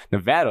 guys.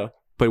 Nevada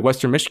played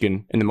Western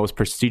Michigan in the most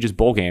prestigious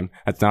bowl game.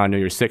 That's now on New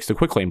Year's 6, the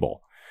Quick Lane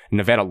Bowl.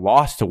 Nevada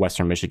lost to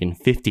Western Michigan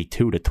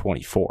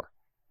 52-24.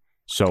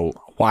 So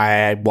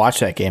Why I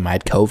watched that game, I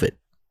had COVID.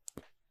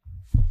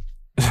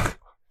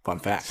 Fun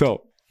fact.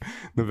 So,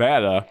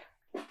 Nevada,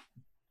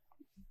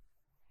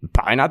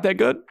 probably not that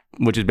good,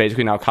 which is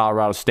basically now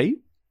Colorado State.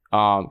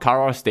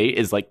 Colorado State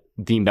is like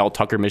the Mel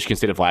Tucker Michigan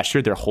State of last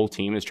year. Their whole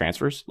team is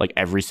transfers. Like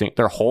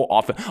their whole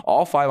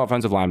all 5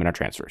 offensive linemen are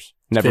transfers.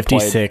 Never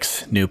played.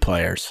 56 new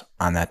players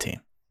on that team.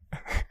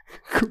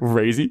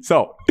 Crazy.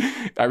 So,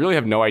 I really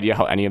have no idea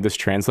how any of this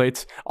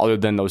translates other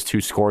than those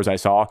 2 scores I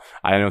saw.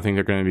 I don't think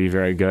they're going to be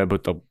very good,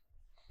 but they'll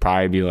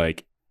probably be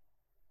like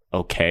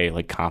okay,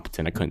 like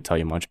competent. I couldn't tell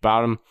you much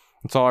about them.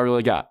 That's all I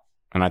really got.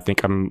 And I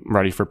think I'm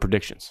ready for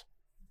predictions.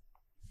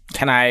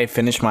 Can I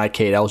finish my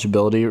Cade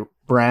eligibility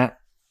rant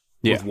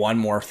Yeah. with one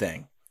more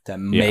thing that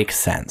makes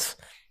sense?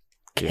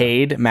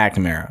 Cade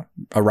McNamara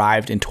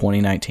arrived in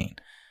 2019,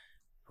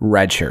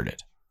 redshirted.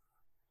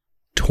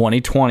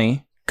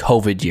 2020,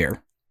 COVID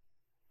year.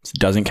 So it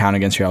doesn't count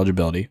against your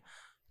eligibility.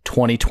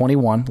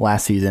 2021,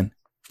 last season,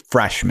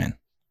 freshman.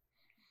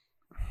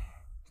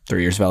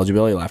 3 years of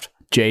eligibility left.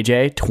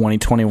 JJ,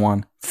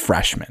 2021,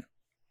 freshman.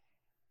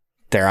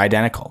 They're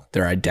identical.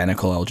 They're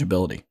identical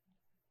eligibility.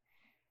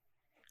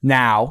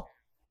 Now,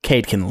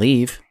 Cade can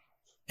leave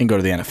and go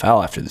to the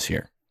NFL after this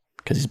year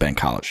because he's been in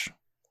college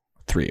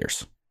 3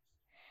 years.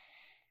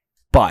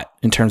 But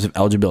in terms of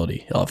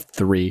eligibility, he'll have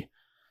 3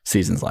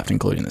 seasons left,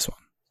 including this one.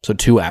 So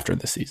 2 after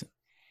this season.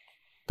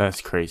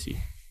 That's crazy.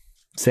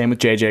 Same with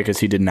JJ because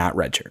he did not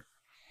redshirt.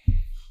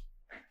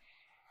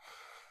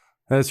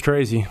 That's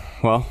crazy.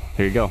 Well,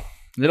 here you go.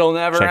 It'll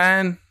never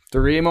end.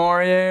 3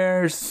 more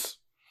years.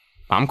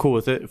 I'm cool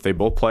with it if they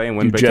both play and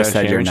win You Big just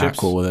Ten said you're championships.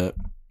 not cool with it.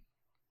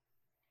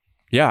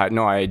 Yeah,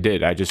 no, I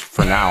did. I just,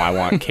 for now, I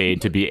want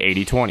Cade to be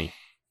 80-20.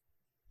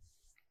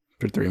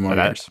 For 3 more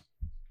That- years.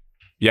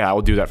 Yeah, I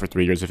will do that for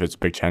 3 years if it's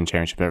Big Ten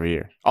championship every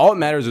year. All that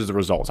matters is the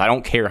results. I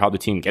don't care how the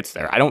team gets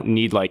there. I don't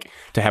need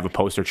to have a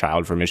poster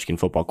child for Michigan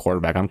football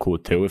quarterback. I'm cool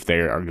with 2 if they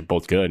are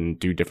both good and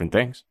do different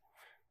things.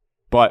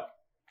 But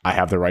I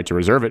have the right to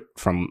reserve it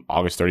from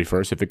August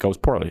 31st if it goes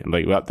poorly. I'm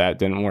like, well, that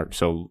didn't work.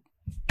 So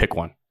pick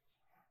one.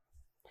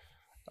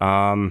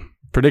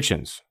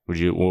 Predictions.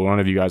 Will one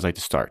of you guys like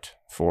to start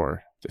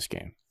for this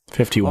game?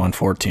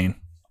 51-14.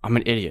 I'm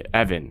an idiot.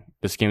 Evan,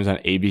 this game is on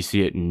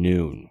ABC at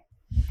noon.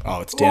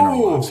 Oh, it's Dan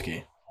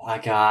Orlovsky. I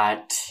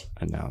got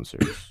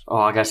Announcers.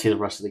 I gotta see the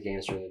rest of the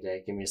games during the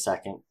day. Give me a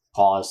second.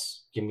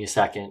 Pause. Give me a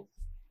second.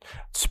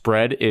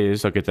 Spread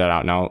is, I'll get that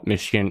out now.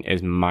 Michigan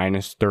is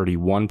minus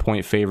 31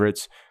 point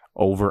favorites.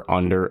 Over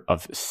under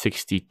of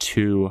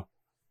 62,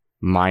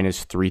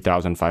 minus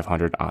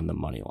 3,500 on the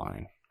money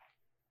line.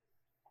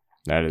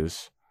 That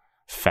is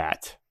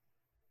fat.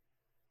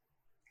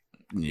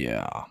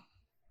 Yeah.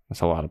 That's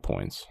a lot of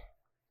points.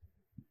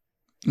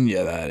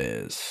 Yeah, that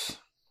is.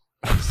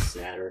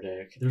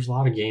 Saturday. Okay, there's a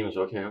lot of games.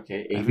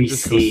 Okay. Evan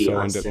just goes ABC so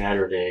on into-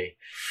 Saturday.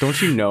 Don't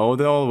you know,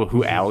 though,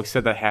 who Alex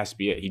said that has to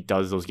be it? He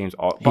does those games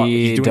all. But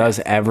He he's doing, does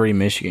every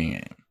Michigan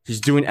game. He's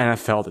doing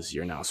NFL this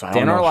year now, so I don't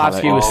Dan know how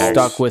that Orlovsky was impacts-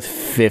 stuck with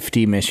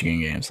 50 Michigan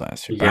games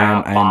last year. but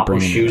Yeah, I am Bob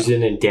bringing it up.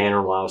 Wischusen and Dan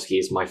Orlovsky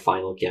is my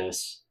final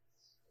guess.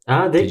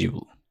 Did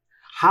you?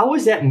 How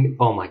is that?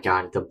 Oh my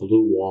god, the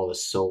blue wall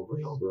is so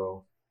real,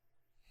 bro.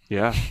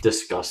 Yeah.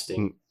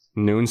 Disgusting.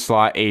 Noon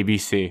slot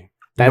ABC.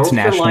 That's North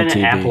national Carolina,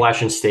 TV.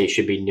 Appalachian State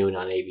should be noon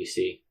on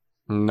ABC.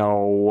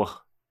 No.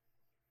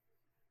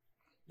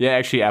 Yeah,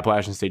 actually,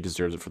 Appalachian State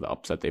deserves it for the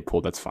upset they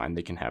pulled. That's fine.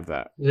 They can have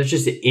that. That's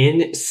just an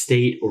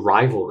in-state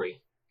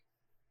rivalry.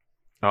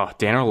 Oh,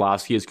 Dan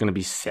Orlovsky is going to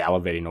be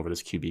salivating over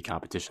this QB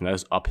competition. That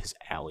is up his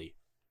alley.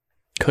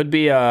 Could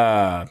be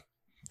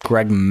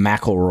Greg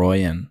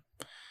McElroy and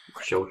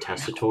Joe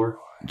Tessitore.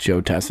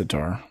 Joe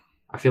Tessitore.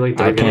 I feel like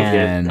they're gonna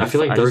can- get. I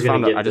feel like they're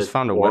gonna get. I just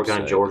found a Oregon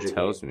website Georgia that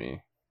tells game.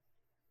 me.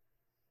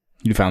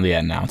 You found the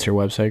announcer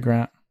website,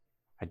 Grant?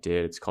 I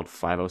did. It's called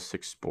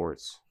 506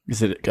 Sports.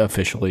 Is it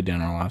officially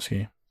Dan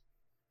Orlovsky?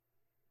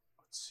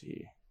 Let's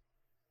see.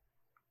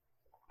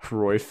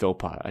 Roy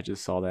Philpott. I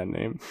just saw that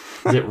name.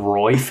 Is it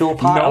Roy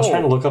Philpott? I was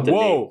trying to look up the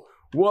name.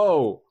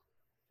 Whoa.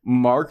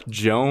 Mark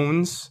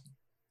Jones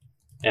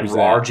And Who's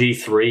that?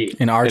 RG3.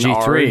 In and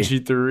RG3.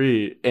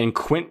 RG3 and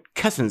Quint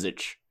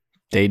Kessenich.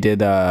 They did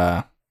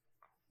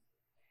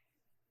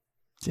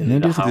didn't they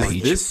do How the does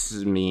Peach? This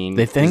mean?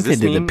 They think does they this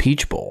did the mean-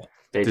 Peach Bowl.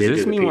 They Does did this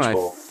do the mean Peach what I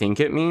Bowl. think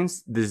it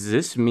means? Does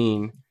this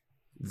mean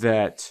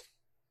that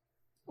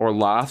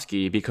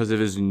Orlovsky, because of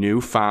his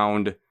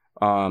newfound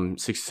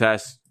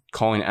success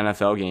calling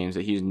NFL games,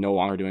 that he's no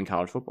longer doing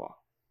college football?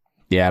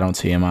 Yeah, I don't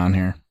see him on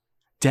here.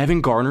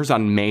 Devin Gardner's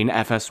on main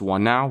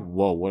FS1 now?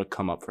 Whoa, what a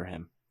come up for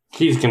him.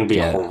 He's gonna be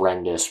Yeah.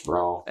 horrendous,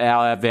 bro.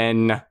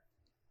 Evan.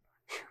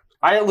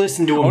 I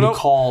listened to him no.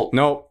 call.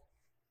 Nope.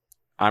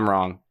 I'm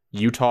wrong.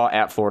 Utah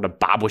at Florida,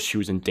 Bob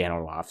Wischusen and Dan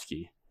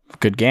Orlovsky.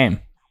 Good game.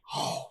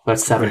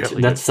 That's 7.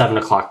 Really? That's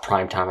 7:00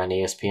 prime time on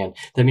ESPN.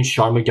 That means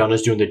Sean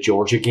McDonough's doing the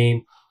Georgia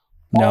game.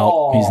 No,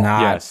 Oh. he's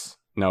not. Yes.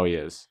 No, he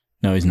is.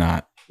 No, he's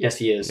not. Yes,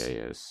 he is. Yeah, he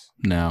is.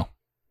 No,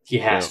 He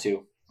has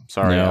to.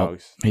 Sorry, No.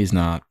 Alex. he's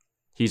not.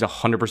 He's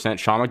 100%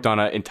 Sean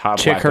McDonough and Todd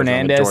Chick Black are on the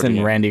Hernandez Georgia and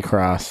game. Randy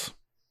Cross.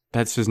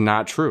 That's just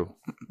not true.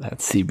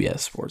 That's CBS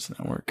Sports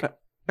Network.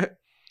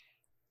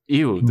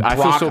 Ew. I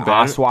feel Brock so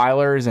bad.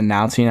 Osweiler is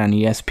announcing on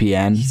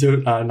ESPN. He's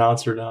an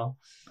announcer now.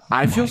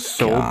 I feel My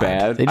so God.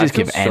 bad. They just I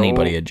feel give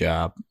anybody so- a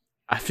job.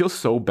 I feel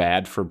so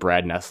bad for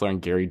Brad Nessler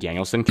and Gary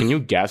Danielson. Can you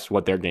guess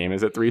what their game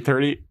is at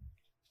 3:30?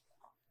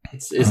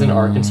 Isn't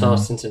Arkansas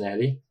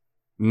Cincinnati?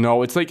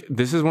 No, it's like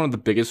this is one of the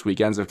biggest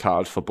weekends of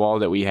college football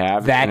that we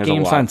have. That and there's a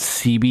game's lot- on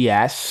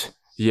CBS.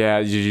 Yeah,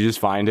 did you just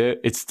find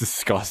it? It's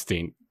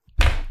disgusting.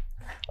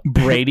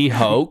 Brady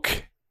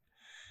Hoke.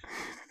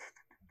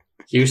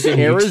 Houston,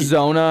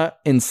 Arizona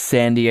and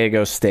San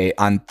Diego State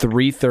on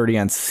 3:30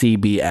 on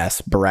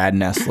CBS. Brad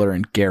Nessler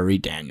and Gary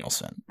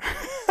Danielson.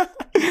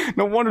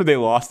 No wonder they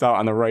lost out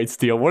on the right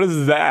steal. What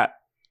is that?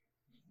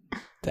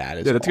 That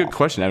is Yeah, that's a good awful.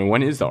 question. I mean,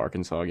 when is the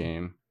Arkansas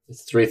game?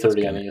 It's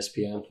 3:30 on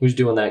ESPN. Who's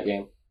doing that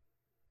game?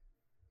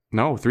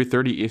 No,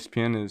 3:30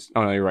 ESPN is.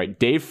 Oh no, you're right.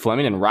 Dave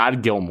Fleming and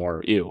Rod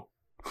Gilmore. Ew.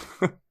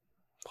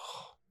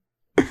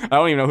 I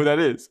don't even know who that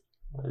is.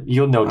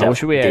 You'll know. I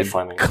wish we had Dave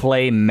Fleming.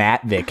 Clay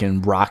Matvick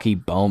and Rocky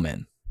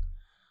Bowman.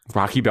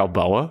 Rocky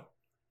Balboa.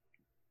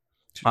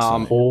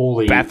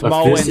 Holy Beth if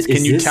Mowens. this- Can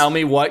is you this- tell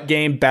me what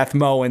game Beth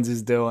Mowens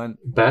is doing?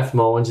 Beth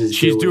Mowens is.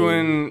 She's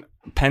doing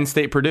Penn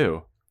State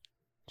Purdue.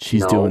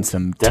 She's No, doing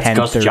some That's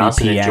Gus 10:30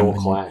 Johnson and Joel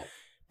p.m. Klatt.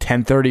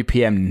 10:30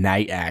 p.m.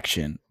 night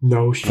action.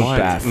 No shit. What?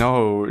 Beth.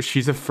 No,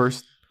 she's a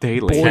first day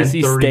late.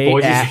 Boise 10:30 State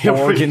Boise at State,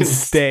 Oregon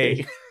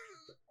State.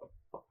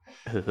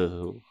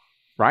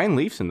 Ryan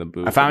Leaf's in the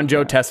booth. I found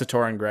Joe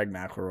Tessitore and Greg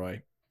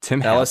McElroy.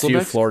 Tim LSU,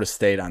 Hasselbeck? Florida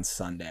State on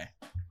Sunday.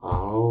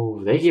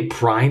 Oh, they get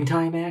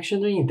primetime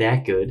action? They ain't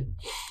that good.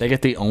 They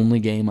get the only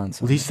game on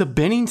Sunday. Lisa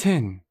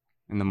Bennington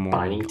in the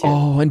morning. Bennington.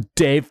 Oh, and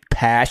Dave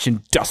Pasch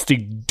and Dusty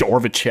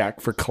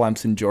Dorvacek for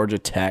Clemson, Georgia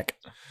Tech.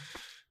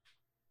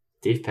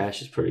 Dave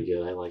Pasch is pretty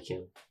good. I like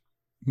him.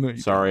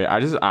 Sorry,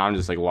 I'm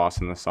just like lost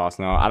in the sauce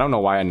now. I don't know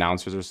why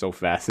announcers are so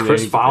fascinating.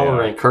 Chris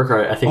Fowler and Kirk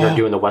I think are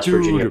doing the West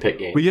Virginia pick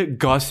game. We get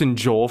Gus and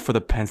Joel for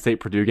the Penn State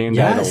Purdue game.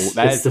 Yes,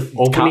 it's the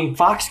opening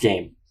Fox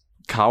game.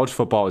 College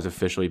football is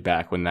officially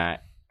back when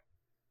that.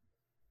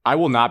 I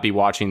will not be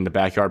watching the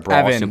Backyard Brawl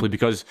Evan. simply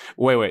because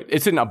wait,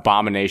 it's an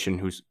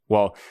abomination.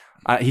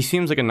 He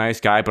seems like a nice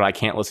guy, but I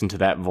can't listen to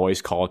that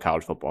voice call a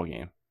college football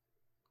game.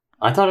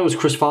 I thought it was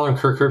Chris Fowler and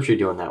Kirk Herbstreit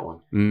doing that one.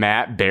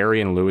 Matt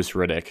Berry and Louis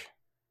Riddick.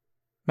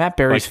 Matt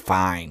Berry's Like,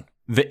 fine.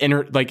 The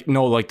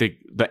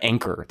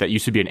anchor that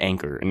used to be an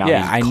anchor, and now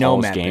Yeah, he I know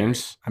calls Matt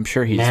games. Berry. I'm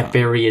sure he's Matt fine.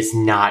 Berry is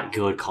not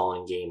good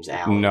calling games,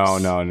 Alex. No.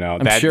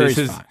 I'm sure this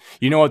he's is fine.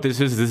 you know what this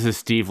is. This is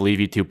Steve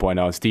Levy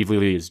 2.0. Steve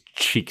Levy is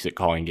cheeks at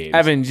calling games.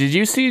 Evan, did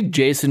you see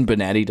Jason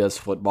Benetti does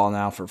football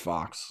now for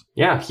Fox?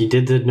 Yeah, he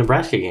did the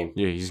Nebraska game.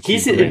 Yeah,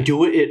 He's a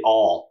do it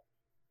all.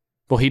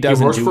 Well, he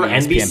doesn't works do for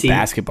ESPN NBC.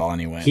 basketball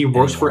anyway. He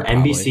works for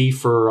anymore, NBC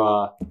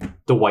for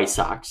the White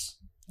Sox.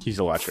 He's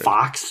electric.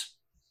 Fox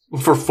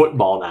for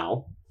football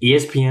now.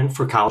 ESPN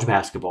for college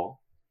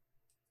basketball.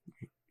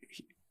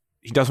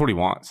 He does what he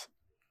wants.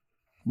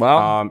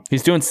 Well,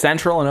 he's doing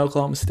Central and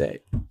Oklahoma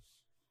State.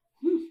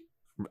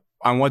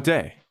 On what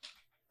day?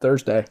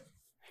 Thursday.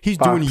 He's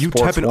Fox doing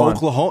Sports UTEP in 1.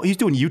 Oklahoma. He's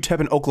doing UTEP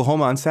in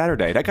Oklahoma on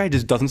Saturday. That guy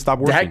just doesn't stop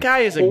working. That guy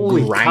is a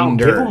Holy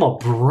grinder. cow, give him a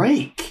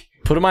break.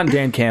 Put him on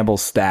Dan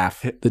Campbell's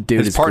staff. The dude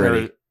his is partner,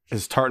 gritty.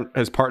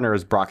 his partner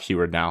is Brock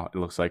Heward now. It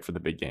looks like for the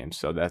big games.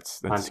 So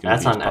that's gonna That's be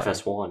his on partner.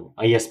 FS1.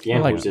 ESPN I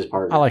like- who's his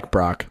partner. I like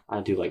Brock.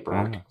 I do like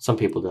Brock. Oh. Some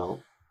people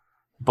don't.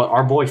 But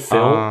our boy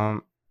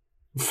Phil,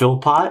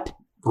 Philpott,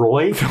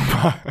 Roy,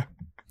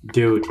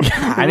 dude,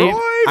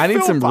 I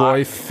need some Philpott.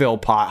 Roy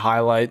Philpott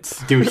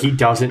highlights. dude, he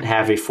doesn't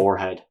have a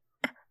forehead.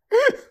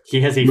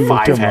 He has a Look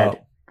five him head.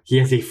 up. He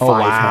has a Oh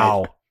five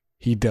wow, head.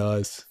 he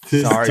does.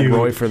 This Sorry, dude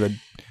Roy, for the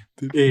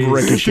is-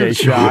 ricochet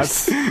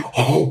shots.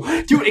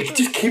 Oh, dude, it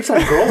just keeps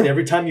on growing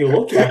every time you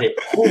look at it.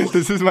 Oh,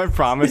 This is my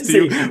promise it's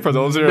to you a for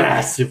those that are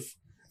massive,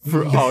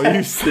 for all you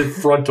massive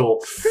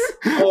frontal.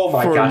 Oh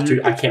my For gosh, you-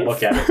 dude, I can't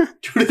look at it.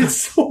 Dude, it's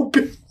so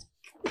big.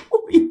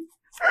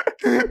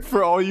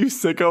 for all you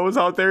sickos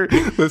out there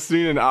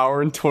listening an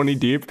hour and 20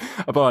 deep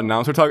about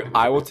announcer talk.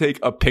 I will take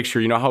a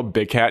picture. You know how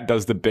Big Cat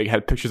does the big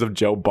head pictures of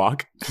Joe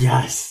Buck?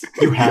 Yes,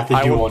 you have to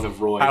I do will- one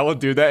of Roy. I will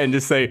do that and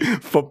just say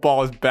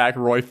football is back,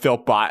 Roy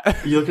Philpott.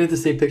 You looking at the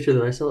same picture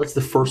that I saw? It's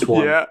the first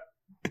one. Yeah.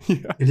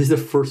 It is the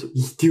first.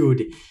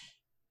 Dude,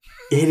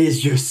 it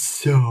is just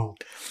so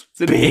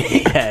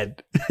big.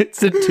 head.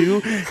 It's a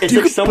two. It's you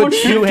like could someone put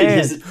two shifted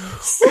hands.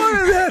 his. Look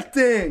at that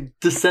thing.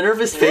 The center of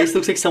his face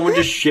looks like someone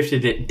just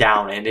shifted it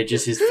down, and it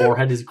just his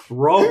forehead is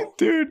gross.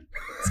 Dude.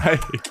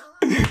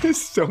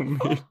 It's so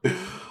mean.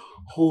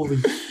 Holy!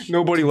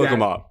 Nobody look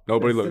him up.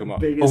 Nobody look him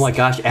up. Oh my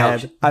gosh,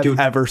 Alex! I've Dude,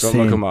 ever Don't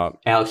seen. look him up.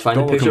 Alex, find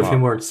Don't a look picture him of him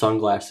up. wearing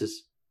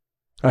sunglasses.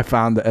 I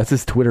found that. That's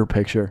his Twitter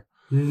picture.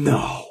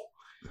 No.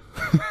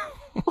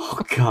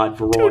 Oh God,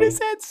 Roy. Dude, his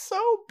head's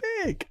so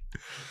big.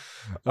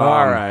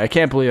 All right, I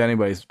can't believe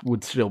anybody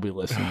would still be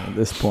listening at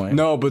this point.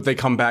 No, but they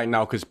come back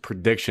now because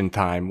prediction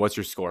time. What's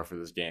your score for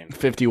this game?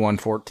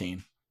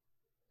 51-14.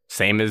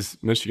 Same as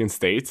Michigan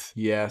State's?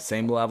 Yeah,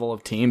 same level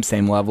of team,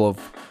 same level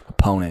of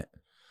opponent.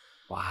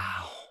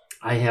 Wow.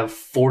 I have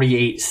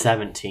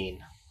 48-17.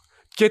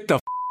 Get the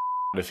out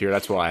of here.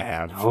 That's what I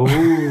have.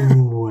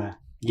 Oh.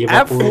 Give up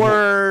F a little-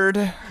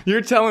 word.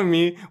 You're telling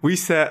me we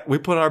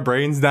put our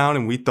brains down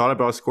and we thought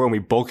about a score and we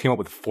both came up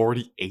with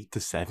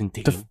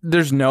 48-17.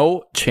 There's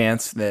no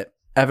chance that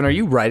Evan, are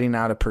you writing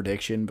out a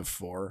prediction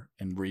before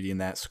and reading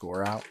that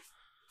score out?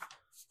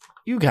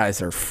 You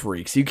guys are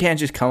freaks. You can't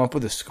just come up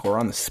with a score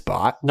on the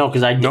spot. No,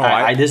 because No,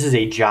 I this is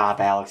a job,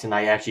 Alex, and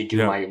I actually do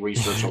Yeah. my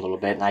research a little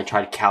bit, and I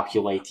try to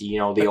calculate the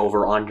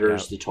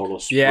over-unders, the total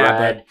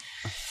spread.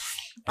 Yeah,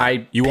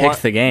 I You picked want-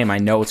 the game. I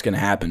know what's going to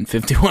happen.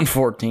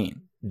 51-14.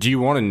 Do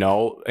you want to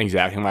know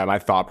exactly my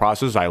thought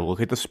process? I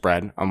look at the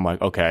spread. I'm like,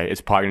 okay,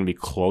 it's probably going to be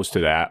close to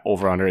that.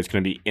 Over under, it's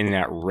going to be in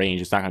that range.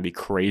 It's not going to be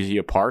crazy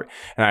apart.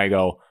 And I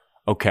go,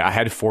 okay, I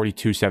had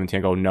 42-17. I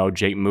go, no,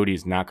 Jake Moody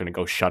is not going to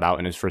go shut out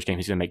in his first game.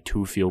 He's going to make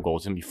 2 field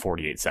goals. It's going to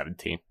be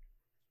 48-17.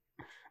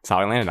 That's how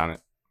I landed on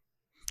it.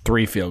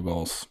 3 field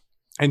goals.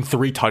 And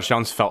 3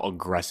 touchdowns felt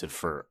aggressive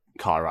for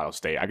Colorado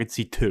State. I could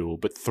see 2,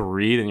 but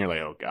 3, then you're like,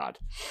 oh, God.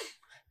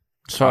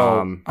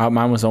 So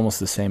mine was almost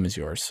the same as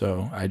yours.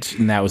 So and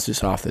that was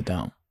just off the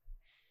dome.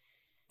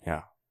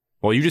 Yeah.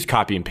 Well, you just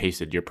copy and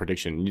pasted your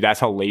prediction.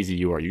 That's how lazy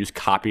you are. You just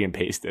copy and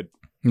pasted.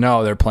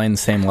 No, they're playing the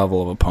same level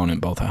of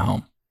opponent both at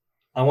home.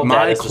 I want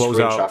My that as a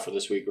closeout- screenshot for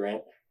this week,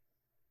 Grant.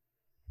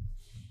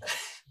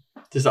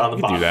 Just on the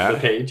We could do bottom of that.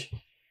 the page.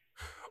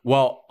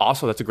 Well,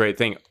 also that's a great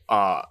thing.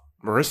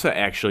 Marissa,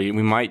 actually,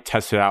 we might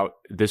test it out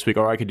this week,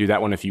 or I could do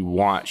that one if you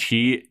want.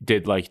 She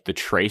did like the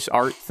trace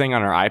art thing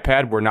on her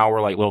iPad, where now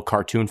we're like little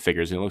cartoon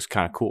figures, and it looks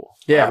kind of cool.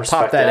 I Yeah,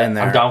 respect pop that in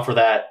there. I'm down for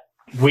that.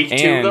 Week 2,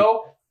 And-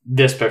 though,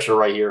 this picture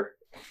right here.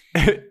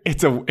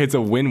 It's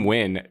a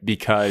win-win,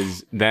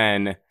 because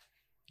then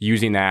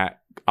using that,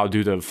 I'll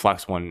do the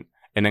flex one,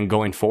 and then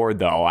going forward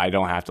though, I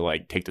don't have to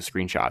like take the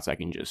screenshots. I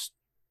can just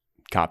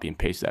copy and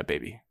paste that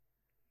baby.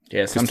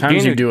 Yeah, sometimes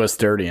getting you a- do us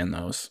dirty in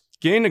those.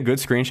 Getting a good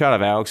screenshot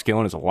of Alex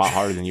Gillen is a lot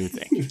harder than you would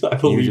think. I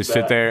You believe just that.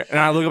 sit there, and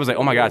I look up, I was like,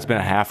 oh my god, it's been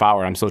a half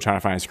hour. I'm still trying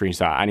to find a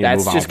screenshot. I need to That's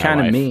move on. just with my kind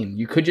of life. mean.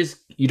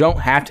 You don't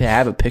have to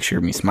have a picture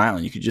of me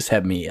smiling. You could just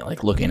have me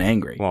like looking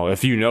angry. Well,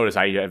 if you notice,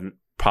 I have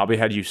probably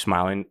had you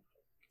smiling.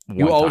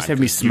 You one always time, have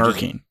me 'cause you just-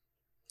 smirking.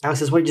 Alex,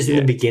 that's why just in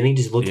Yeah. the beginning,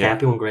 just look Yeah.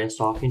 happy when Grant's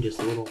talking, just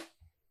a little.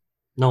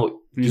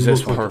 No, Use you this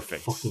look like you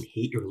perfect. fucking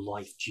hate your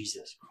life,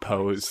 Jesus.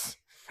 Pose.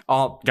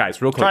 Oh,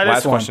 guys, real quick, Try this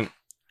last one. question.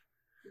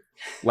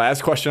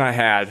 Last question I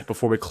had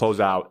before we close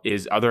out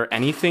is: are there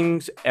any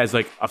things as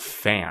like a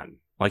fan,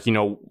 like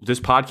this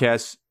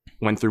podcast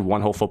went through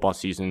one whole football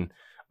season,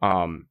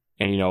 and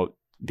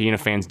being a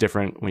fan's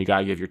different when you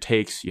gotta give your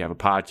takes. You have a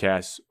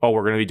podcast. Oh,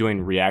 we're gonna be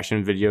doing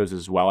reaction videos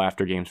as well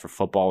after games for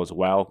football as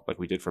well, like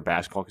we did for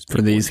basketball. 'Cause For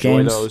people these enjoy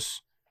games?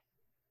 those.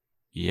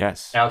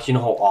 Yes. Alex, you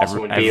know how awesome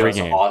it would be every as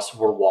game. us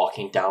we're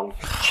walking down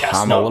Chestnut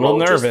I'm a little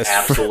Road, nervous.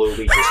 just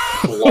absolutely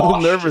just A little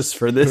sloshed. nervous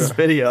for this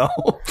video.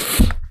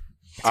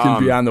 It's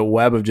gonna be on the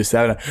web of just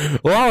having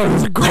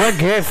it's a great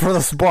game for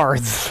the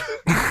sports.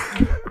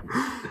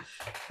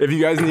 If you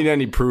guys need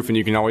any proof, and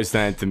you can always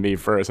send it to me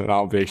first, and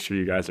I'll make sure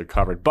you guys are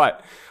covered.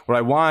 But what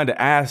I wanted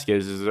to ask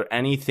is there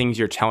any things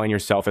you're telling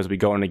yourself as we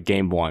go into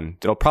game one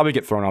that'll probably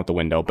get thrown out the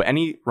window, but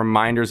any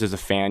reminders as a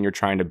fan you're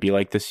trying to be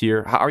like this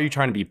year? How are you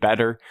trying to be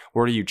better?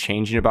 What are you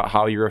changing about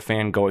how you're a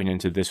fan going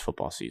into this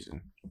football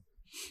season?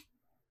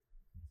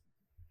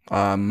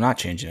 I'm not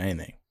changing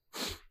anything.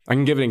 I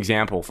can give an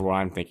example for what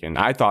I'm thinking.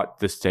 I thought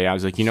this day, I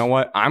was like, you know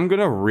what? I'm going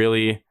to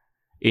really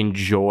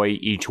enjoy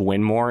each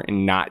win more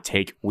and not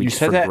take You weeks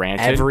said for that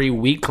granted. every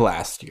week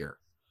last year.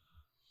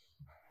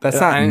 That's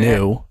Yeah, not and-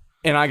 new.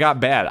 And I got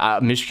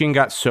bad. Michigan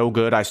got so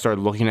good, I started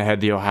looking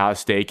ahead the Ohio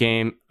State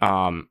game.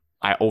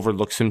 I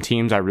overlooked some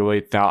teams. I really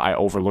thought I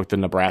overlooked the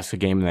Nebraska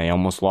game, and they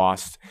almost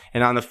lost.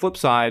 And on the flip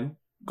side,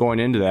 going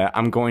into that,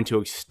 I'm going to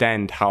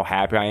extend how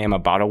happy I am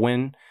about a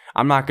win.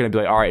 I'm not going to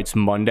be like, all right, it's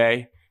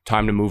Monday,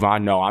 time to move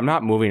on. No, I'm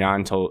not moving on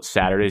until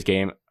Saturday's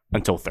game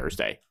until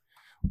Thursday.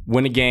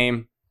 Win a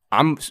game.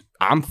 I'm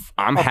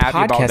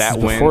happy about that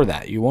win. Before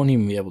that, you won't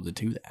even be able to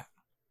do that.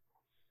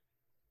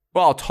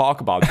 Well, I'll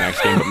talk about the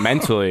next game, but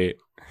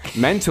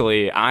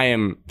mentally, I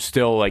am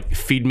still like,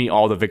 feed me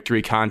all the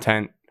victory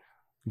content.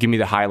 Give me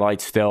the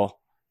highlights still.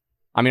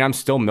 I mean, I'm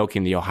still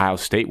milking the Ohio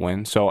State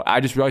win. So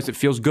I just realized it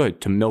feels good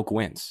to milk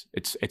wins.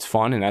 It's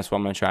fun, and that's what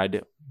I'm going to try to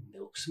do.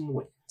 Milk some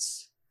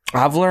wins.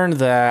 I've learned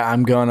that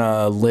I'm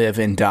gonna live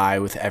and die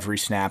with every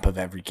snap of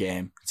every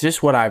game. It's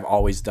just what I've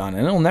always done,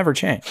 and it'll never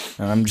change.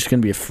 And I'm just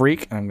gonna be a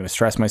freak, and I'm gonna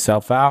stress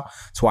myself out.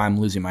 That's why I'm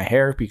losing my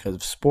hair, because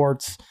of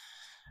sports.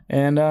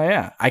 And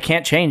yeah, I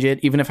can't change it,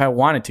 even if I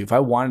wanted to. If I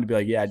wanted to be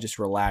like, yeah, just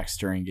relax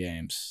during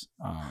games,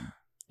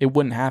 it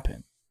wouldn't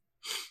happen.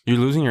 You're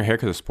losing your hair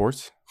because of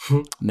sports?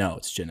 No,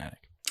 it's genetic.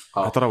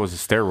 Oh. I thought it was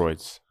the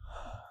steroids.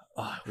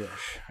 Oh, I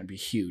wish I'd be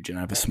huge and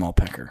I have a small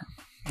pecker.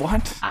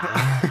 What?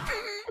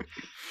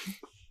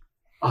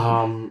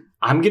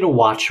 I'm gonna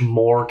watch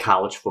more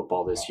college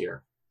football this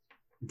year.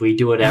 We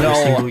do it every No.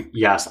 single.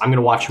 Yes, I'm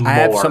gonna watch more. I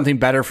have something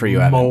better for you,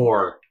 Evan.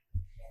 More.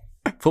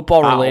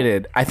 Football Wow.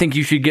 related. I think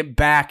you should get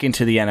back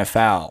into the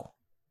NFL.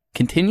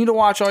 Continue to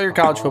watch all your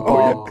college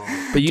football,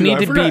 but you Dude, need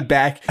I to be forgot.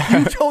 back.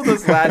 You told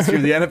us last year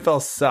the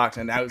NFL sucked,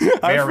 and that was very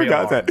I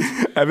forgot alarming.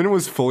 that. Evan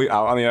was fully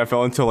out on the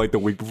NFL until like the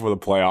week before the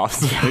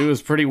playoffs. It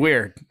was pretty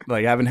weird.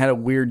 Like I haven't had a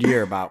weird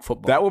year about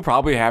football. That will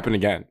probably happen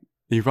again.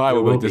 He probably It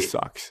will be will like, this be.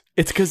 sucks.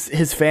 It's because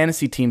his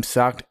fantasy team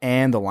sucked,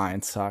 and the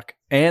Lions suck,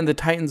 and the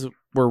Titans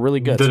were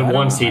really good. The so I don't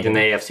one know. seed in the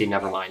AFC.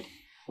 Never mind.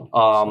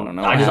 don't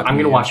know what I'm happened gonna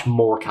here. watch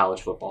more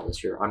college football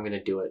this year. I'm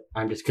gonna do it.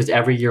 I'm just because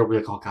every year we're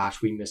like, oh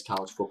gosh, we miss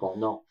college football.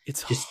 No,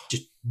 It's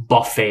just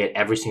buffet it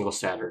every single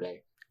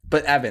Saturday.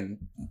 But Evan,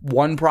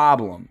 one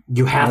problem: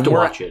 You have When to we're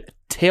watch it.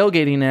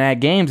 tailgating and at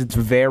games, it's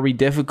very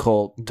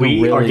difficult to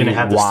We really are gonna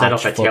have the watch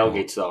setup at football.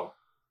 tailgates though.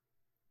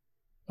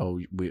 Oh,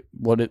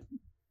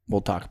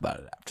 we'll talk about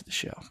it after the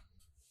show.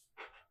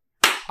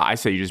 I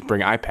say you just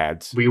bring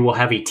iPads. We will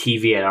have a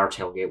TV at our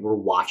tailgate. We're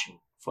watching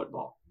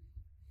football,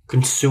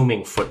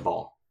 consuming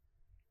football.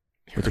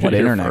 With Heard what it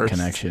here internet first.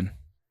 connection?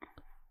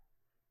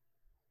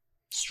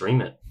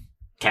 Stream it,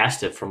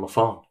 cast it from a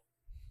phone.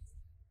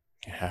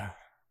 Yeah.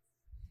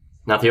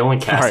 Not the only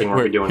casting All right,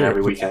 we're wait, doing here.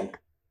 every weekend.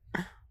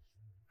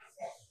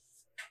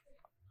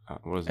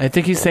 What is I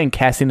think he's saying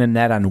casting a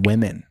net on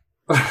women.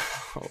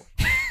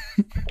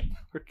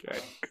 Okay.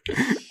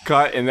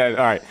 Cut, and then,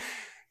 all right.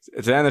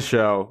 It's the end of the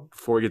show.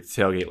 Before we get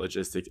to tailgate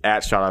logistics,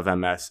 at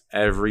ShotOffMS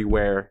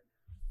everywhere,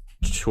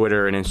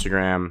 Twitter and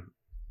Instagram,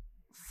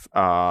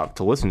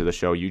 to listen to the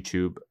show,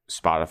 YouTube,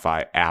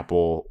 Spotify,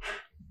 Apple,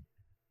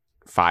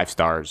 5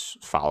 stars,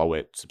 follow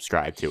it,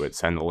 subscribe to it,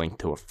 send the link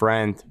to a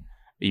friend.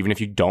 Even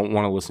if you don't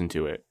want to listen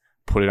to it,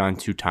 put it on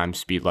 2 times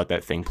speed, let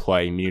that thing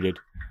play muted.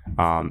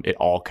 It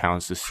all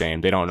counts the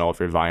same. They don't know if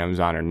your volume's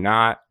on or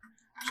not.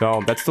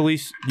 So that's the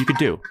least you could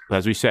do.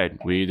 As we said,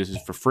 this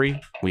is for free.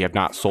 We have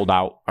not sold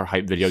out our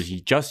hype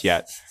videos just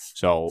yet.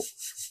 So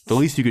the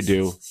least you could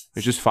do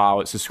is just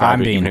follow it, subscribe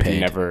I'm it, being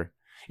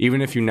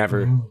even if you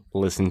never Mm.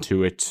 listen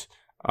to it.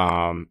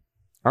 All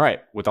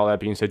right. With all that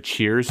being said,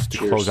 cheers to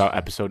close out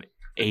episode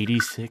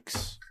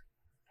 86.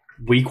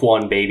 Week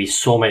 1, baby.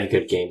 So many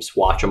good games.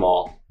 Watch them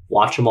all.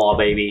 Watch them all,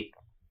 baby.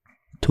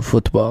 To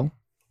football.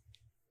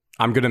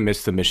 I'm gonna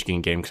miss the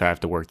Michigan game because I have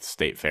to work the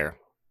state fair.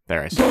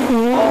 There I see.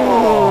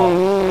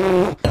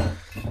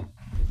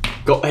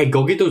 Go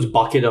get the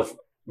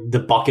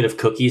bucket of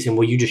cookies, and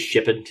will you just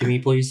ship it to me,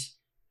 please?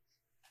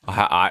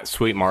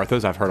 Sweet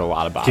Martha's. I've heard a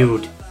lot about.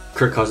 Dude,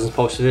 Kirk Cousins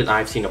posted it, and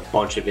I've seen a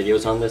bunch of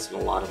videos on this and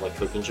a lot of like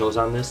cooking shows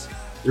on this.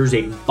 There's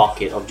a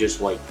bucket of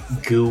just like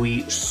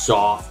gooey,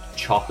 soft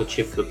chocolate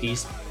chip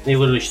cookies. They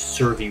literally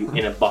serve you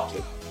in a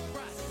bucket.